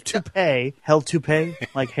hell to pay. Hell to pay?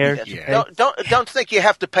 Like hair to pay? Don't think you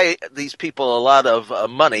have to pay these people a lot of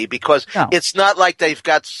money, because it's not like they've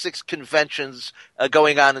got 6 conventions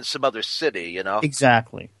going on in some other city, you know?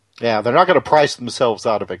 Exactly. Yeah, they're not going to price themselves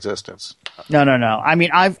out of existence. No. I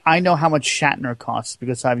mean, I know how much Shatner costs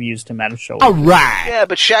because I've used him at a show. All right. Yeah,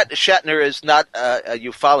 but Shatner is not a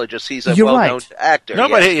ufologist. He's a well-known actor. No,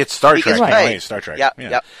 but it's Star Trek. Right. It's Star Trek.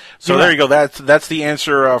 Yeah. So there you go. That's the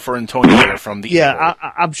answer for Antonio there from the... Yeah,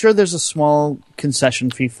 I'm sure there's a small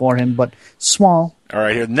concession fee for him, but small. All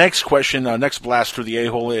right, here. Next question, next blast through the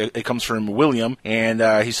A-hole. It comes from William, and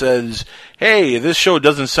he says, "Hey, this show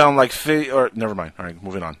doesn't sound like..." Or never mind. All right,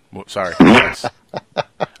 moving on. Sorry. All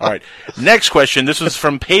right. Next question. This is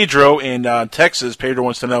from Pedro in Texas. Pedro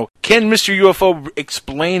wants to know, can Mr. UFO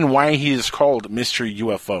explain why he is called Mr.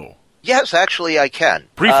 UFO? Yes, actually, I can.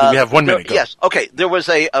 Briefly, we have 1 minute. Go. Yes. Okay. There was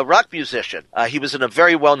a rock musician. He was in a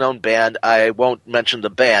very well-known band. I won't mention the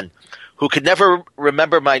band, who could never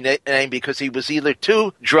remember my name because he was either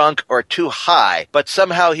too drunk or too high. But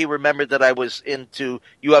somehow he remembered that I was into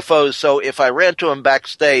UFOs. So if I ran to him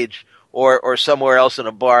backstage or somewhere else in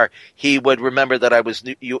a bar, he would remember that I was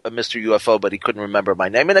Mr. UFO, but he couldn't remember my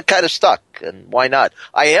name. And it kind of stuck. And why not?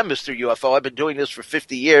 I am Mr. UFO. I've been doing this for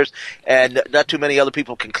 50 years, and not too many other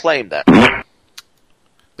people can claim that.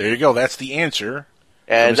 There you go. That's the answer.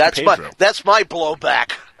 And that's my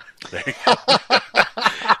blowback. There you go.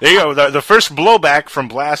 There you go. The first blowback from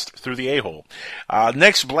Blast through the A-hole.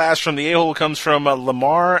 Next blast from the A-hole comes from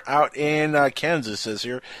Lamar out in Kansas.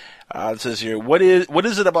 It says here, what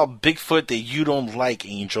is it about Bigfoot that you don't like,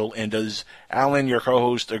 Angel? And does Alan, your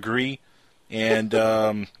co-host, agree? And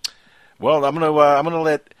well, I'm gonna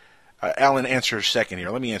let Alan answer second here.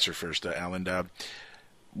 Let me answer first, Alan.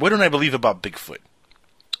 What don't I believe about Bigfoot?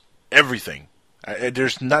 Everything.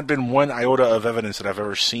 There's not been one iota of evidence that I've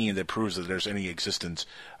ever seen that proves that there's any existence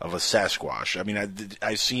of a Sasquatch. I mean,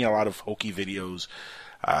 I've seen a lot of hokey videos.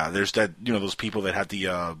 There's that, those people that had the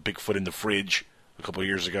Bigfoot in the fridge a couple of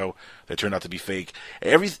years ago that turned out to be fake.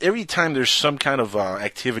 Every time there's some kind of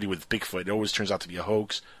activity with Bigfoot, it always turns out to be a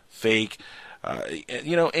hoax, fake.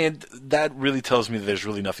 And that really tells me that there's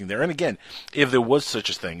really nothing there. And again, if there was such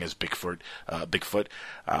a thing as Bigfoot,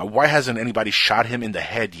 why hasn't anybody shot him in the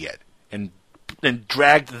head yet and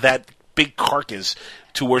dragged that big carcass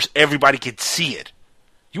to where everybody could see it?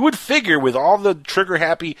 You would figure with all the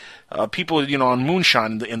trigger-happy people, on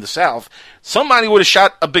moonshine in the South, somebody would have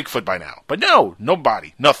shot a Bigfoot by now. But no,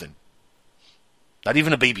 nobody, nothing. Not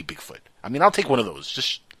even a baby Bigfoot. I mean, I'll take one of those.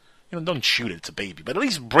 Just, don't shoot it, it's a baby. But at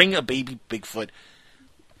least bring a baby Bigfoot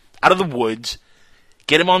out of the woods,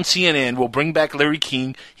 get him on CNN, we'll bring back Larry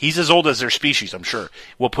King. He's as old as their species, I'm sure.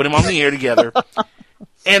 We'll put him on the air together.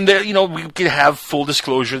 And we can have full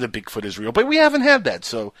disclosure that Bigfoot is real, but we haven't had that.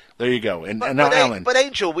 So there you go. And now, Alan. But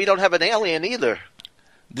Angel, we don't have an alien either.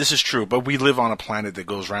 This is true, but we live on a planet that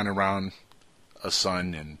goes round and round a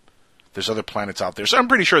sun, and there's other planets out there. So I'm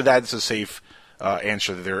pretty sure that's a safe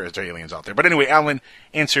answer that there is aliens out there. But anyway, Alan,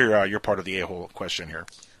 answer your part of the a-hole question here.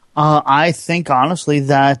 I think honestly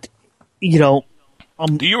that do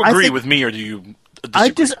you agree with me, or do you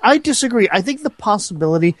disagree? I disagree. I think the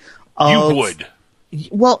possibility of you would.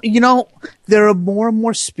 Well, there are more and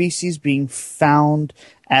more species being found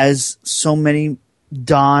as so many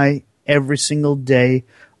die every single day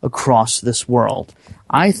across this world.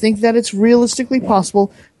 I think that it's realistically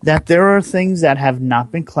possible that there are things that have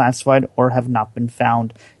not been classified or have not been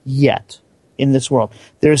found yet in this world.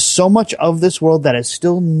 There's so much of this world that is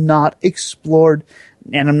still not explored,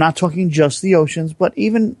 and I'm not talking just the oceans, but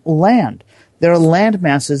even land. There are land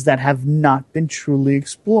masses that have not been truly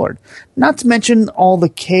explored. Not to mention all the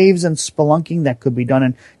caves and spelunking that could be done,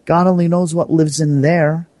 and God only knows what lives in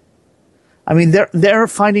there. I mean,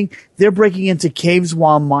 they're breaking into caves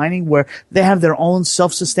while mining where they have their own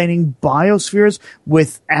self-sustaining biospheres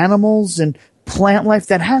with animals and plant life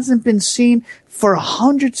that hasn't been seen for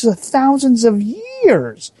hundreds of thousands of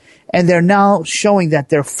years. And they're now showing that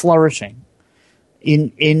they're flourishing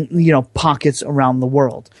in pockets around the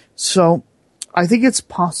world. So I think it's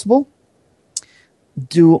possible.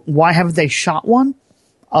 Why haven't they shot one?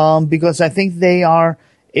 because I think they are,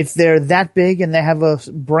 if they're that big and they have a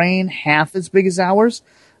brain half as big as ours,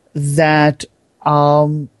 that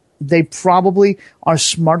they probably are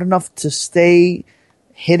smart enough to stay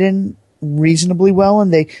hidden reasonably well,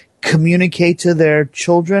 and they communicate to their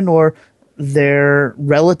children or their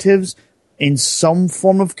relatives in some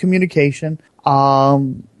form of communication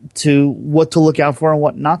to what to look out for and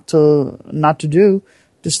what not to do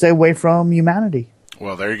to stay away from humanity.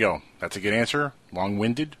 Well, there you go. That's a good answer.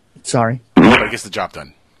 Long-winded. Sorry. But it gets the job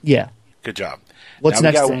done. Yeah. Good job. What's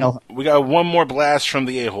now, next? We got one more blast from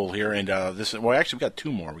the a-hole here, and actually we got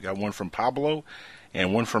two more. We got one from Pablo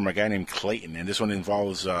and one from a guy named Clayton, and this one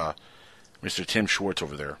involves Mr. Tim Schwartz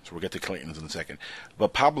over there. So we'll get to Clayton's in a second.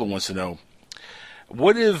 But Pablo wants to know,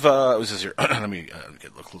 what if, this is here, let me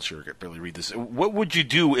get a closer, I can barely read this. What would you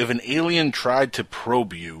do if an alien tried to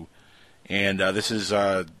probe you? And this is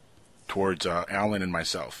towards Alan and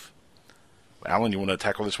myself. Alan, you want to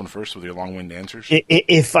tackle this one first with your long-winded answers?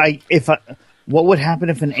 If I, what would happen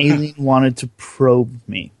if an alien wanted to probe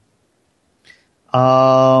me?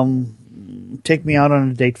 Take me out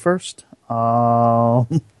on a date first.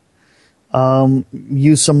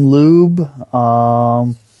 Use some lube.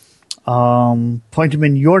 Point him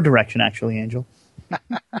in your direction, actually, Angel.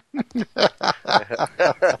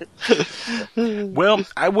 Well,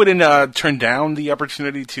 I wouldn't turn down the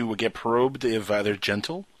opportunity to get probed if they're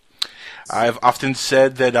gentle. I've often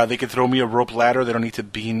said that they could throw me a rope ladder. They don't need to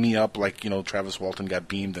beam me up like, Travis Walton got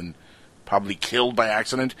beamed and probably killed by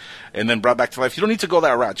accident and then brought back to life. You don't need to go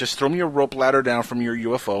that route. Just throw me a rope ladder down from your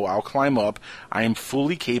UFO. I'll climb up. I am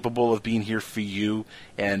fully capable of being here for you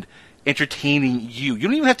and entertaining you. You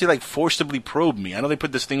don't even have to, forcibly probe me. I know they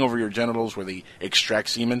put this thing over your genitals where they extract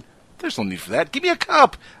semen. There's no need for that. Give me a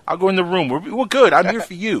cup. I'll go in the room. We're good. I'm here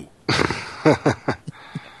for you.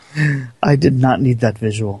 I did not need that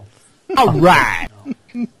visual. All right.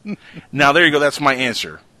 Now, there you go. That's my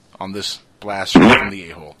answer on this blast from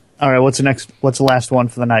the a-hole. All right, what's the next? What's the last one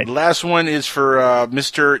for the night? The last one is for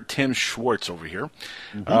Mr. Tim Schwartz over here.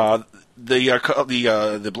 Mm-hmm.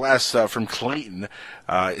 The blast from Clayton.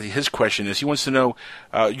 His question is, he wants to know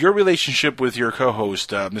your relationship with your co-host,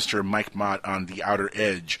 Mr. Mike Mott, on The Outer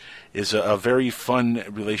Edge is a very fun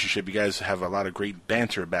relationship. You guys have a lot of great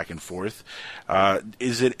banter back and forth.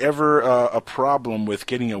 Is it ever a problem with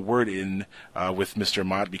getting a word in with Mr.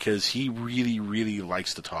 Mott, because he really, really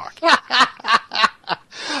likes to talk?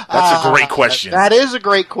 That's a great question. That is a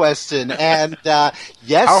great question, and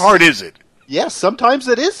yes. How hard is it? Yes, sometimes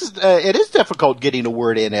it is difficult getting a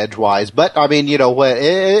word in edgewise, but I mean,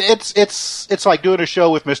 it's like doing a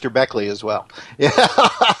show with Mr. Beckley as well.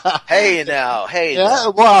 Hey now.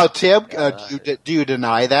 Well, Tim, do you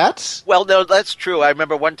deny that? Well, no, that's true. I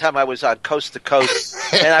remember one time I was on Coast to Coast,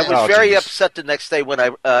 and I was very upset the next day when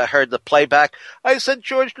I heard the playback. I said,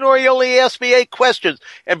 George Norrie only asked me 8 questions,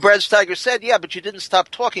 and Brad Steiger said, yeah, but you didn't stop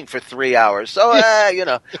talking for 3 hours. So,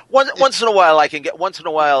 once in a while I can get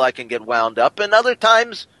wound up, and other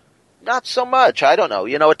times not so much. I don't know.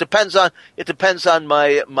 It depends on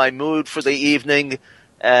my mood for the evening,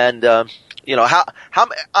 and how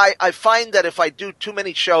I find that if I do too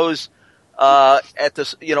many shows at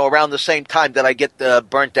this around the same time, that I get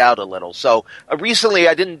burnt out a little. So recently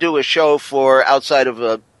I didn't do a show for outside of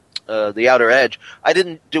The Outer Edge. I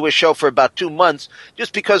didn't do a show for about 2 months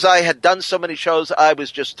just because I had done so many shows. I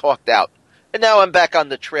was just talked out. And now I'm back on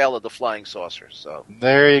the trail of the flying saucers. So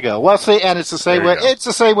there you go. Well, see, and it's the same way. It's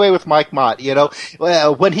the same way with Mike Mott.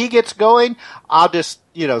 When he gets going, I'll just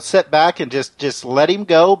sit back and just let him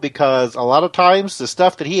go, because a lot of times the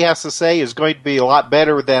stuff that he has to say is going to be a lot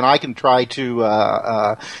better than I can try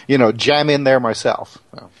to jam in there myself.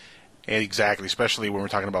 So. Exactly, especially when we're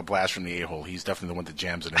talking about Blast from the A-hole. He's definitely the one that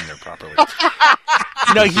jams it in there properly.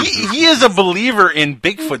 He is a believer in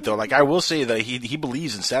Bigfoot, though. I will say that he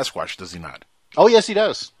believes in Sasquatch, does he not? Oh, yes, he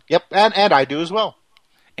does. Yep, and I do as well.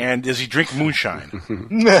 And does he drink moonshine?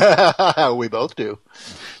 We both do.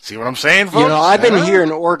 See what I'm saying, folks? I've been here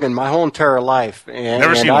in Oregon my whole entire life, and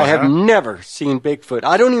I have never seen Bigfoot.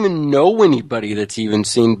 I don't even know anybody that's even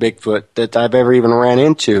seen Bigfoot that I've ever even ran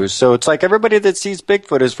into. So it's like everybody that sees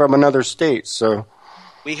Bigfoot is from another state. So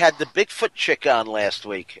we had the Bigfoot chick on last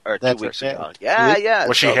week or 2 weeks ago. Yeah.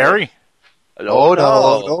 Was she hairy?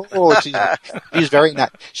 No. She's very nice.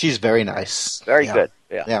 She's very nice. Very good.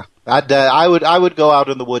 Yeah. I would go out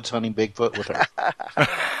in the woods hunting Bigfoot with her.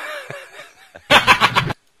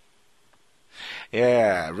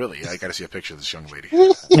 Yeah, really. I got to see a picture of this young lady.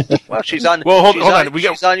 Well, she's on. Well, hold on.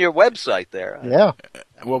 She's on your website there. Yeah.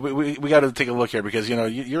 Well, we got to take a look here because,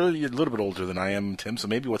 you're a little bit older than I am, Tim, so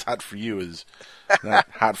maybe what's hot for you is not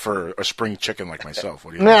hot for a spring chicken like myself.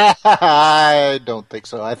 What do you think? I don't think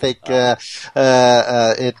so. I think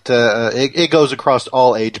it goes across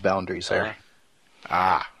all age boundaries there.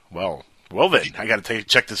 Well then, I got to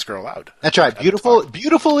check this girl out. That's right.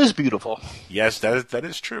 Beautiful is beautiful. Yes, that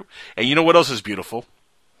is true. And you know what else is beautiful?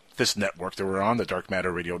 This network that we're on, the Dark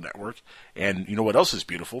Matter Radio Network. And you know what else is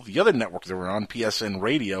beautiful? The other network that we're on, PSN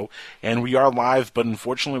Radio. And we are live, but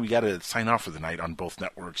unfortunately we got to sign off for the night on both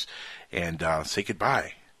networks and say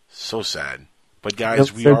goodbye. So sad. But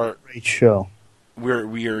guys, we are... Great show.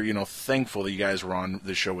 We are, thankful that you guys were on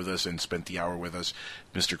the show with us and spent the hour with us.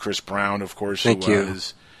 Mr. Chris Brown, of course, who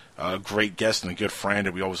is a great guest and a good friend,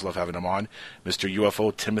 and we always love having him on. Mr.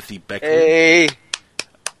 UFO, Timothy Beckley. Hey!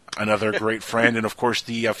 Another great friend, and of course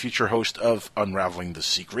the future host of Unraveling the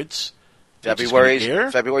Secrets. February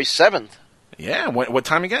 7th. Yeah, what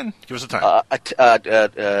time again? Give us a time.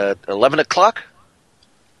 11 o'clock?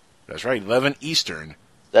 That's right, 11 Eastern.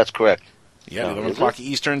 That's correct. Yeah, 11 o'clock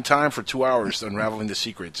Eastern time for 2 hours, Unraveling the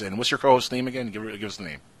Secrets. And what's your co-host's name again? Give us the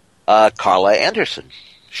name. Carla Anderson.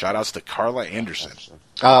 Shout-outs to Carla Anderson.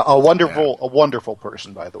 A wonderful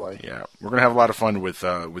person, by the way. Yeah, we're going to have a lot of fun with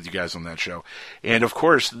you guys on that show. And, of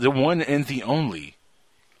course, the one and the only,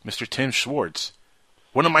 Mr. Tim Schwartz,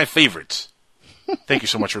 one of my favorites. Thank you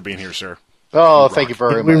so much for being here, sir. Oh, thank you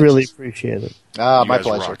very much. We really appreciate it. My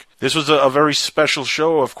pleasure. Rock. This was a very special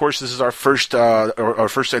show. Of course, this is our first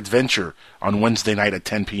adventure on Wednesday night at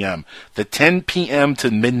 10 p.m. The 10 p.m.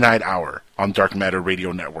 to midnight hour on Dark Matter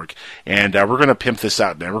Radio Network. And we're going to pimp this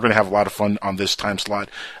out, man. We're going to have a lot of fun on this time slot.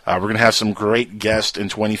 We're going to have some great guests in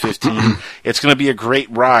 2015. It's going to be a great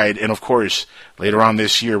ride. And, of course, later on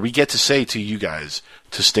this year, we get to say to you guys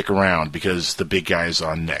to stick around because the big guy is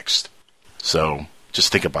on next. So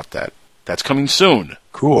just think about that. That's coming soon.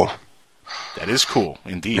 Cool. That is cool,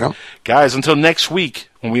 indeed. Yep. Guys, until next week,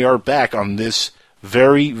 when we are back on this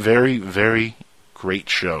very, very, very great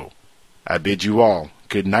show, I bid you all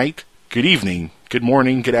good night, good evening, good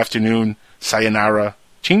morning, good afternoon, sayonara,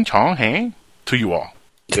 ching chong, hey, to you all.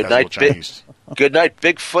 Good night, good night,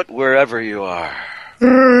 Bigfoot, wherever you are.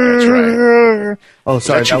 That's right. Oh,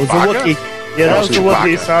 sorry, that was a Wookiee. Yeah, that was a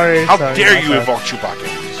Wookiee. Sorry. How dare you invoke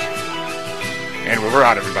Chewbacca? And we're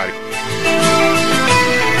out, everybody.